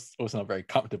that is also not very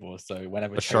comfortable. So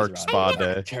whenever A Cherry's shark around, spa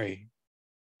day. Cherry.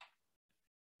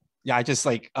 Yeah, I just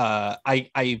like I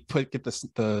get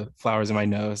the flowers in my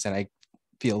nose and I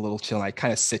feel a little chill and I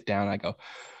kind of sit down and I go,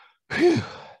 whew,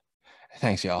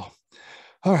 thanks y'all.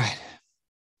 All right.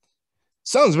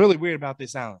 Something's really weird about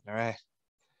this island, all right?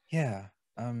 Yeah.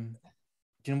 Do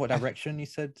you know what direction you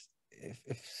said? If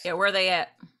Yeah, where are they at?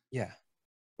 yeah.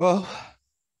 Well,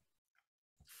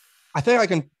 I think I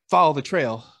can follow the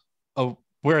trail of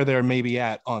where they're maybe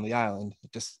at on the island.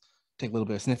 Just take a little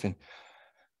bit of sniffing.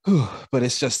 Whew, but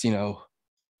it's just,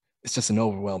 it's just an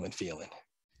overwhelming feeling.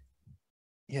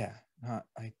 Yeah,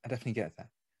 I definitely get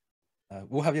that.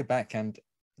 We'll have your back, and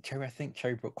Cherry, I think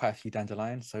Cherry brought quite a few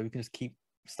dandelions, so we can just keep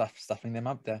stuffing them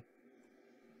up there.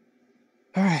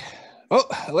 All right. Well,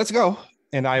 let's go.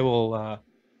 And I will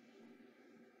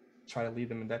try to lead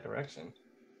them in that direction.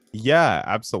 Yeah,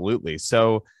 absolutely.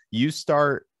 So you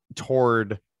start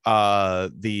toward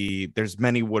there's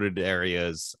many wooded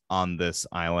areas on this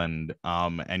island,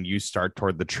 and you start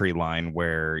toward the tree line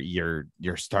where you're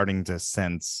starting to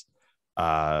sense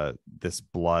this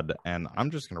blood. And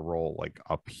I'm just gonna roll like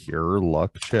a pure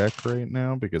luck check right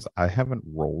now because I haven't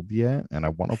rolled yet and I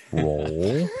want to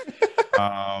roll.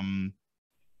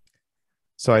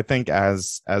 So I think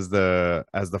as the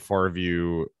four of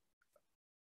you,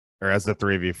 or as the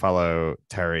three of you follow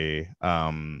Terry,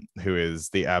 who is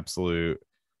the absolute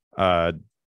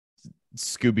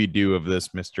Scooby-Doo of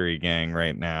this mystery gang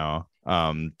right now,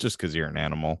 just because you're an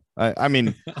animal. I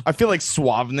mean, I feel like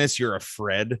suaveness, you're a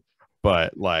Fred,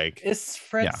 but like Is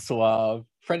Fred yeah. suave?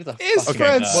 Fred is a Is fucking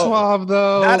Fred nerd. suave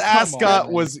though? that Come ascot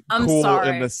on. was I'm cool sorry.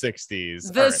 in the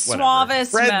 60s. The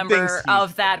suavest Fred member thinks he's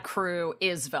of that Fred. crew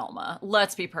is Velma.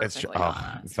 Let's be It's perfectly oh,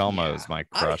 honest. Velma Yeah. is my I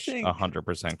crush, think- 100%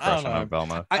 I crush don't on know.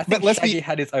 Velma. I But think let's Shaggy be-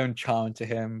 had his own charm to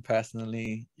him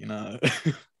personally,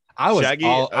 I was Shaggy,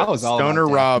 all Stoner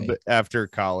about Rob Daphne. after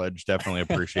college definitely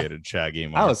appreciated Shaggy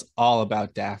more. I was all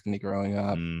about Daphne growing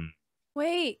up.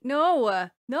 Wait, no.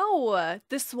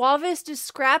 The suavest is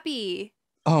Scrappy.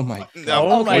 Oh my god.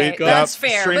 Oh my Okay, God. that's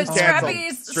fair. Streams But canceled.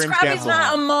 Scrappy's Streams not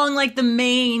canceled. among like the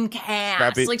main cast.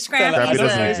 Scrappy- Like Scrappy Scrappy's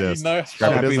doesn't a- exist. Know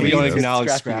Scrappy how doesn't we don't exist. acknowledge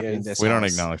Scrappy Scrappy in is. this We don't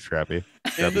house. acknowledge Scrappy. In the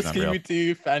Scrappy's not real.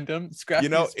 Scooby-Doo fandom, Scrappy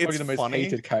know, is probably it's the most funny.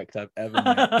 hated character I've ever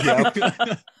met.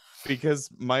 Yep. Because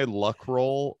my luck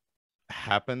roll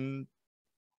happened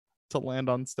to land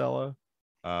on Stella.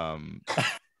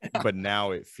 But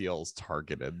now it feels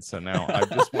targeted. So now I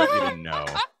just want you to know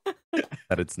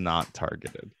that it's not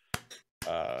targeted.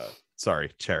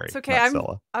 Sorry, Cherry. It's okay. not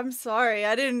Stella. I'm sorry.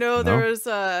 I didn't know there No? was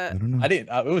I a. don't know. I didn't.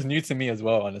 It was new to me as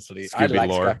well, honestly. I Scooby like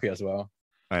lore. Scrappy as well.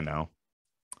 I know.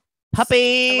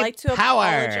 Puppy I'd like to power.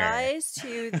 apologize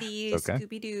to the Okay.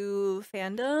 Scooby-Doo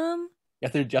fandom. You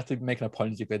have to make an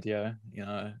apology video. You're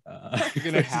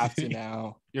gonna have to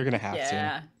now. You're gonna have to.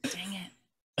 Yeah. Dang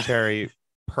it. Cherry,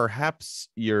 perhaps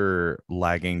you're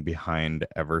lagging behind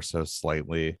ever so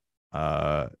slightly.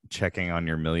 Checking on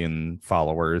your million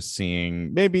followers,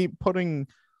 seeing maybe putting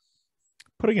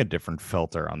a different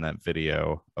filter on that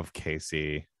video of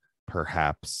Casey,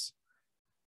 perhaps.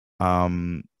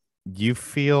 You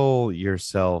feel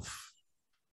yourself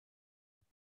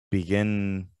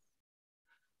begin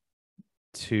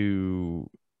to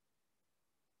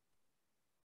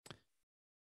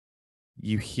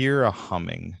you hear a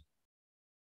humming.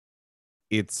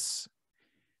 It's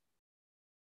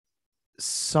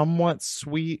somewhat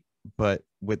sweet, but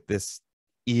with this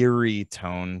eerie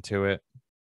tone to it.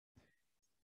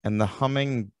 And the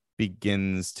humming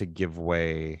begins to give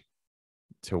way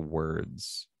to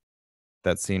words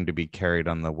that seem to be carried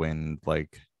on the wind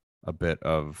like a bit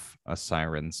of a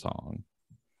siren song.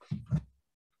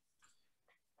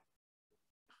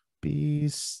 Be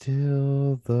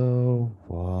still, the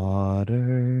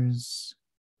waters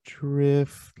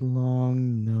drift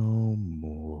long no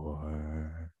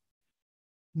more.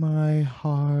 My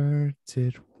heart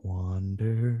it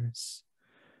wanders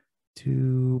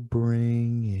to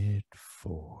bring it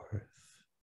forth.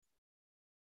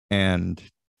 And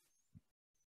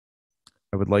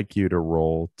I would like you to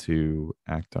roll to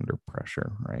act under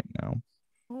pressure right now.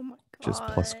 Oh my god. Just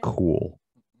plus cool.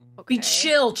 Be Okay.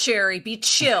 chill, Cherry. Be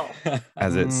chill.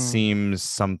 As it Mm. seems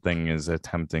something is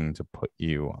attempting to put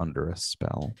you under a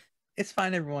spell. It's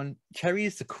fine, everyone. Cherry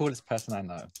is the coolest person I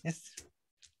know. She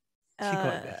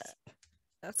got this.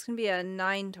 That's gonna be a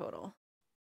 9 total.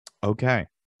 Okay.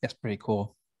 That's pretty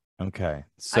cool. Okay. I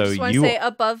So just want to you say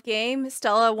above game,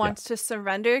 Stella wants to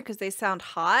surrender because they sound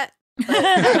hot.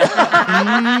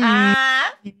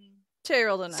 Cherry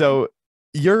rolled a 9. so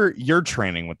your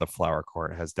training with the flower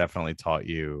court has definitely taught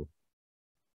you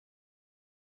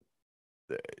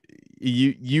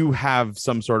you have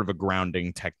some sort of a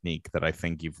grounding technique that I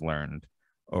think you've learned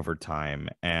over time,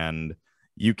 and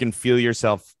you can feel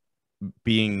yourself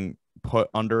being put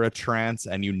under a trance,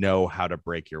 and you know how to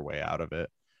break your way out of it.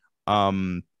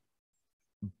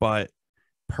 But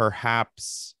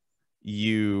perhaps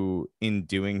you, in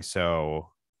doing so,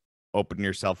 open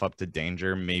yourself up to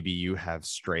danger. Maybe you have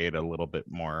strayed a little bit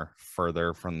more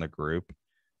further from the group.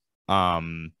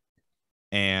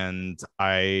 And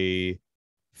I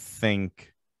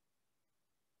think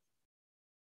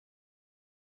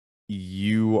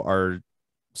you are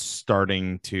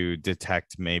starting to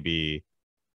detect maybe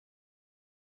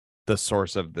the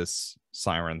source of this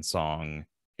siren song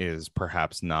is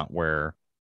perhaps not where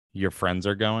your friends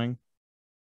are going.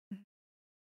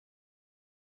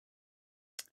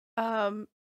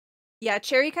 Yeah,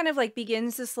 Cherry kind of like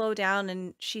begins to slow down,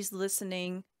 and she's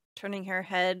listening, turning her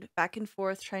head back and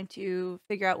forth, trying to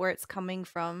figure out where it's coming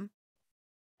from.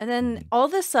 And then all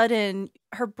of a sudden,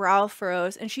 her brow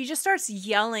furrows, and she just starts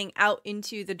yelling out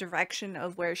into the direction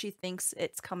of where she thinks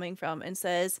it's coming from and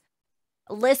says,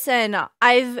 "Listen,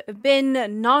 I've been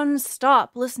nonstop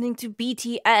listening to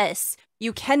BTS.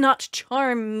 You cannot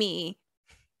charm me."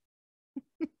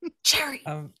 Cherry!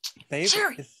 Babe,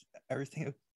 Cherry! is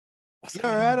everything... What's You're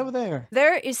going right on? over there.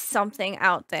 There is something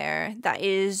out there that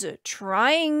is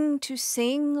trying to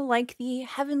sing like the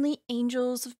heavenly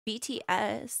angels of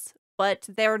BTS, but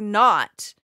they're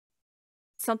not.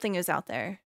 Something is out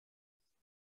there,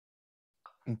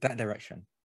 In that direction.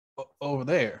 Over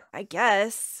there. I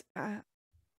guess. Is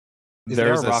there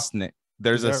There's a rock?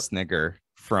 there's is there- a snigger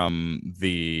from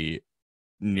the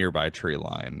nearby tree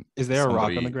line. Is there a rock on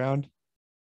the Somebody- ground?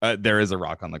 There is a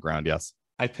rock on the ground, yes.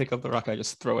 I pick up the rock and I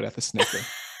just throw it at the snicker.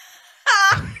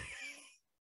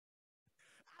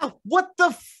 What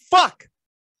the fuck?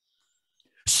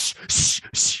 Shh, shh,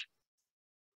 shh.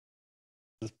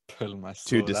 Just pull my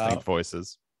Two sword distinct out.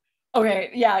 voices.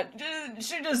 Okay, yeah.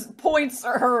 She just points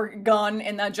her gun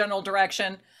in that general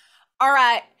direction. All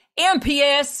right,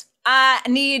 MPS, I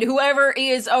need whoever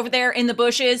is over there in the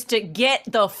bushes to get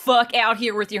the fuck out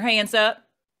here with your hands up.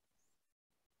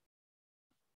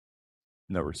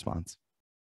 No response.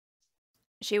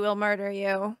 She will murder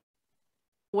you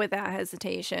without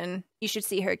hesitation. You should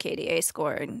see her KDA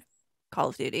score in Call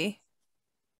of Duty.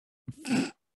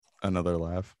 Another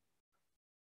laugh.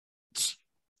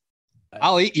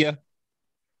 I'll eat you.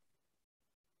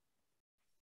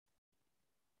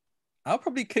 I'll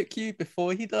probably cook you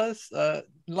before he does.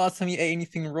 Last time he ate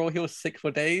anything raw, he was sick for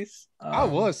days. I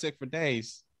was sick for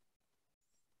days.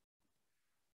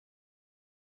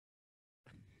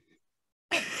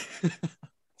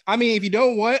 I mean, if you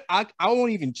don't want, I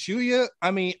won't even chew you.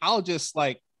 I mean, I'll just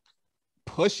like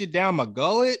push it down my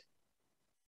gullet.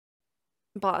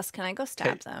 Boss, can I go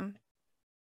stab them?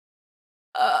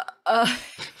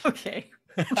 Okay.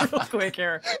 Real quick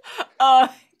here.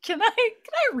 Can I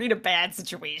read a bad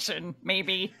situation,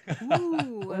 maybe?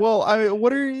 Ooh. Well, I mean,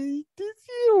 what are you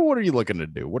looking to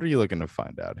do? What are you looking to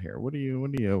find out here? What are you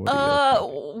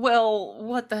Well,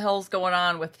 what the hell's going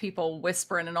on with people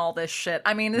whispering and all this shit?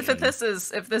 I mean, if this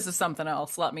is something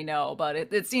else, let me know. But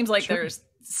it seems like there's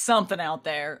something out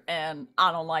there, and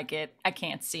I don't like it. I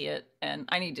can't see it, and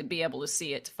I need to be able to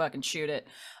see it to fucking shoot it.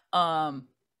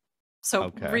 So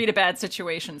Okay. read a bad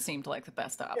situation seemed like the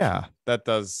best option. Yeah, that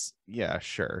does. Yeah,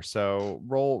 sure. So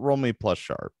roll me plus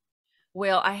sharp.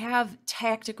 Well, I have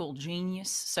tactical genius,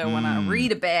 so when I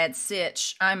read a bad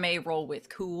sitch, I may roll with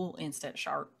cool instead of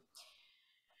sharp.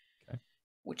 Okay.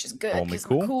 Which is good, Roll me because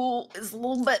cool. cool is a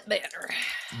little bit better.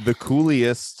 The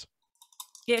coolest.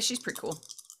 Yeah, she's pretty cool.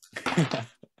 Alright,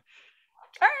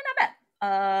 not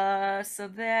bad. So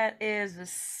that is a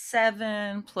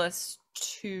 7 plus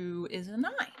 2 is a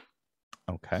 9.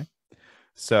 Okay.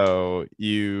 So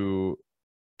you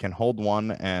can hold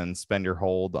one and spend your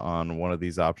hold on one of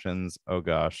these options. Oh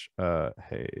gosh.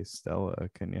 Hey Stella,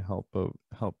 can you help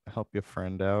your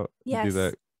friend out? Yes. Do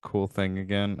that cool thing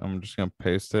again. I'm just gonna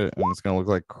paste it and it's gonna look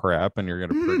like crap and you're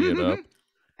gonna pretty it up.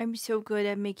 I'm so good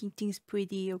at making things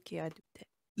pretty. Okay, I'll do that.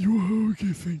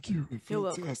 Okay, thank you. You're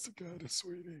welcome. Fantastic,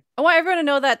 sweetie. I want everyone to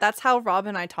know that that's how Rob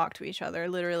and I talk to each other,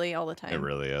 literally all the time. It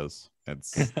really is.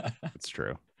 It's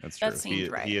true. It's That true. seems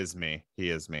right. He is me. He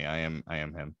is me. I am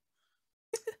him.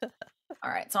 All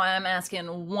right, so I'm asking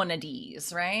one of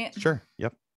these, right? Sure.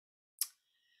 Yep.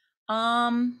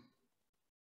 Are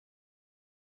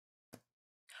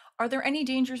there any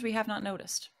dangers we have not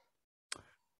noticed?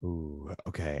 Ooh,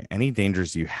 okay. Any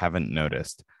dangers you haven't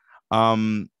noticed?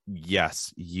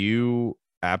 Yes, you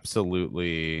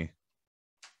absolutely.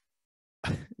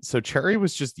 So Cherry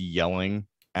was just yelling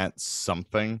at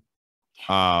something.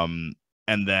 And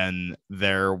and then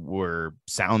there were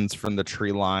sounds from the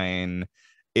tree line.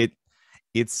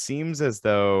 It seems as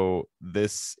though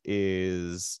this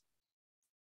is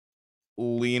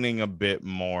leaning a bit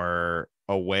more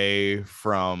away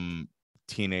from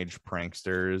teenage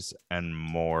pranksters and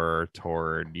more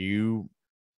toward you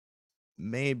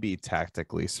may be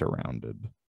tactically surrounded.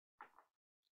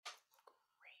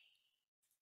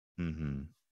 Mm-hmm.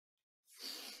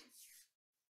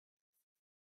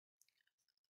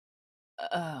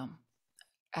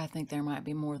 I think there might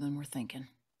be more than we're thinking.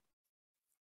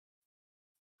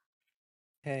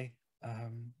 Okay.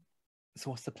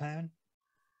 So what's the plan?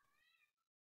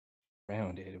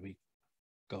 Around it, we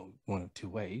go one of two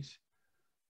ways.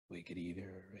 We could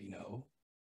either,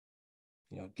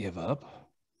 give up,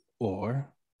 or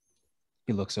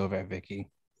he looks over at Vicky.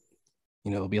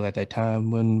 It'll be like that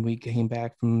time when we came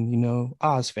back from,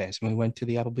 Ozfest, when we went to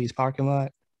the Applebee's parking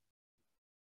lot.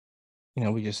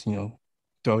 We just,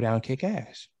 throw down, kick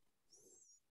ass.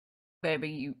 Baby,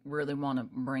 you really want to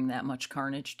bring that much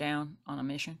carnage down on a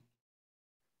mission?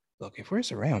 Look, if we're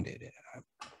surrounded,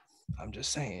 I'm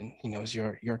just saying, it's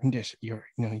your condition,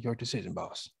 your decision,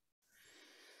 boss.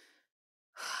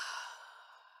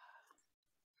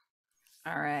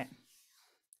 All right.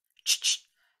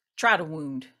 Try to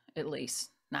wound, at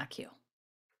least, not kill.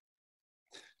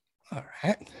 All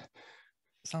right.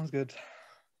 Sounds good.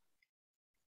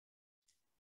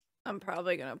 I'm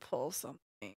probably gonna pull something.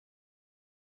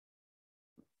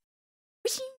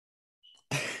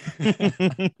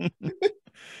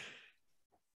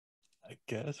 I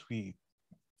guess we.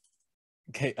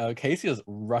 Casey just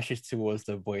rushes towards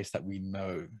the voice that we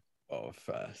know of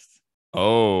first.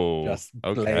 Oh, Just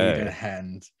okay. blade in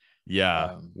hand.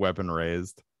 Yeah, weapon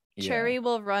raised. Cherry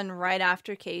will run right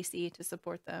after Casey to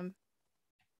support them.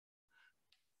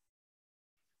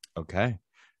 Okay,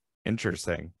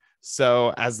 interesting.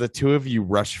 So as the two of you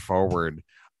rush forward,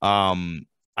 I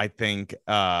think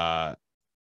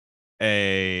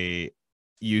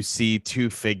you see two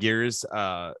figures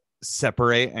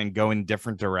separate and go in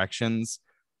different directions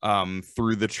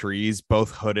through the trees, both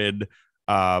hooded,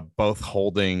 both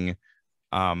holding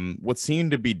what seem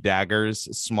to be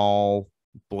daggers, small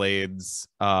blades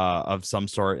of some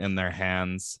sort in their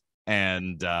hands,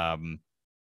 and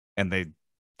they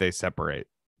separate.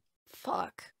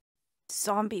 Fuck.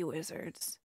 Zombie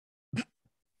wizards.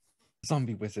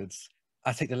 Zombie wizards.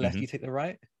 I take the left, Mhm. you take the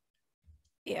right?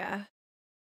 Yeah.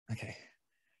 Okay.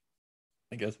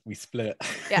 I guess we split.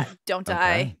 Yeah, don't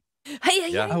die. Hey,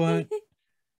 Yeah. I won't.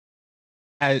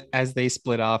 As they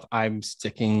split off, I'm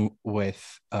sticking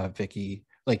with Vicky,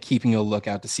 like keeping a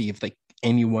lookout to see if like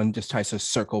anyone just tries to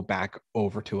circle back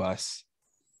over to us.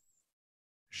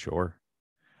 Sure.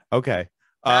 Okay.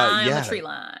 On the tree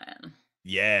line.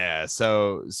 Yeah.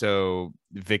 So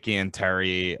Vicky and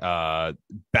Terry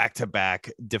back to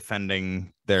back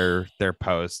defending their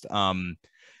post.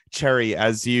 Cherry,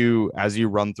 as you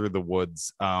run through the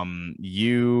woods, I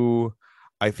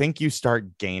think you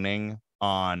start gaining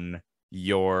on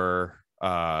your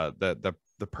the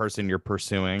person you're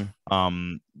pursuing.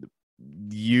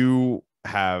 You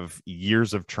have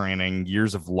years of training,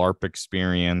 years of LARP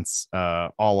experience,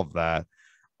 all of that.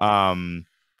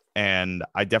 And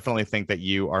I definitely think that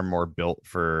you are more built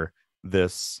for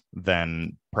this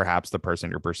than perhaps the person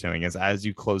you're pursuing is. As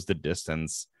you close the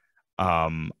distance,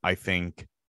 I think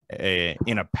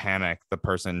in a panic, the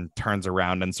person turns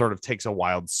around and sort of takes a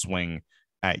wild swing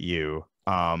at you.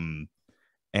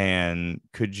 And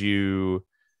could you,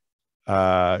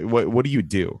 what do you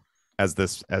do as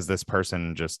this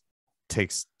person just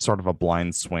takes sort of a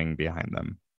blind swing behind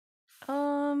them?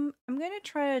 I'm gonna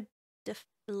try to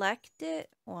deflect it.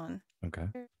 One. Okay.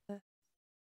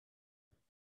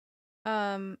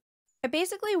 I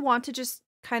basically want to just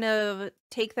kind of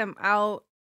take them out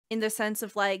in the sense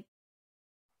of like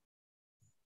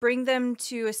bring them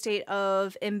to a state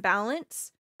of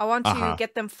imbalance. I want to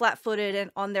get them flat-footed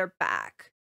and on their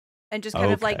back and just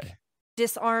kind of like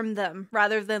disarm them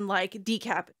rather than like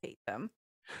decapitate them.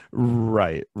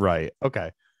 Right.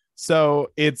 Okay.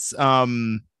 So it's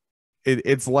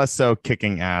less so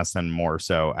kicking ass and more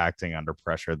so acting under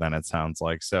pressure than it sounds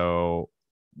like. So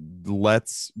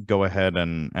let's go ahead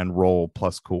and roll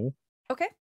plus cool. Okay.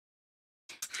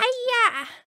 Hiya!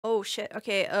 Oh shit.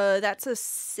 Okay, that's a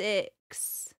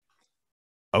 6.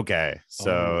 Okay.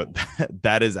 So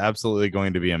that is absolutely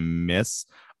going to be a miss.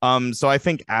 So I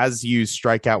think as you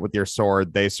strike out with your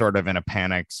sword, they sort of in a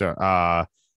panic, so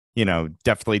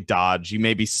definitely dodge. You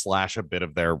maybe slash a bit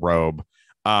of their robe.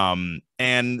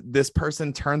 And this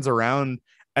person turns around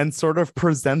and sort of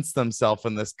presents themselves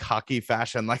in this cocky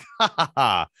fashion, like, ha ha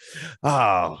ha.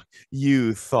 Oh,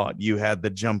 you thought you had the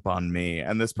jump on me.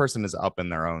 And this person is up in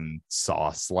their own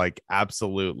sauce, like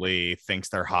absolutely thinks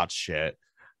they're hot shit.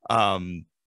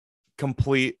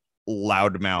 Complete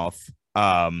loudmouth.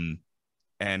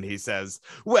 And he says,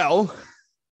 well,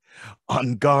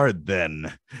 on guard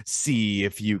then. See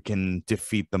if you can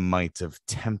defeat the might of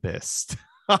Tempest.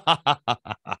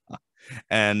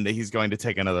 And he's going to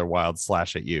take another wild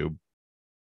slash at you.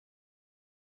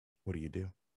 What do you do?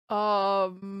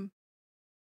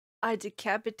 I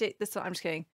decapitate this one. I'm just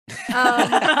kidding.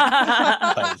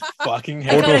 Cut his fucking I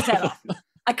head cut his off. head off.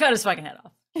 I cut his fucking head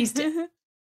off. He's dead.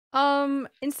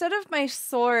 Instead of my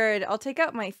sword, I'll take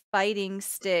out my fighting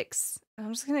sticks.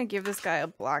 I'm just gonna give this guy a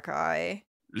black eye.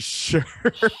 Sure.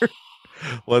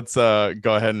 Let's go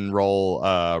ahead and roll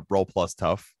plus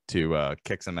tough to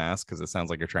kick some ass, because it sounds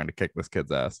like you're trying to kick this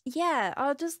kid's ass. Yeah,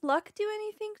 does luck do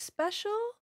anything special?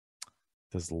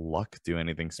 Does luck do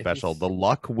anything special? The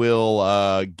luck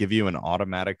will give you an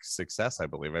automatic success, I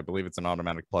believe. I believe it's an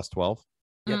automatic plus 12.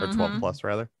 Yeah, or 12 plus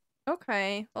rather.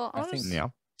 Okay. Well, I think Yeah.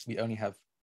 we only have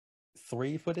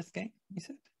 3 for this game, you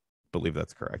said? Believe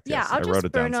that's correct. yeah, Yes. I'll I wrote just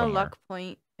it down burn a somewhere. luck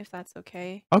point if that's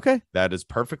okay. Okay, that is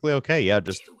perfectly okay. Yeah,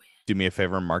 just do me a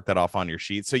favor and mark that off on your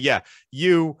sheet. So yeah,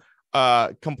 you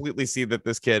completely see that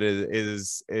this kid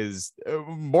is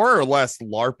more or less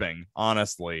LARPing.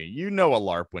 Honestly, you know a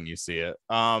LARP when you see it.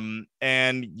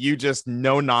 And you just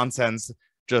no nonsense,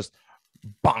 just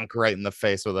bonk right in the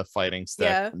face with a fighting stick.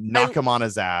 Yeah, Knock him on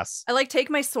his ass. I like take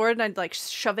my sword and I'd like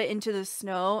shove it into the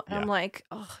snow, and Yeah. I'm like,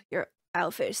 "Oh, your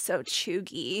outfit is so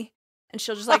chuggy," and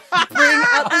she'll just like bring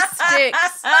out the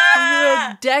sticks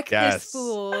and deck Yes. this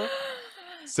fool.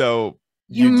 So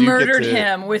You do get murdered to-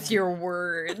 him with your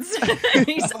words.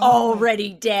 He's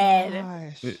already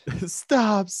dead.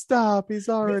 Stop! He's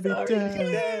already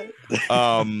dead.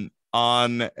 On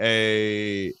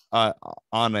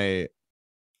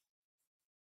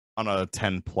a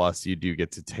 10 plus, you do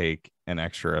get to take an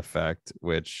extra effect,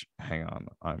 which, hang on,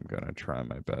 I'm gonna try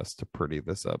my best to pretty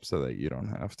this up so that you don't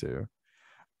have to.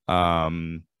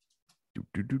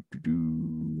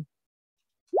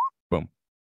 Boom.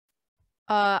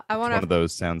 I Which want one of to.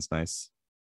 those sounds nice?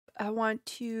 I want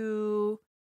to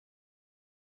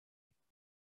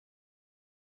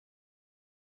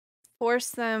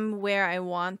force them where I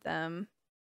want them.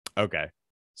 Okay,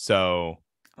 so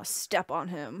I'll step on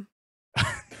him.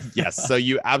 yes, so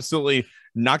you absolutely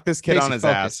knock this kid Casey, on his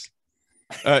focus.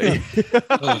 ass.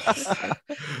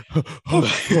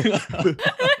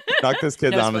 Knock this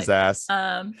kid No on his split. ass.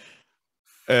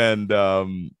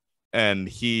 And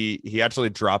he actually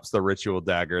drops the ritual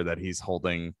dagger that he's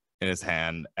holding in his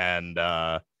hand, and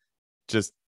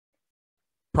just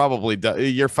probably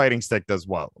your fighting stick does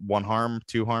what? 1 harm,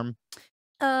 2 harm?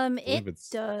 believe It it's-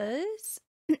 does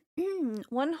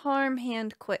 1 harm,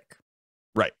 hand quick.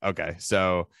 Right. Okay.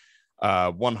 So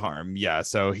 1 harm. Yeah.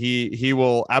 So he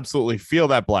will absolutely feel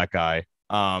that black eye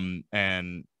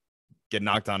and get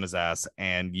knocked on his ass,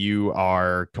 and you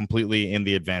are completely in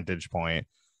the advantage point.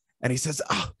 And he says,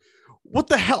 oh, what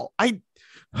the hell? The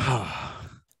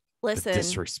Listen,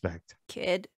 disrespect.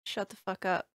 kid, shut the fuck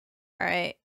up. All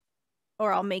right.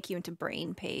 Or I'll make you into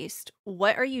brain paste.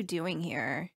 What are you doing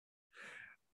here?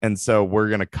 And so we're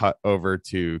gonna cut over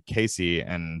to Casey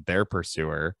and their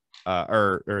pursuer,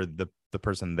 or the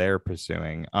person they're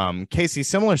pursuing. Casey,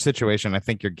 similar situation. I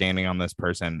think you're gaining on this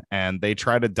person, and they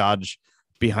try to dodge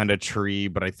behind a tree,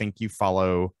 but I think you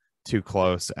follow too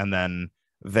close, and then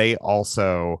they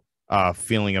also,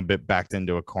 feeling a bit backed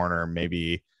into a corner,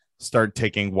 maybe start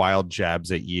taking wild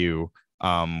jabs at you.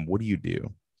 What do you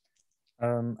do?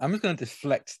 I'm just going to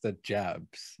deflect the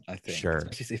jabs, I think. Sure.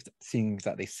 Especially if seeing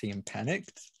that they seem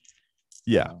panicked.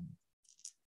 Yeah.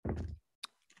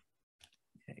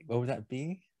 Okay, what would that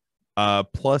be?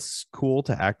 Plus cool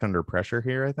to act under pressure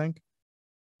here, I think.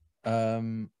 I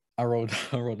rolled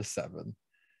a 7.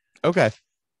 Okay,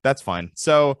 that's fine.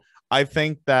 So I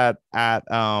think that at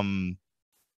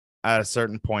a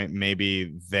certain point,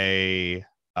 maybe they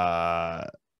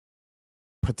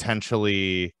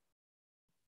potentially,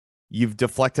 you've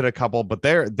deflected a couple, but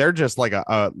they're just like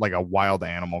a wild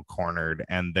animal cornered,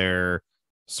 and they're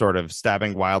sort of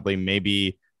stabbing wildly.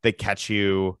 Maybe they catch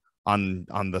you on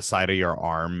the side of your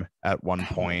arm at one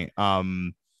point.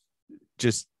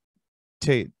 Just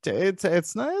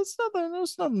it's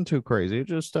nothing too crazy.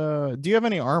 Just do you have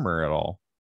any armor at all?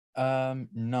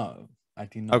 No, I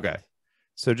do not. Okay,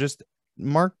 so just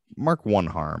mark 1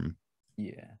 harm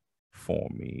Yeah. for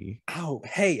me. Ow,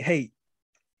 hey.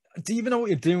 Do you even know what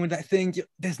you're doing with that thing?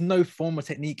 There's no form or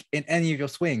technique in any of your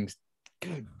swings.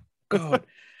 Good God.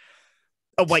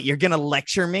 Oh, what? You're gonna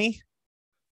lecture me?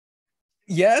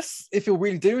 Yes, if you're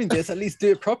really doing this, at least do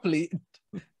it properly.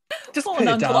 Just Pulling put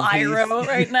it Uncle down, please. Iroh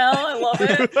right now. I love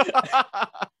it.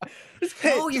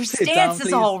 Oh, your just put it down, stance is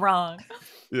please. all wrong.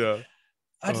 Yeah.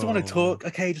 I just want to talk.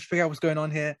 Okay, just figure out what's going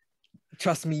on here.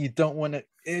 Trust me, you don't want to.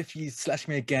 If you slash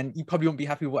me again, you probably won't be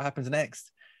happy with what happens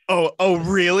next. Oh,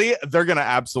 really? They're gonna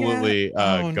absolutely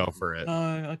Yeah. go for it.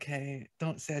 No, okay.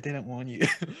 Don't say I didn't warn you.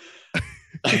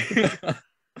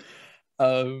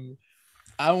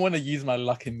 I want to use my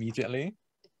luck immediately.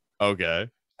 Okay.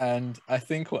 And I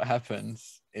think what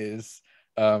happens is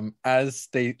as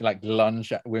they like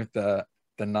lunge with the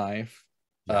knife,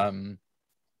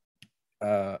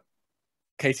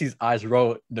 Casey's eyes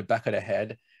roll in the back of the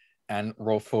head and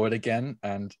roll forward again.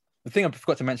 And the thing I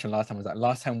forgot to mention last time was that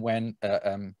last time when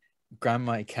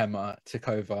Grandma Ikema took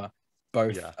over,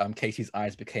 both Casey's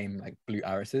eyes became like blue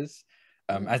irises.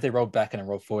 As they roll back and then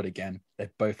roll forward again, they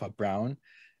both are brown.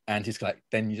 And he's like,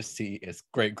 then you just see his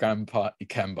great grandpa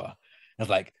Ikemba. I was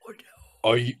like,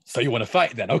 oh, so you want to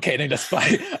fight then? Okay, then let's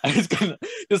fight. And he's gonna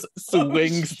just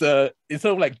swings it's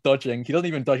sort of like dodging. He doesn't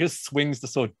even dodge, he just swings the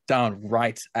sword down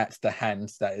right at the hand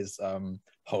that is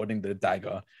holding the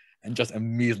dagger and just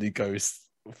immediately goes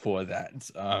for that.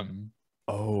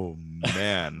 Oh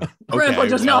man. Grandpa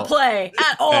does not play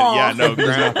at all. Yeah, no,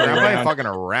 Grandpa Grandpa ain't around. fucking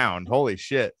around. Holy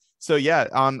shit. So yeah,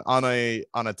 on a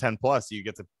 10 plus, you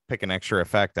get to pick an extra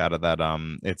effect out of that.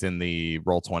 It's in the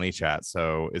Roll20 chat.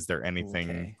 So is there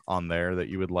anything on there that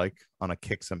you would like on a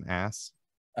kick some ass?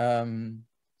 I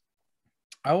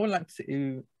would like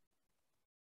to.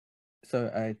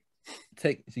 So I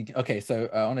take. Okay, so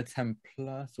on a 10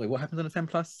 plus. Wait, what happens on a 10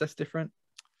 plus? That's different.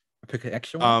 I pick an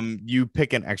extra one. You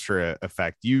pick an extra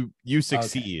effect. You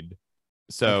succeed.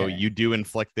 So you do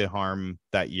inflict the harm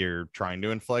that you're trying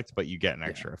to inflict, but you get an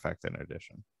extra effect in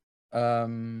addition.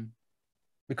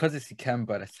 Because it's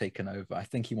Ikemba that's taken over, I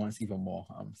think he wants even more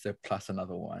harm. So plus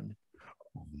another one.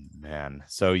 Oh, man.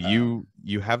 So you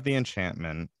have the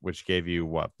enchantment, which gave you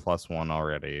what, +1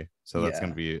 already. So that's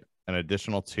gonna be an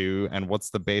additional 2. And what's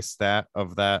the base stat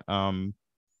of that? 2.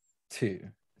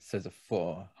 So it's a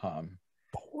 4 harm.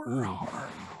 4 harm.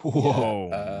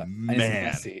 Whoa,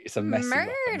 man. It's a messy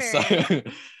Murder. weapon, so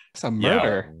It's a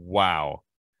murder. Yeah, wow.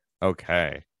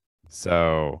 Okay.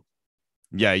 So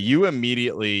yeah, you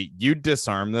immediately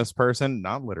disarm this person,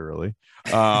 not literally,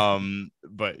 but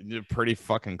you're pretty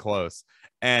fucking close,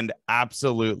 and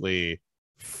absolutely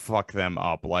fuck them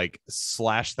up, like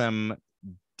slash them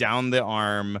down the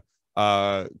arm,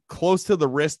 close to the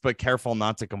wrist, but careful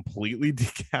not to completely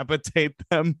decapitate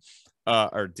them.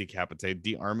 Or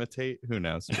dearmitate, who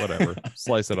knows, whatever.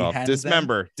 Slice it off.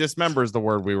 Dismember is the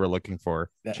word we were looking for.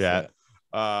 That's chat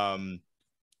it.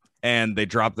 And they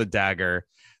drop the dagger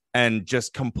and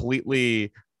just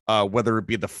completely, whether it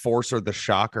be the force or the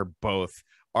shock or both,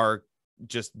 are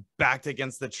just backed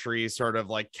against the tree, sort of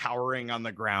like cowering on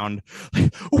the ground.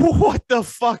 What the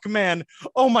fuck, man?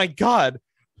 Oh my god.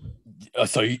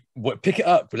 So pick it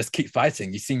up, but let's keep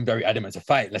fighting. You seem very adamant to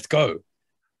fight. Let's go.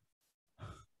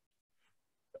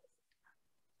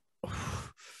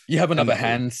 You have another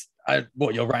hand.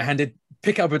 You're right-handed?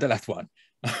 Pick up with the left one.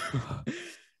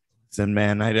 Listen,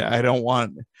 man, I don't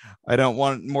want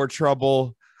more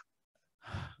trouble.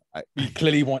 You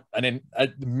clearly want, and then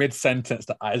at mid-sentence,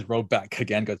 the eyes roll back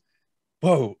again. Goes,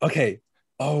 whoa, okay.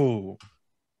 Oh,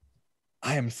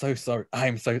 I am so sorry. I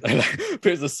am so.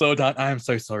 Puts the sword down. I am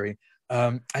so sorry.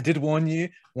 I did warn you.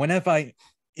 Whenever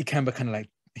Ikemba kind of like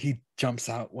he jumps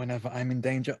out whenever I'm in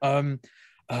danger.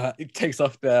 It takes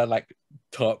off their like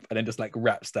top and then just like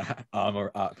wraps the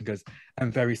armor up and goes,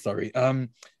 I'm very sorry.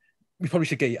 We probably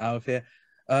should get you out of here.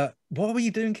 What were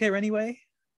you doing here anyway?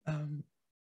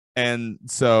 And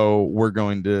so we're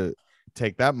going to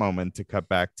take that moment to cut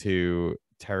back to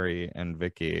Terry and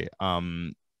Vicky.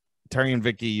 Terry and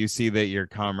Vicky, you see that your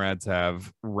comrades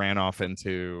have ran off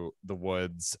into the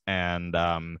woods, and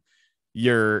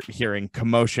you're hearing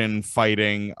commotion,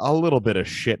 fighting, a little bit of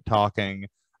shit talking.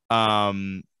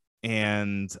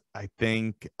 And I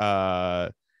think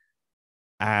as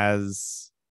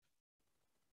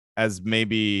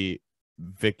maybe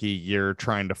Vicky, you're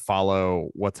trying to follow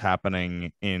what's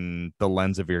happening in the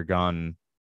lens of your gun.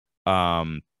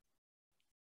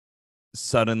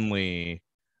 Suddenly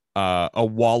a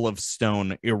wall of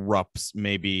stone erupts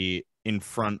maybe in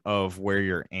front of where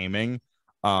you're aiming.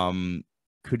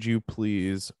 Could you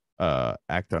please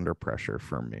act under pressure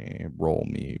for me? Roll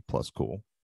me plus cool.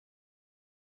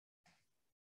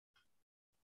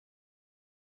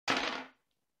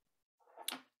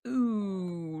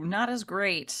 Ooh, not as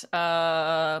great.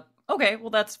 Okay, well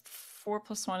that's 4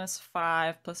 + 1 is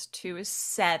 5 + 2 is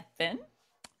 7.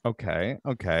 Okay.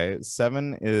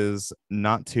 7 is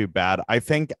not too bad. I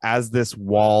think as this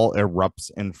wall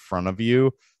erupts in front of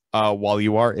you, while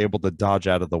you are able to dodge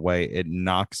out of the way, it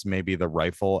knocks maybe the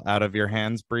rifle out of your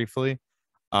hands briefly.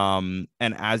 And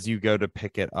as you go to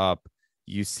pick it up,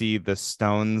 you see the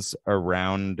stones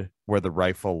around where the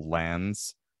rifle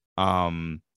lands.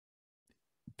 The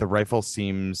rifle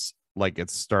seems like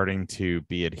it's starting to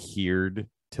be adhered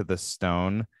to the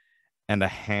stone, and a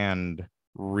hand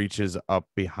reaches up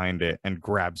behind it and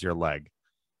grabs your leg.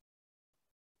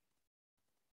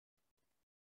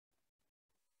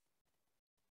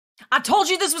 I told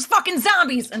you this was fucking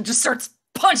zombies, and just starts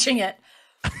punching it.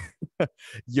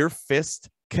 Your fist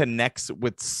connects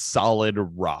with solid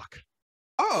rock.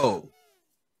 Oh.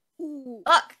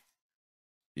 Fuck.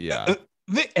 Yeah.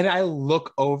 And I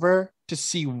look over to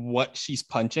see what she's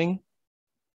punching.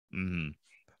 Mm-hmm.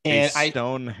 And a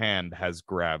stone hand has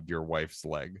grabbed your wife's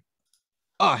leg.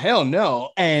 Oh, hell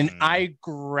no. And I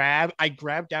grab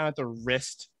down at the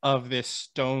wrist of this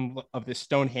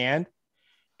stone hand,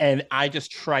 and I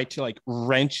just try to like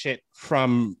wrench it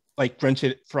from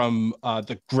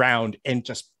the ground and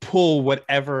just pull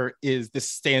whatever is this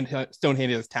stone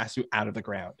hand is attached to out of the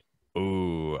ground.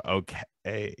 Ooh,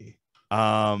 okay.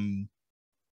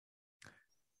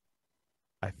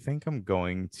 I think I'm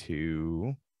going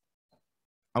to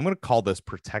call this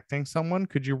protecting someone.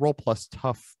 Could you roll plus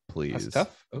tough, please? Plus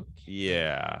tough? Okay.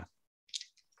 Yeah.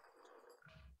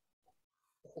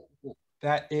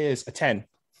 That is a 10.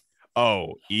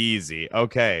 Oh, easy.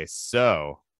 Okay,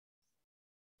 so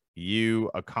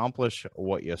you accomplish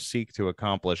what you seek to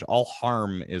accomplish. All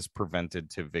harm is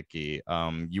prevented to Vicky.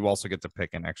 You also get to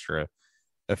pick an extra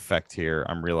effect here.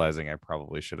 I'm realizing I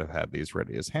probably should have had these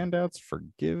ready as handouts.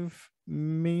 Forgive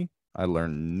me. I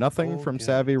learned nothing from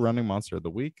Savvy running Monster of the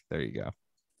Week. There you go.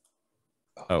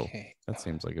 Okay. Oh, that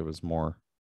seems like it was more.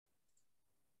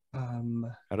 How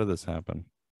did this happen?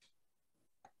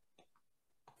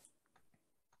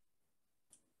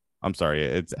 I'm sorry.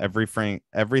 It's everything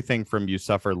from you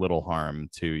suffer little harm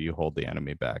to you hold the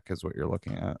enemy back is what you're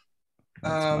looking at.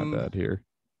 That's my bad here.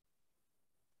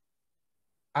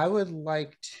 I would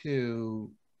like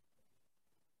to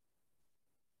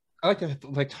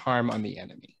inflict harm on the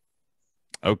enemy.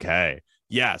 Okay.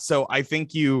 Yeah. So I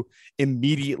think you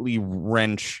immediately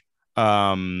wrench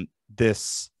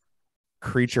this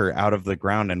creature out of the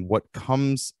ground, and what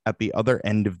comes at the other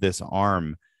end of this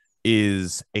arm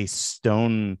is a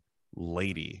stone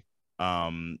lady.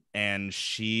 And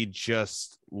she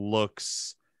just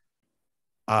looks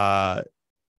like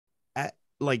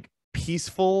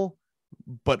peaceful,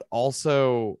 but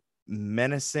also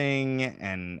menacing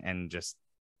and just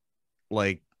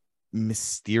like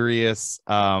mysterious.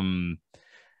 What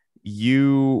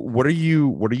are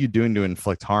you doing to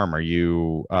inflict harm?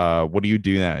 What do you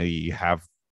do now? You have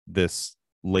this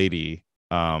lady.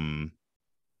 As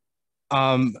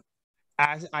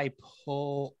I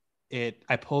pull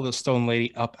the stone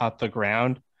lady up out the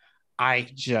ground, I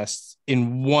just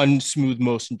in one smooth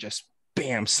motion just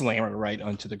bam slam her right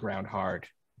onto the ground hard.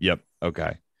 Yep.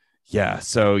 Okay. Yeah.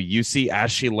 So you see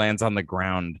as she lands on the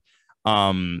ground,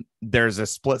 there's a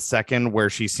split second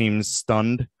where she seems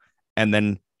stunned, and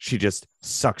then she just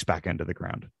sucks back into the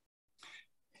ground.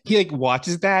 He like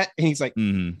watches that and he's like,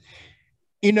 You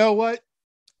know what?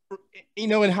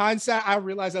 In hindsight, I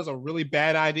realized that was a really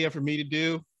bad idea for me to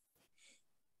do.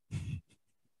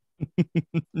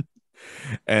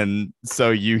 And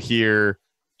so you hear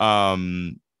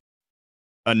another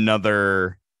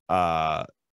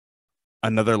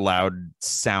loud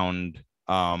sound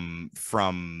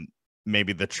from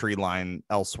maybe the tree line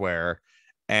elsewhere,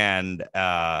 and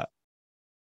a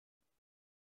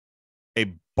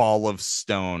ball of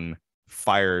stone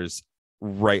fires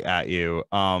right at you.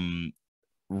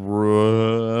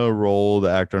 Roll to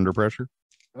act under pressure.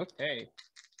 Okay.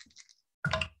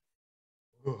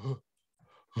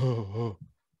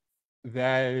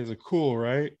 That is a cool,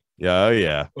 right? Yeah,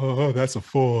 yeah. Oh, that's a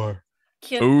 4.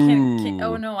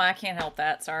 Oh no, I can't help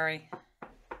that. Sorry.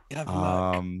 You have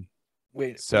luck.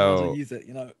 Wait, so I'll use it.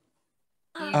 You know,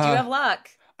 you do have luck.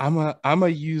 I'm gonna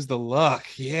use the luck.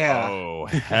 Yeah. Oh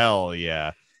hell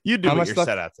yeah! You do what you're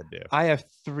set out to do. I have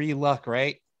 3 luck,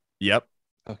 right? Yep.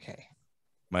 Okay.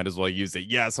 Might as well use it.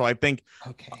 Yeah. So I think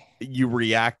okay, you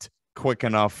react quick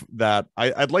enough that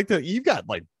I'd like to. You've got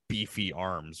like beefy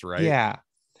arms, right? Yeah.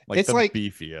 Like it's the like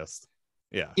beefiest.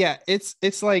 Yeah. Yeah.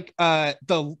 It's like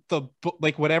the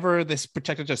like whatever this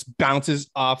protector just bounces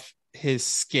off his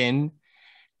skin,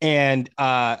 and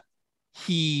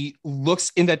he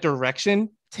looks in that direction,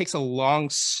 takes a long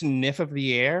sniff of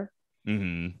the air,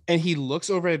 and he looks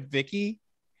over at Vicky,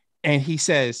 and he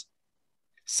says,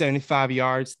 75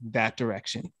 yards that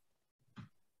direction.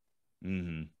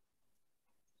 Mm-hmm.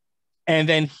 And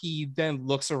then he then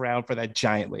looks around for that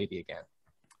giant lady again.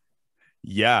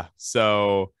 Yeah.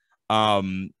 So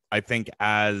I think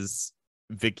as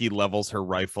Vicky levels her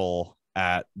rifle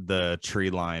at the tree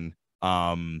line,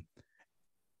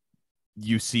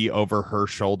 you see over her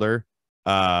shoulder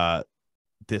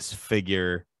this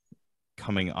figure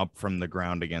coming up from the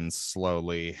ground again,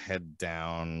 slowly, head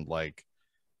down, like,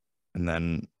 and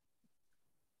then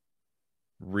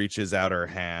reaches out her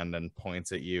hand and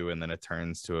points at you, and then it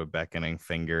turns to a beckoning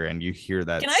finger, and you hear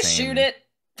that. Can I shoot it?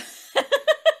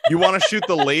 You want to shoot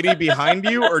the lady behind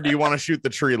you, or do you want to shoot the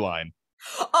tree line?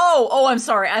 Oh, I'm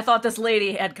sorry. I thought this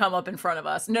lady had come up in front of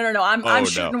us. No. I'm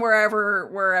shooting no.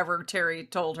 wherever Terry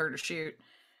told her to shoot.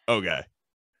 Okay.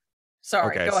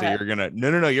 Sorry. Okay, go ahead. You're gonna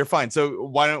no, you're fine. So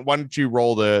why don't you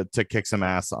roll to kick some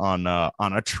ass on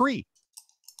a tree,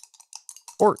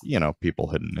 or people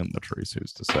hidden in the trees?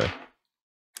 Who's to say?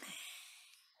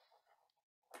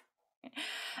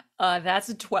 That's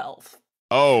a 12.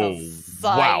 Oh,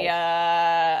 wow.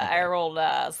 I rolled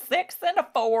a 6 and a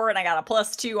 4, and I got a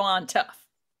 +2 on tough.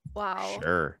 Wow.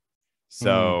 Sure.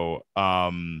 So,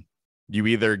 you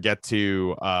either get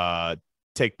to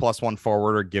take +1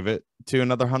 forward or give it to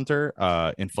another hunter,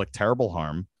 inflict terrible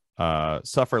harm,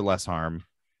 suffer less harm,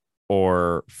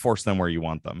 or force them where you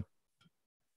want them.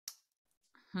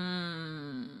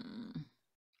 I'm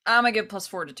gonna give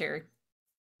 +4 to Terry.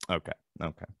 Okay.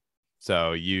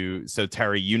 So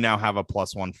Terry, you now have a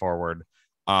 +1 forward.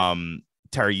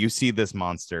 Terry, you see this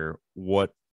monster.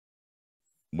 What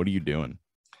are you doing?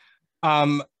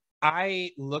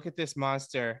 I look at this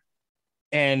monster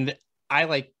and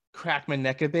I crack my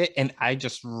neck a bit and I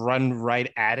just run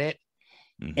right at it.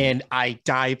 Mm-hmm. And I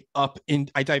dive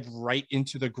right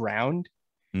into the ground.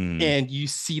 And you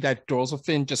see that dorsal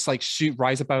fin just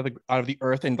rise up out of the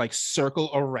earth and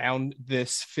circle around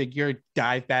this figure,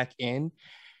 dive back in.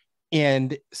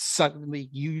 And suddenly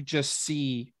you just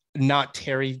see not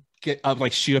Terry get up,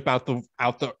 shoot up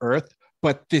out the earth,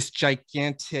 but this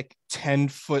gigantic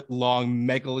 10-foot long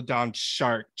megalodon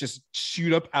shark just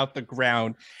shoot up out the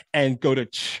ground and go to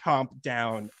chomp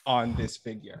down on this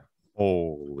figure.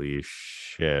 Holy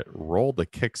shit. Roll to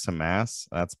kick some ass.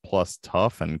 That's plus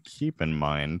tough, and keep in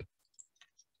mind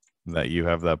that you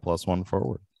have that +1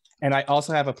 forward. And I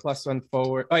also have a +1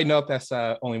 forward. Oh, no, that's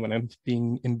only when I'm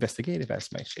being investigative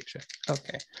as my shapeshift.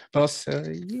 Okay. But also,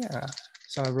 yeah.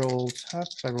 So I roll tough.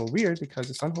 So I roll weird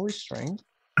because it's unholy string.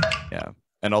 Yeah.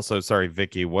 And also, sorry,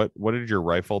 Vicky, what did your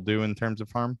rifle do in terms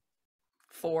of harm?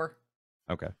 4.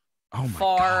 Okay. Oh my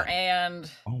far God.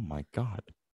 and oh my God.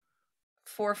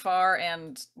 4 far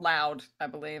and loud, I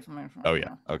believe. Oh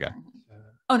yeah. Okay.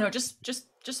 Oh no, just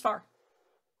far.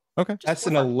 Okay. That's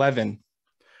an 11.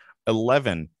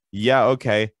 11. Yeah,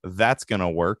 okay. That's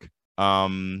gonna work. Are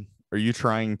you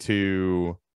trying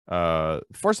to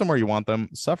force them where you want them,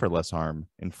 suffer less harm,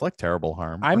 inflict terrible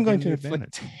harm? I'm going to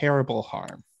inflict terrible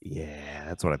harm. Yeah,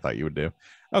 that's what I thought you would do.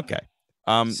 Okay.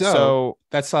 So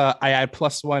that's I add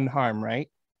 +1 harm, right?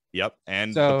 Yep.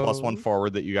 And the +1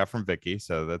 forward that you got from Vicky.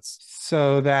 So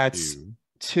that's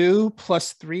 2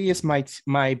 + 3 is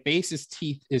my base's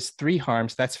teeth is 3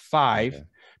 harms. That's 5. Okay.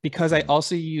 Because I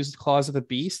also used Claws of the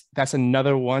Beast, that's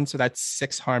another 1, so that's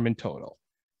 6 harm in total.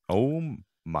 Oh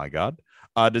my God.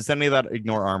 Does any of that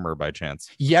ignore armor by chance?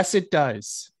 Yes, it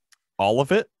does. All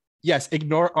of it? Yes,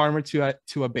 ignore armor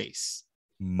to a base.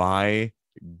 My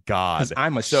God. Because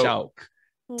I'm a Shulk.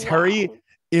 Terry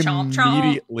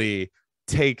immediately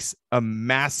takes a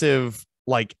massive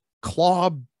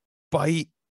claw bite,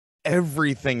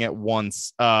 everything at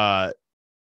once.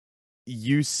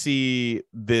 You see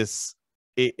this.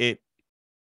 It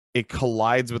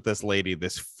collides with this lady,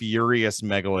 this furious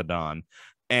megalodon,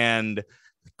 and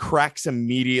cracks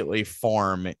immediately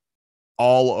form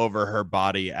all over her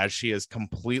body as she is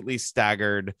completely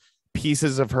staggered.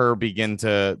 Pieces of her begin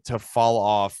to fall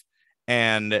off,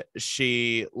 and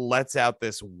she lets out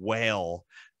this wail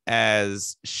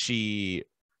as she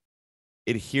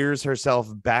adheres herself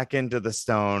back into the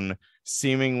stone,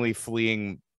 seemingly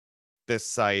fleeing this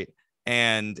sight.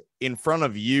 And in front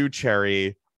of you,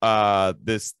 Cherry,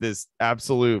 this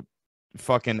absolute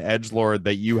fucking edgelord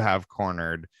that you have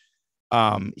cornered,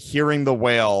 hearing the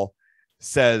wail,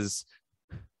 says,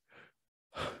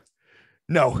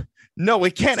 No,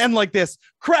 it can't end like this.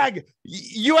 Crag,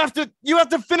 you have to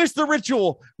finish the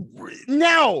ritual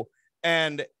now.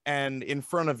 And in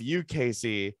front of you,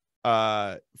 Casey,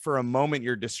 for a moment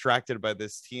you're distracted by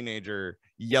this teenager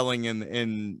yelling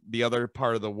in the other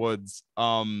part of the woods.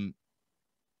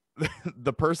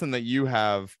 The person that you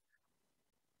have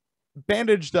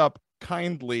bandaged up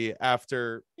kindly,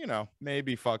 after,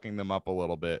 maybe fucking them up a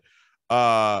little bit,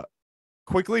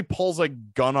 quickly pulls a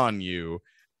gun on you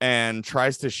and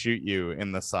tries to shoot you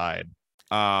in the side.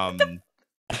 Yeah.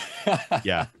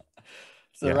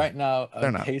 So Yeah. right now,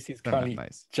 They're not- Casey's they're not currently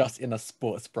nice. just in a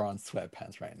sports bra and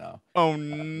sweatpants right now. Oh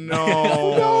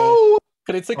no. No.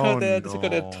 Because they took Oh, out their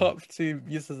no. top to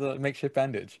use as a makeshift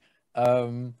bandage.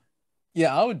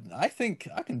 Yeah, I think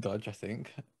I can dodge. I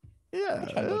think. Yeah,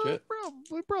 try and dodge it.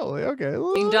 probably. Okay.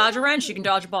 You can dodge a wrench, you can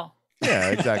dodge a ball. Yeah,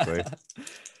 exactly.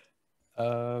 I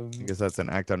I guess that's an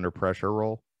act under pressure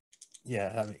roll. Yeah,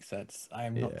 that makes sense. I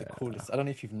am not the coolest. I don't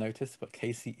know if you've noticed, but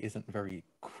Casey isn't very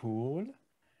cool.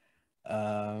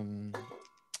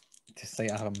 To say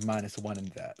I have a -1 in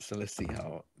that, so let's see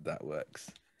how that works.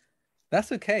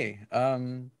 That's okay.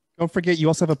 Don't forget, you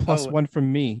also have a +1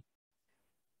 from me.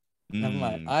 Never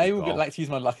mind. Good I would call. like to use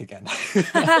my luck again. Oh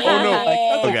no!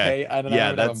 That's Okay. okay. And then Yeah, I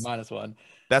would have a -1.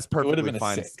 That's It would have perfectly been a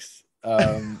fine. 6.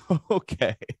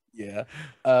 Okay. Yeah.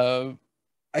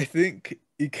 I think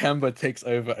Ikemba takes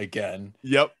over again.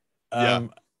 Yep. Yeah.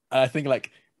 And I think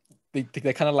like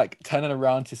they're kind of like turning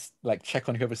around to like check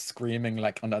on whoever's screaming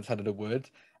like on the other side of the wood,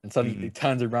 and suddenly he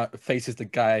turns around, faces the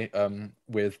guy and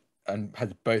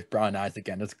has both brown eyes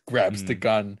again, just grabs the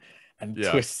gun and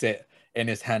twists it in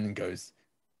his hand and goes,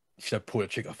 "You should have pulled the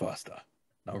trigger faster.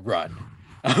 Now run."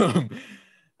 And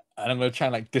I'm gonna try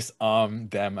and like disarm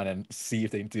them and then see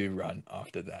if they do run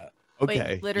after that.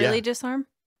 Okay. Wait, literally disarm?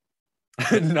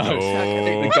 No, No.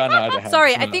 take the gun out of their hands.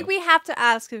 Sorry, No, I think no. we have to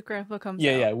ask if Grandpa comes out.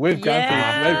 Yeah, with Yeah.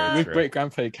 Grandpa, with True. great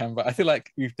Grandpa Kemba, I feel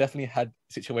like we've definitely had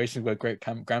situations where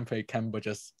Grandpa Kemba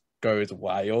just goes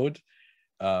wild.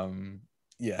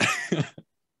 Yeah.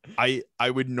 I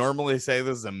would normally say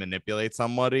this is a manipulate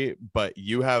somebody, but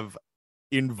you have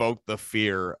invoked the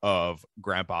fear of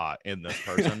Grandpa in this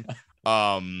person.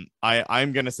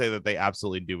 I'm gonna say that they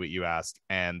absolutely do what you asked,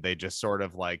 and they just sort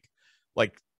of like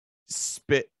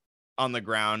spit on the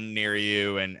ground near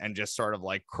you and just sort of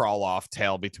like crawl off,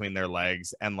 tail between their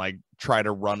legs, and like try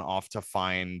to run off to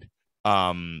find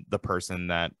the person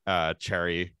that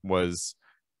Cherry was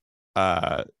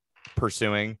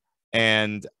pursuing.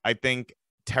 And I think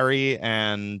Terry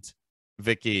and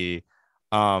Vicky,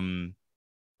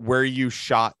 where you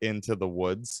shot into the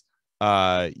woods,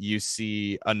 you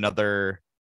see another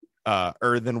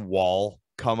earthen wall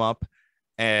come up,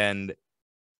 and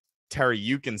Terry,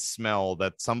 you can smell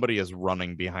that somebody is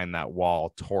running behind that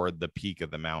wall toward the peak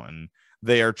of the mountain.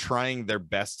 They are trying their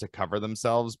best to cover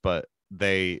themselves, but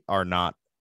they are not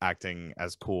acting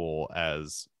as cool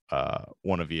as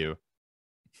one of you.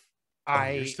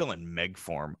 You're still in Meg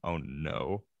form. Oh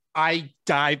no. I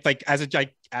dived like as a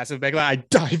Megla, I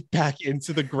dive back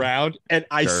into the ground and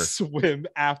I swim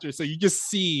after. So you just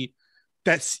see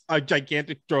that's a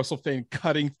gigantic dorsal fin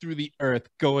cutting through the earth,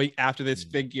 going after this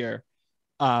figure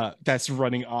that's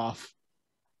running off.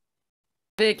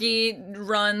 Vicky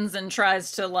runs and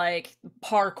tries to like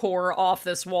parkour off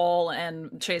this wall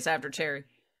and chase after Cherry.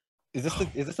 Is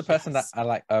this the person that I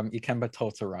like Ikemba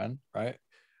told to run, right?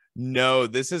 No,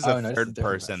 this is a no, this is third a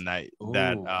different person person.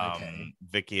 that Ooh, okay.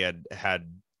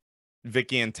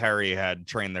 Vicky and Terry had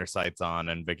trained their sights on,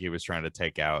 and Vicky was trying to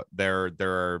take out. There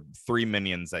are 3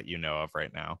 minions that you know of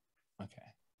right now. Okay.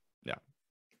 Yeah.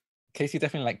 Casey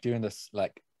definitely like doing this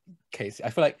like Casey. I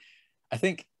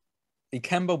think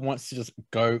Ikemba wants to just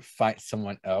go fight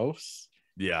someone else.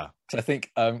 Yeah. So I think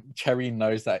Cherry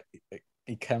knows that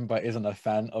Ikemba isn't a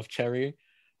fan of Cherry.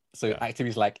 So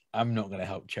actively like, I'm not gonna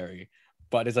help Cherry.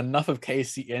 But there's enough of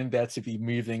Casey in there to be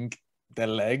moving their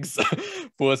legs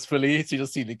forcefully. So you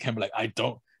just see Ikemba like, I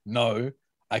don't know.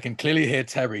 I can clearly hear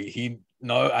Terry.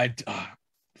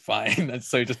 Fine. And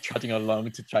so just trudging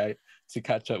along to try to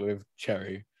catch up with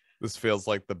Cherry. This feels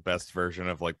like the best version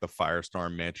of like the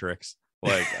Firestorm Matrix.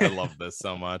 Like, I love this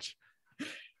so much.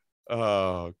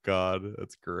 Oh God,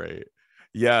 that's great.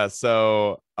 Yeah,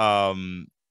 so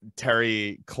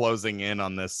Terry closing in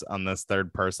on this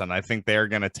third person. I think they're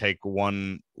gonna take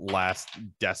one last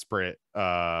desperate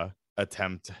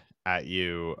attempt at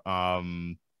you.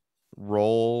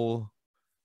 Roll.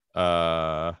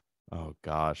 Oh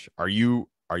gosh, are you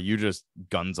just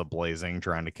guns a-blazing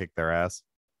trying to kick their ass?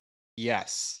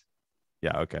 Yes.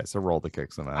 Yeah. Okay. So roll to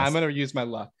kick some ass. I'm gonna use my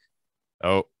luck.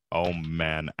 Oh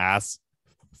man, ass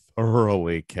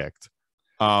thoroughly kicked.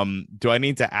 Do I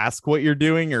need to ask what you're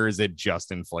doing, or is it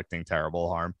just inflicting terrible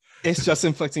harm? It's just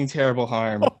inflicting terrible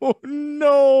harm. Oh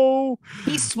no!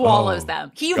 He swallows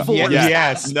them. He avoids them.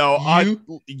 Yes. No,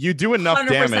 you do enough 100%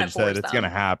 damage that force it's them. gonna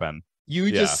happen.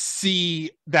 You just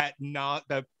see that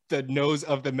the nose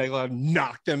of the Megalon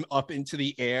knock them up into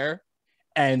the air,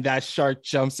 and that shark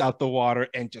jumps out the water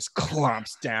and just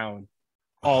clomps down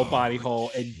all body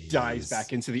hole and dives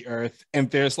back into the earth. And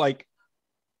there's like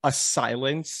a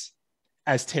silence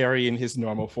as Terry in his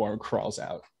normal form crawls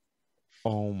out.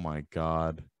 Oh my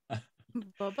God.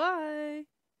 Bye-bye.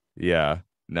 Yeah.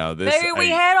 No, this Baby, we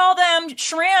had all them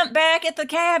shrimp back at the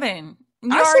cabin.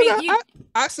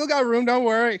 I still got room. Don't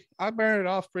worry. I'll burn it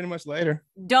off pretty much later.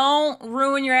 Don't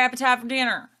ruin your appetite for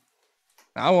dinner.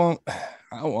 I won't.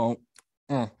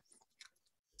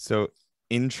 So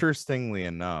interestingly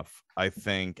enough, I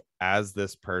think as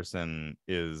this person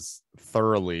is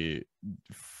thoroughly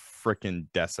freaking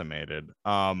decimated,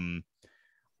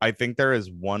 I think there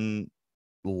is one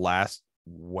last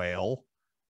wail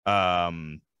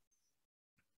from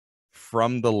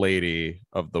the lady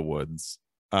of the woods,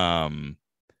 and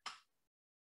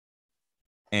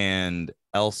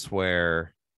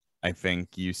elsewhere I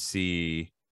think you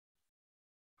see,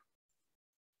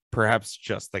 perhaps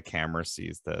just the camera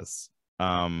sees this,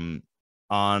 on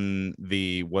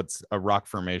the what's a rock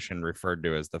formation referred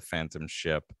to as the Phantom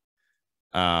Ship,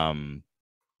 which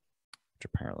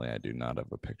apparently I do not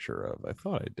have a picture of. I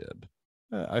thought I did.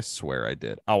 I swear I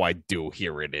did. Oh, I do.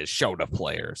 Here it is. Show the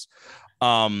players.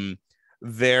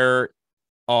 There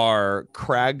are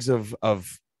crags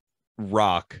of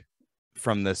rock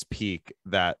from this peak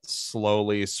that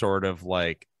slowly sort of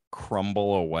like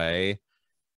crumble away,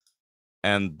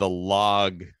 and the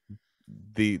log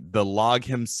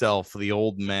himself, the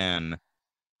old man,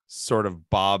 sort of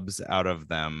bobs out of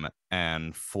them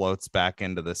and floats back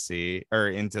into the sea, or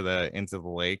into the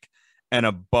lake. And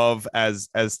above, as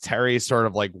Terry sort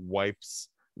of like wipes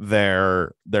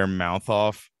their mouth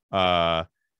off,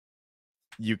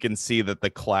 you can see that the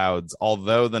clouds,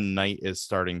 although the night is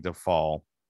starting to fall,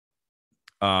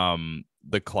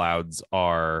 the clouds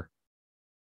are...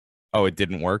 Oh, it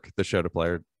didn't work. The show to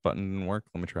player button didn't work.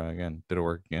 Let me try again. Did it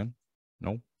work again?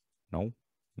 No.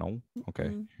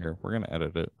 Okay, here, we're gonna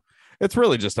edit it. It's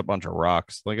really just a bunch of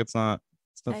rocks. Like, it's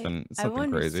nothing I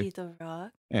want crazy. to see the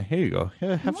rock. Yeah, here you go.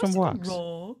 Here, have some rocks.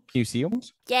 Can you see them?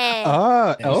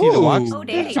 Yeah. You see the rocks? Oh,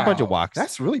 daddy. It's a bunch of rocks.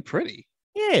 That's really pretty.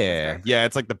 Yeah.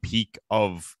 It's like the peak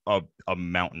of a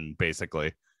mountain,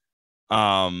 basically.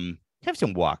 Have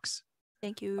some walks.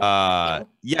 Thank you.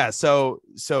 Yeah, so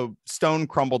stone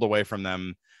crumbled away from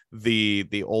them.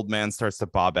 The old man starts to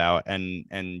bob out,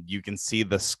 and you can see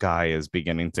the sky is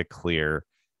beginning to clear,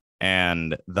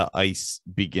 and the ice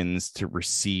begins to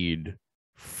recede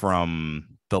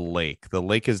from the lake. The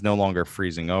lake is no longer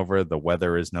freezing over. The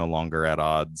weather is no longer at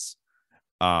odds.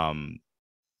 And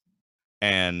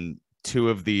two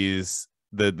of these,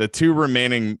 the two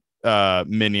remaining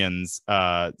minions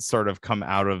sort of come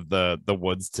out of the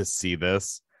woods to see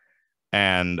this,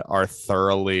 and are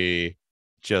thoroughly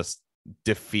just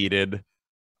defeated,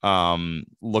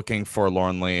 looking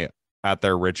forlornly at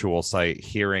their ritual site,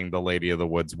 hearing the Lady of the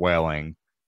Woods wailing,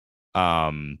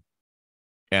 and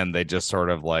they just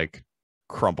sort of like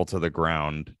crumple to the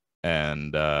ground,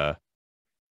 and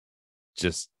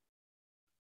just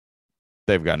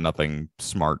they've got nothing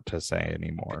smart to say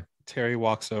anymore. Terry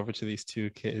walks over to these two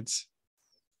kids.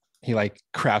 He like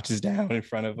crouches down in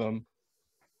front of them,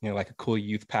 like a cool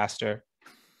youth pastor.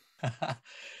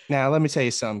 Now, let me tell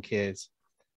you something, kids.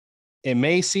 It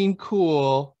may seem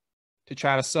cool to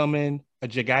try to summon a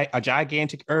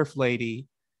gigantic earth lady,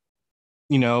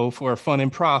 for fun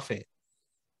and profit.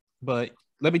 But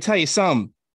let me tell you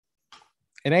something.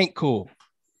 It ain't cool.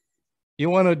 You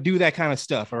want to do that kind of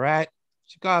stuff, all right? You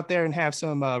should go out there and have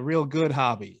some real good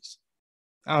hobbies.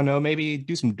 I don't know, maybe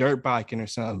do some dirt biking or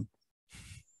something.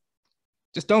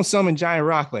 Just don't summon giant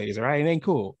rock ladies, all right? It ain't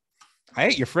cool. I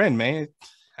hate your friend, man.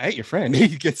 I hate your friend. He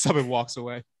gets up and walks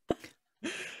away.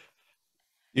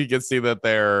 You can see that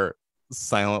they're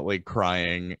silently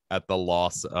crying at the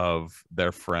loss of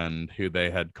their friend, who they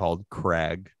had called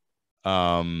Crag.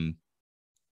 And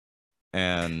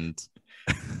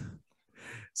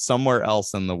somewhere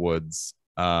else in the woods,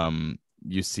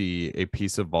 you see a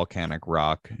piece of volcanic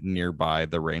rock nearby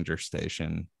the ranger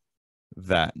station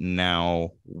that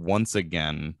now once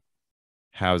again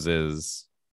houses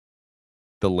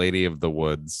the Lady of the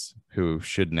Woods, who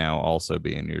should now also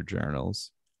be in your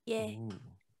journals. Yeah. Ooh,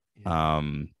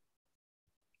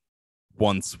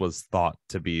 Once was thought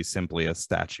to be simply a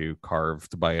statue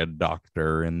carved by a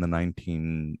doctor in the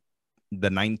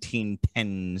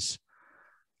 1910s.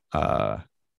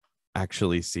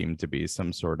 Actually seemed to be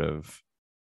some sort of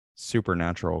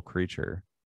supernatural creature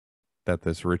that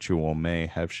this ritual may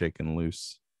have shaken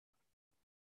loose.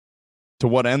 To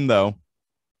what end, though?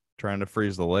 Trying to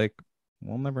freeze the lake?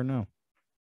 We'll never know.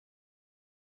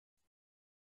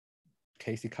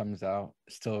 Casey comes out,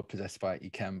 still possessed by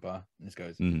Ikemba, and just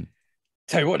goes, Mhm.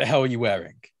 Terry, what the hell are you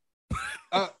wearing?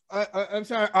 I'm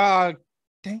sorry.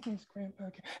 Dang it, Grandpa.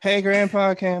 Hey,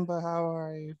 Grandpa Kemba, how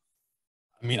are you?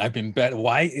 I mean, I've been better.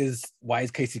 Why is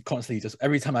Casey constantly just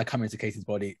every time I come into Casey's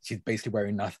body, she's basically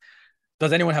wearing nothing?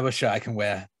 Does anyone have a shirt I can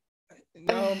wear?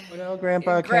 No,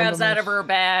 Grandpa Grabs Kemba. out of her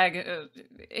bag.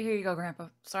 Here you go, Grandpa.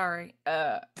 Sorry.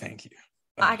 Thank you.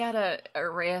 I gotta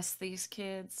arrest these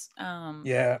kids.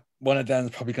 Yeah, one of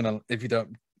them's probably gonna, if you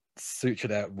don't suture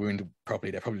that wound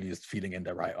properly, they're probably just feeling in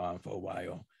their right arm for a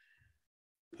while.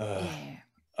 Yeah.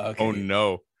 Okay. Oh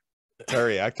no,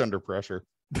 Terry, act under pressure.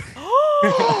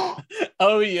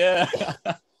 Oh yeah.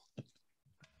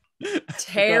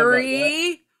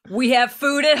 Terry, we have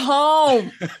food at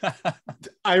home.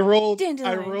 I rolled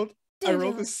Dandelion.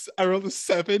 a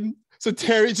 7. So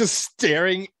Terry's just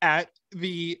staring at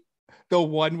the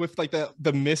one with like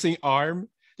the missing arm,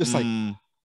 just like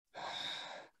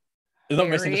It's not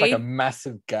missing just like a Terry?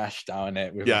 massive gash down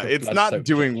it. With Yeah, like a it's not blood-soaked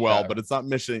doing well, shirt. but it's not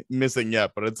missing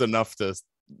yet. But it's enough to,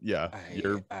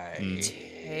 you're.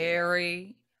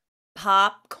 Terry,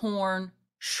 popcorn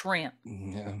shrimp.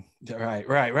 Yeah,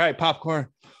 right. Popcorn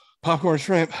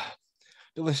shrimp,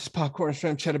 delicious popcorn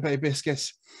shrimp, cheddar bay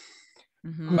biscuits.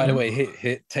 Mhm. By the way,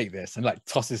 hit, take this, and like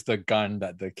tosses the gun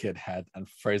that the kid had and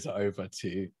throws it over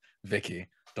to Vicky.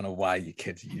 Don't know why you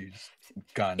kids use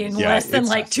guns. In Yeah, less than it's-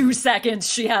 like 2 seconds,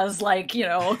 she has like,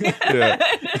 Yeah.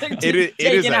 It is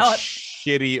taken a out.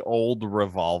 shitty old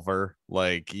revolver.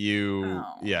 Like Oh.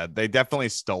 yeah, they definitely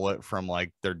stole it from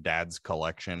like their dad's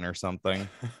collection or something.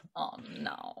 Oh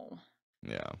no.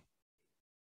 Yeah.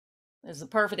 This is a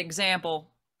perfect example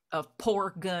of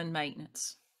poor gun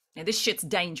maintenance. Now this shit's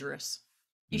dangerous.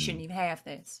 You shouldn't even have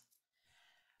this.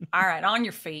 All right, on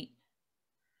your feet.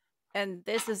 And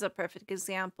this is a perfect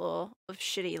example of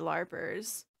shitty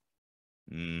LARPers.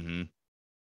 Mm-hmm.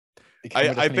 It I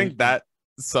definitely- think that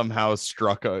somehow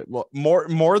struck a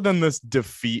more than this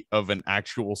defeat of an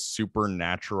actual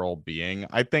supernatural being.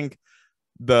 I think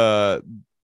the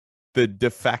de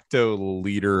facto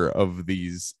leader of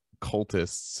these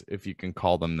cultists, if you can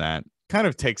call them that, kind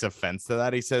of takes offense to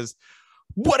that. He says,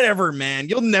 "Whatever, man,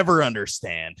 you'll never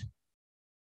understand.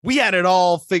 We had it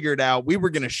all figured out. We were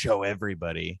going to show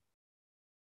everybody."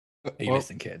 Hey,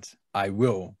 listen, kids. I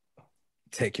will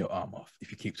take your arm off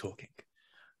if you keep talking.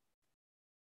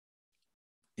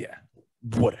 Yeah.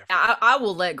 Whatever. I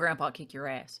will let Grandpa kick your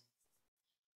ass.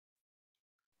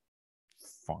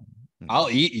 Fun. I'll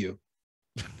eat you.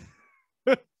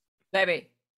 Baby.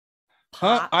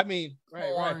 Huh? Pop- I mean,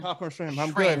 right. Popcorn Popcorn shrimp.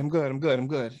 shrimp. I'm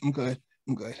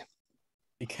good.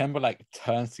 Ikemba like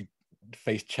turns to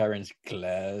face Cherry and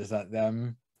glares at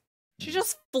them. She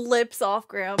just flips off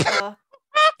Grandpa.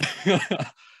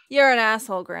 You're an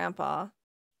asshole, Grandpa.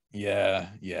 Yeah.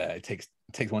 It takes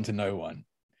one to know one.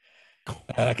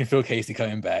 I can feel Casey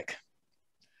coming back.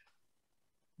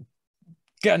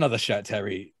 Get another shirt,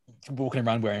 Terry. Walking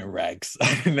around wearing rags.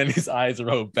 And then his eyes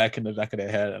roll back in the back of their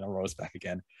head and it rolls back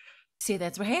again. See,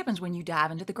 that's what happens when you dive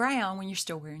into the ground when you're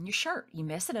still wearing your shirt. You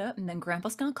mess it up, and then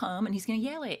Grandpa's gonna come and he's gonna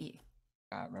yell at you.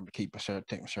 I remember take my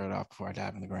shirt off before I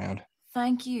dive in the ground.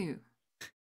 Thank you.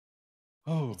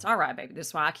 Oh, It's all right, baby. This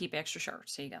is why I keep extra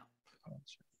shirts. Here you go.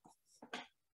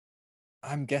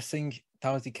 I'm guessing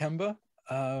that was Ikemba.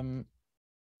 And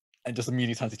just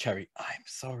immediately turns to Cherry. I'm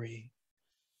sorry.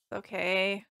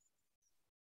 Okay.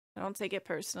 I don't take it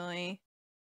personally.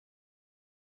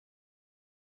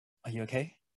 Are you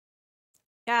okay?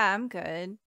 Yeah, I'm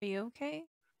good. Are you okay?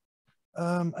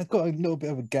 I got a little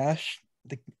bit of a gash.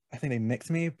 I think they nicked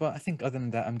me, but I think other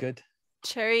than that, I'm good.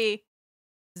 Cherry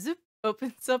zip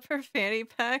opens up her fanny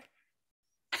pack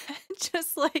and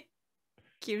just like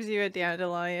gives you a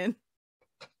dandelion.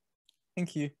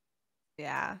 Thank you.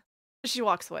 Yeah. She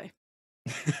walks away.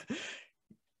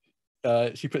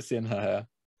 She puts it in her hair.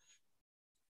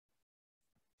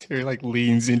 Terry like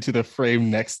leans into the frame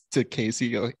next to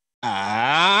Casey, like,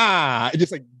 and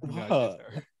just like nudges What?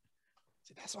 her.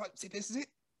 See, that's what. See, this is it.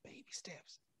 Baby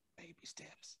steps.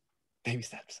 Baby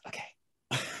steps. Okay.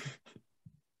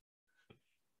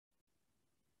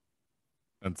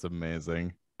 That's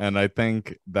amazing. And I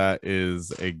think that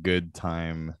is a good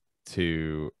time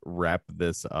to wrap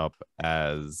this up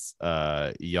as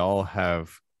y'all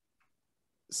have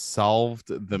solved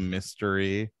the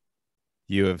mystery.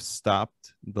 You have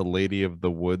stopped the Lady of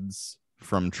the Woods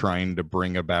from trying to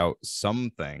bring about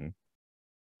something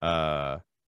that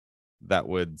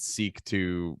would seek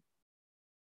to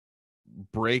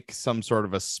break some sort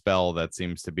of a spell that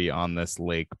seems to be on this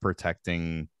lake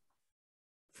protecting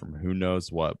from who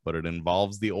knows what, but it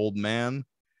involves the old man.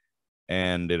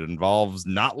 and it involves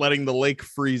not letting the lake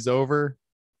freeze over.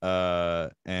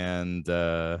 And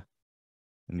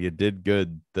you did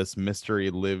good. This mystery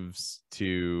lives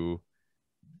to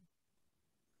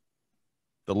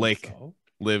the lake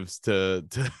lives to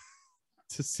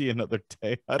see another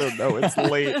day. I don't know. It's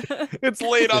late. It's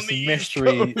late on the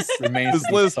mystery remains to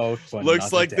be solved for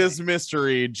looks like day. this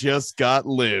mystery just got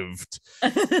lived.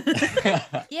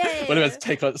 Yay! What if I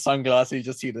take out sunglasses? You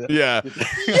just see the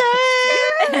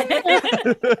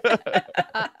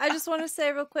I just want to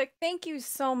say real quick, thank you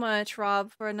so much,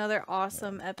 Rob, for another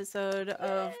awesome episode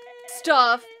of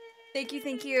stuff. Thank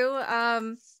you. How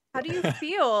do you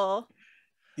feel?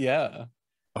 Yeah.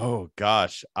 Oh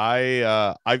gosh,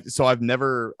 I've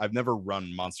never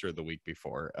run Monster of the Week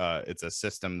before. It's a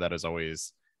system that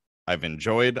I've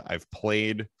enjoyed. I've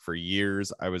played for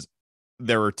years.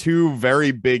 There were two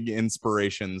very big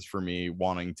inspirations for me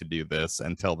wanting to do this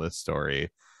and tell this story.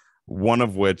 One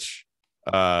of which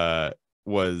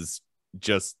was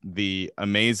just the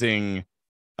amazing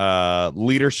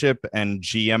leadership and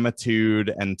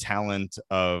GMitude and talent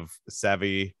of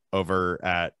Savvy over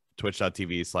at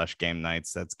twitch.tv/game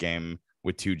nights. That's game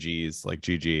with 2 G's like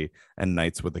GG and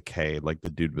nights with a K like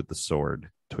the dude with the sword.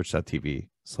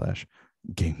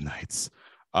 twitch.tv/game nights.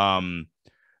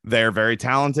 They're very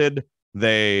talented.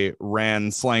 They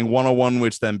ran Slaying 101,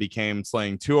 which then became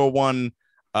Slaying 201.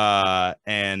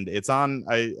 And it's on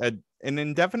an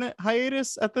indefinite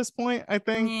hiatus at this point, I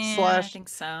think. I think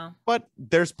so. But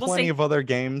there's plenty see. of other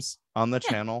games on the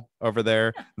channel over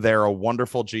there. Yeah. They're a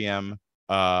wonderful GM.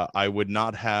 I would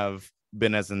not have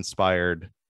been as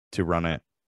inspired to run it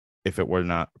if it were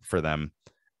not for them.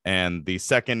 And the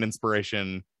second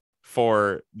inspiration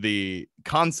for the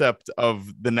concept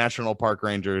of the National Park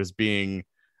Rangers being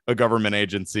a government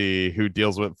agency who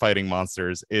deals with fighting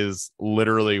monsters is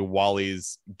literally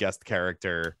Wally's guest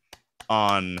character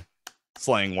on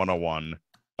Slaying 101.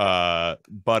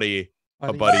 Buddy.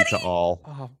 A buddy to all.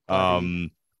 Oh,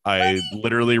 buddy. I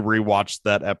literally rewatched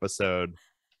that episode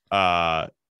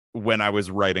when I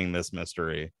was writing this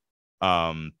mystery.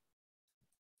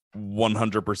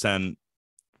 100%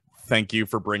 thank you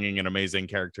for bringing an amazing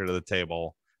character to the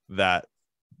table that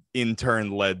in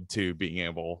turn led to being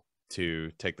able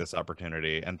to take this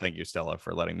opportunity. And thank you, Stella,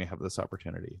 for letting me have this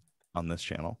opportunity on this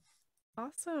channel.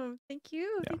 Awesome. Thank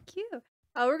you. Yeah. Thank you.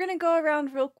 We're going to go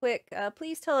around real quick.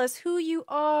 Please tell us who you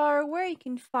are, where you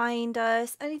can find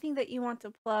us, anything that you want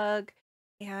to plug.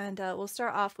 And we'll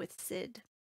start off with Sid.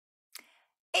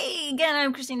 Hey, again,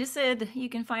 I'm Christina Sid. You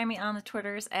can find me on the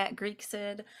Twitters at Greek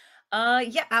Sid.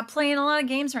 Yeah, I'm playing a lot of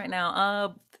games right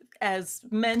now. As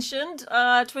mentioned,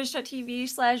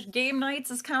 twitch.tv/game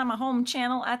nights is kind of my home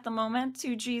channel at the moment.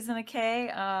 2 G's and a K.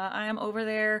 I am over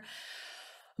there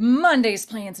Mondays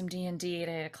playing some D&D at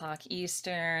 8 o'clock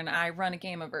Eastern. I run a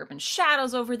game of Urban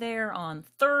Shadows over there on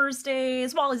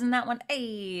Thursdays. Wally's in that one.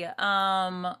 Hey,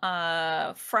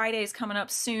 Friday's coming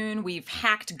up soon. We've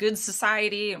hacked Good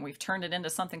Society and we've turned it into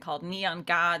something called Neon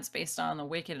Gods based on the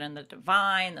Wicked and the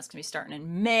Divine. That's gonna be starting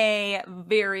in May.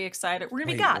 Very excited. We're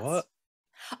gonna be gods. What?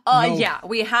 No. Yeah,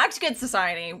 we hacked Good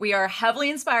Society. We are heavily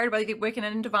inspired by the Wicked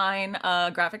and Divine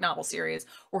graphic novel series.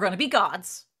 We're gonna be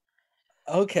gods.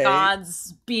 Okay.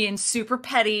 Gods being super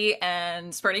petty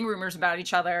and spreading rumors about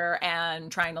each other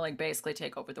and trying to like basically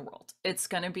take over the world. It's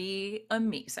gonna be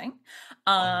amazing.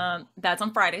 That's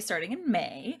on Friday starting in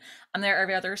May. I'm there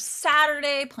every other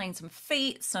Saturday playing some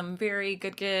Fate, some very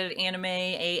good anime,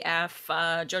 AF,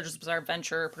 JoJo's Bizarre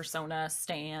Adventure, Persona,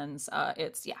 Stands.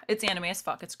 It's anime as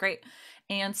fuck. It's great.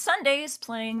 And Sundays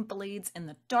playing Blades in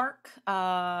the Dark.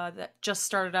 That just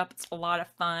started up. It's a lot of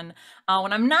fun.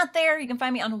 When I'm not there, you can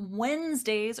find me on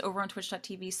Wednesdays over on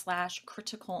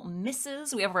twitch.tv/critical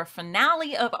misses. We have our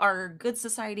finale of our Good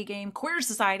Society game, Queer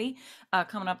Society,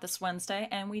 coming up this Wednesday.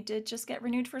 And we did just get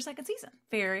renewed for a second season.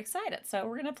 Very excited. So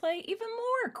we're going to play even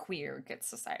more queer Good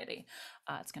Society.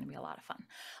 It's going to be a lot of fun.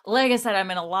 Like I said,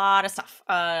 I'm in a lot of stuff.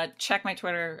 Check my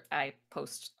Twitter. I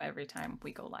post every time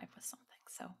we go live with something.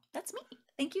 So that's me.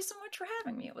 Thank you so much for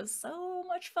having me. It was so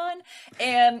much fun.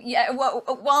 And yeah,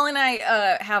 Wall and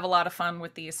I have a lot of fun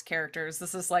with these characters.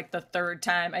 This is like the third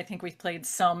time I think we've played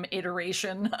some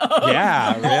iteration of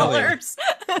Maulers.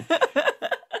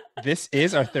 This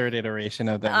is our third iteration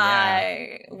of them.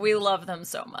 Yeah. We love them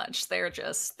so much. They're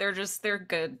good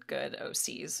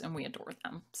OCs and we adore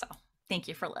them. So thank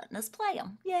you for letting us play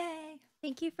them. Yay.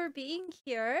 Thank you for being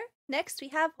here. Next, we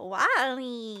have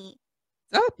Wally.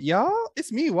 What's up, y'all?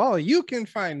 It's me, Wally. You can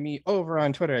find me over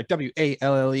on Twitter at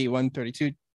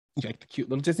WALLE132. Like the cute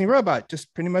little Disney robot,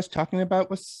 just pretty much talking about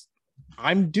what's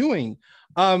I'm doing.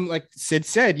 Like Sid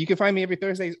said, you can find me every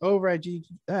Thursdays over at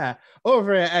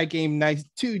Game Nights,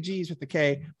 2Gs with the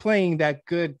K, playing that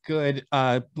good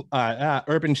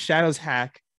Urban Shadows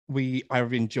hack we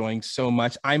are enjoying so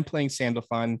much. I'm playing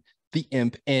Sandalphon, the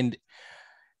Imp, and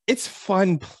it's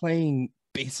fun playing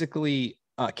basically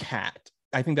a cat.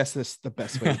 I think that's the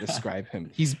best way to describe him.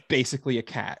 He's basically a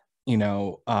cat,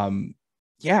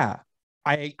 yeah.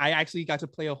 I actually got to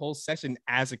play a whole session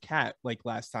as a cat like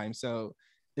last time, so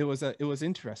it was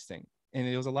interesting and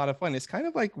it was a lot of fun. It's kind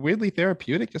of like weirdly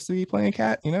therapeutic just to be playing a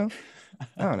cat, I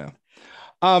don't know.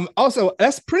 Also,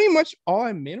 that's pretty much all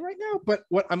I'm in right now. But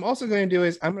what I'm also going to do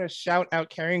is I'm going to shout out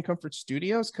Carrying Comfort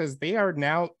Studios because they are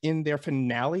now in their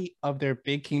finale of their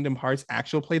big Kingdom Hearts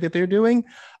actual play that they're doing.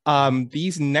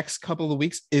 These next couple of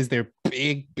weeks is their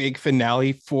big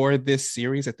finale for this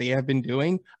series that they have been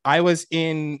doing. I was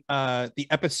in the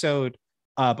episode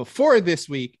before this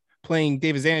week playing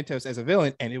David Xanatos as a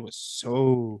villain, and it was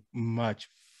so much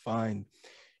fun.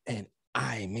 And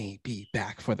I may be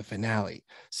back for the finale.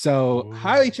 So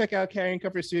highly check out Carrying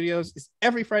Comfort Studios. It's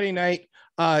every Friday night.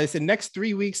 It's the next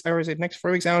 3 weeks, or is it next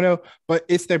 4 weeks? I don't know, but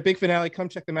it's their big finale. Come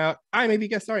check them out. I may be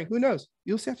guest starring. Who knows?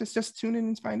 You'll have to just tune in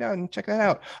and find out and check that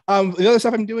out. The other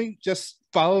stuff I'm doing, just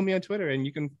follow me on Twitter and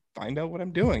you can find out what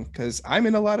I'm doing because I'm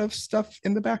in a lot of stuff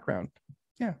in the background.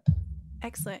 Yeah.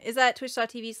 Excellent. Is that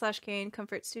twitch.tv/Carrying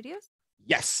Comfort Studios?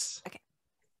 Yes. Okay.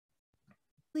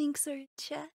 Links are in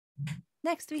chat.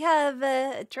 Next, we have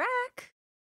Drac.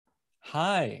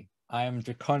 Hi, I'm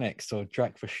Draconix, or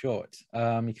Drac for short. You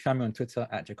can find me on Twitter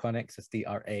at Draconix. It's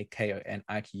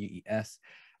DRAKONIQUES.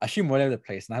 I stream all over the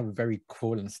place, and I have a very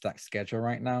cool and stacked schedule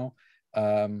right now.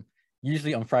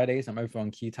 Usually on Fridays, I'm over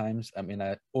on Q Times. I'm in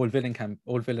a all-villain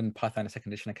Pathfinder 2nd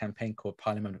Edition campaign called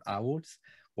Parliament of Owls,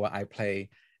 where I play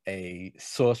a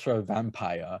sorcerer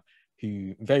vampire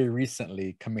who very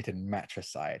recently committed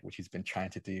matricide, which he's been trying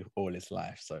to do all his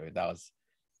life. So that was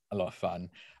a lot of fun.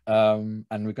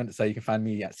 And we're going to say you can find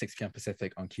me at 6 p.m.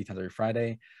 Pacific on Q Times every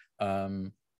Friday.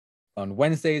 On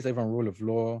Wednesdays over on Rule of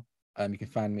Law, you can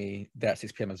find me there at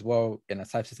 6 p.m. as well in a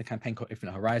side system campaign called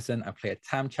Infinite Horizon. I play a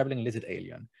time-traveling lizard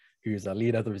alien who's a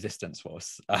leader of the resistance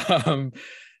force. I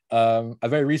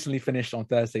very recently finished on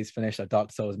Thursdays, a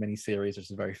Dark Souls mini-series,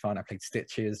 which is very fun. I played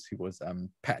Stitches, who was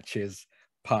Patch's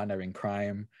partner in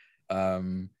crime.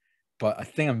 But a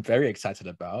thing I'm very excited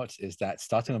about is that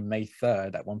starting on May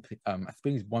 3rd at I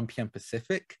think it's 1 p.m.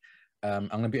 Pacific, I'm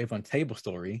going to be over on Table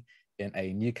Story in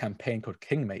a new campaign called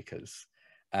Kingmakers.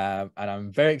 And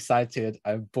I'm very excited.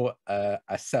 I bought a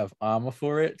set of armor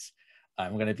for it.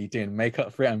 I'm going to be doing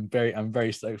makeup for it. I'm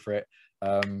very stoked for it.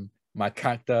 My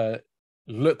character,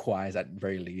 look-wise at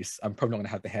very least, I'm probably not going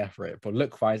to have the hair for it, but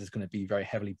look-wise is going to be very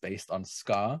heavily based on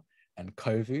Scar and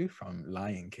Kovu from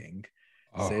Lion King.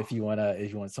 So if you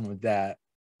want some of that,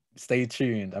 stay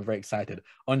tuned. I'm very excited.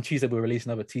 On Tuesday we'll release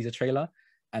another teaser trailer,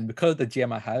 and because of the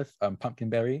GM I have,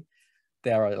 Pumpkinberry,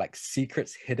 there are like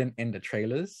secrets hidden in the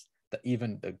trailers that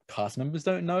even the cast members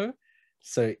don't know.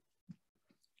 So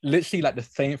literally like the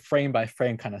same frame by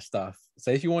frame kind of stuff.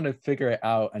 So if you want to figure it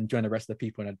out and join the rest of the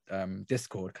people in a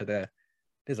Discord, because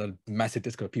there's a massive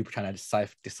Discord of people trying to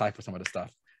decipher some of the stuff,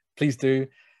 please do,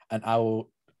 and I will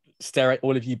stare at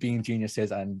all of you being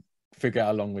geniuses and figure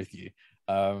out along with you.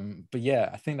 But yeah,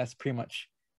 I think that's pretty much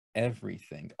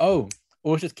everything. Oh,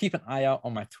 or just keep an eye out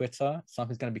on my Twitter.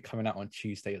 Something's going to be coming out on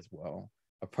Tuesday as well.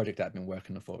 A project that I've been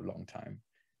working on for a long time.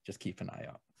 Just keep an eye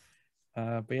out.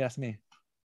 But yeah, that's me.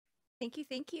 Thank you.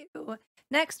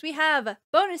 Next, we have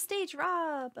Bonus Stage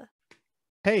Rob.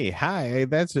 Hey, hi,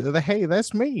 that's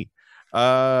me.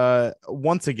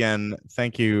 Once again,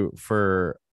 thank you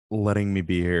for letting me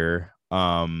be here.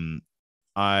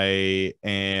 I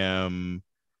am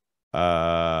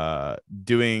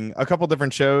doing a couple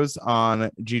different shows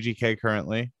on GGK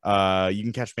currently. You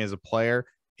can catch me as a player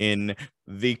in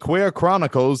the Queer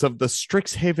Chronicles of the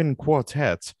Strixhaven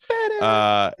Quartet,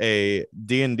 a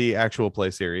D&D actual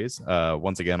play series,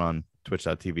 once again on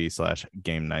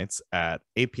twitch.tv/game nights at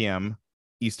 8 p.m.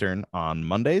 Eastern on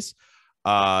Mondays.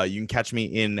 You can catch me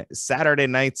in Saturday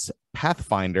Nights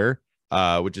Pathfinder,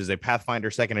 which is a Pathfinder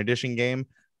 2nd Edition game,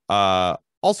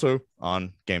 also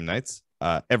on game nights,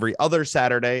 every other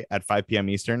Saturday at 5 p.m.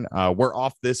 Eastern. We're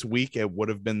off this week. It would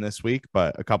have been this week,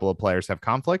 but a couple of players have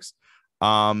conflicts.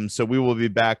 So we will be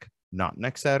back not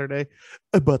next Saturday,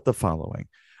 but the following.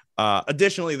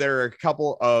 Additionally, there are a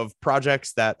couple of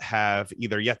projects that have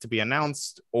either yet to be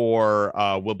announced or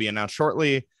will be announced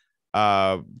shortly.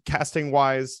 Casting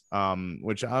wise,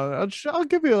 which I'll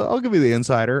give you the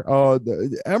insider.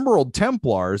 The Emerald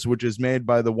Templars, which is made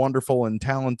by the wonderful and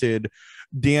talented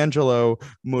D'Angelo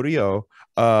Murillo,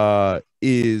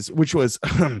 which was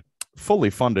fully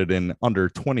funded in under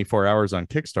 24 hours on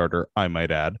Kickstarter, I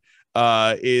might add,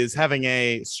 is having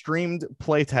a streamed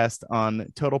playtest on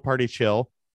Total Party Chill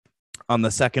on the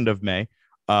 2nd of May.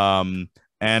 And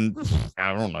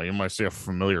I don't know, you might see a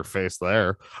familiar face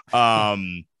there.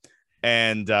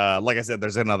 And like I said,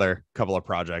 there's another couple of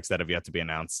projects that have yet to be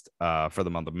announced for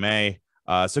the month of May.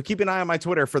 So keep an eye on my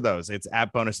Twitter for those. It's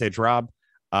at Bonus Stage Rob.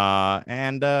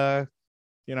 And I'll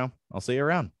see you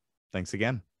around. Thanks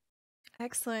again.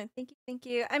 Excellent. Thank you. Thank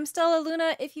you. I'm Stella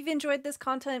Luna. If you've enjoyed this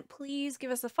content, please give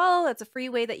us a follow. That's a free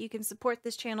way that you can support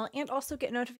this channel and also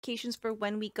get notifications for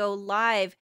when we go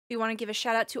live. We want to give a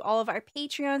shout out to all of our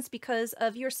Patreons. Because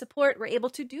of your support, we're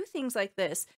able to do things like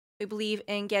this. We believe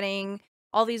in getting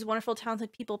all these wonderful,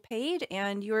 talented people paid,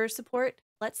 and your support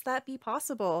lets that be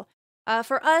possible.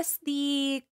 For us,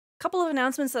 the couple of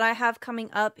announcements that I have coming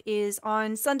up is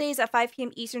on Sundays at 5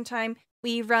 p.m. Eastern Time,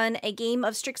 we run a game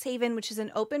of Strixhaven, which is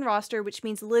an open roster, which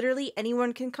means literally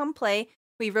anyone can come play.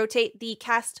 We rotate the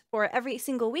cast for every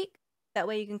single week. That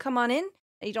way you can come on in,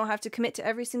 and you don't have to commit to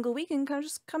every single week, and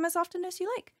just come as often as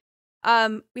you like.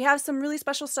 We have some really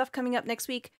special stuff coming up next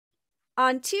week.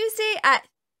 On Tuesday at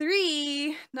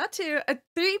 3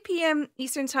 p.m.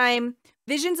 Eastern Time,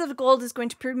 Visions of Gold is going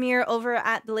to premiere over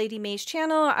at the Lady May's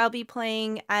channel. I'll be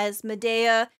playing as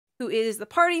Medea, who is the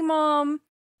party mom,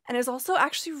 and is also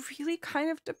actually really kind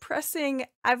of depressing.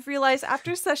 I've realized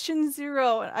after session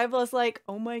 0, I was like,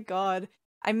 oh my god,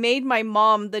 I made my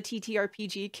mom the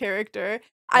TTRPG character.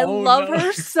 I love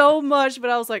her so much, but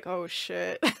I was like, oh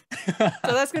shit. So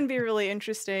that's going to be really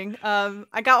interesting.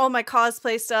 I got all my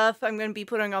cosplay stuff. I'm going to be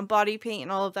putting on body paint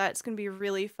and all of that. It's going to be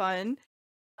really fun.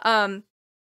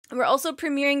 We're also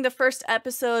premiering the first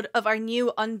episode of our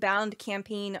new Unbound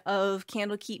campaign of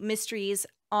Candlekeep Mysteries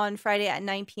on Friday at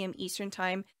 9 p.m. Eastern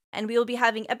Time. And we will be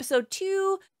having episode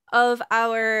 2 of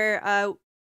our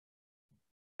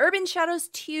Urban Shadows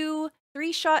 2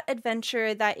 3-shot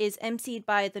adventure that is emceed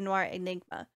by the Noir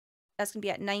Enigma. That's going to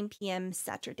be at 9 p.m.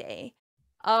 Saturday.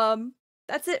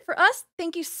 That's it for us.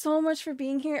 Thank you so much for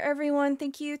being here, everyone.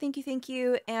 Thank you, thank you, thank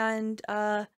you. And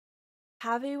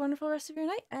have a wonderful rest of your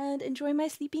night and enjoy my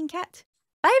sleeping cat.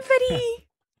 Bye, everybody!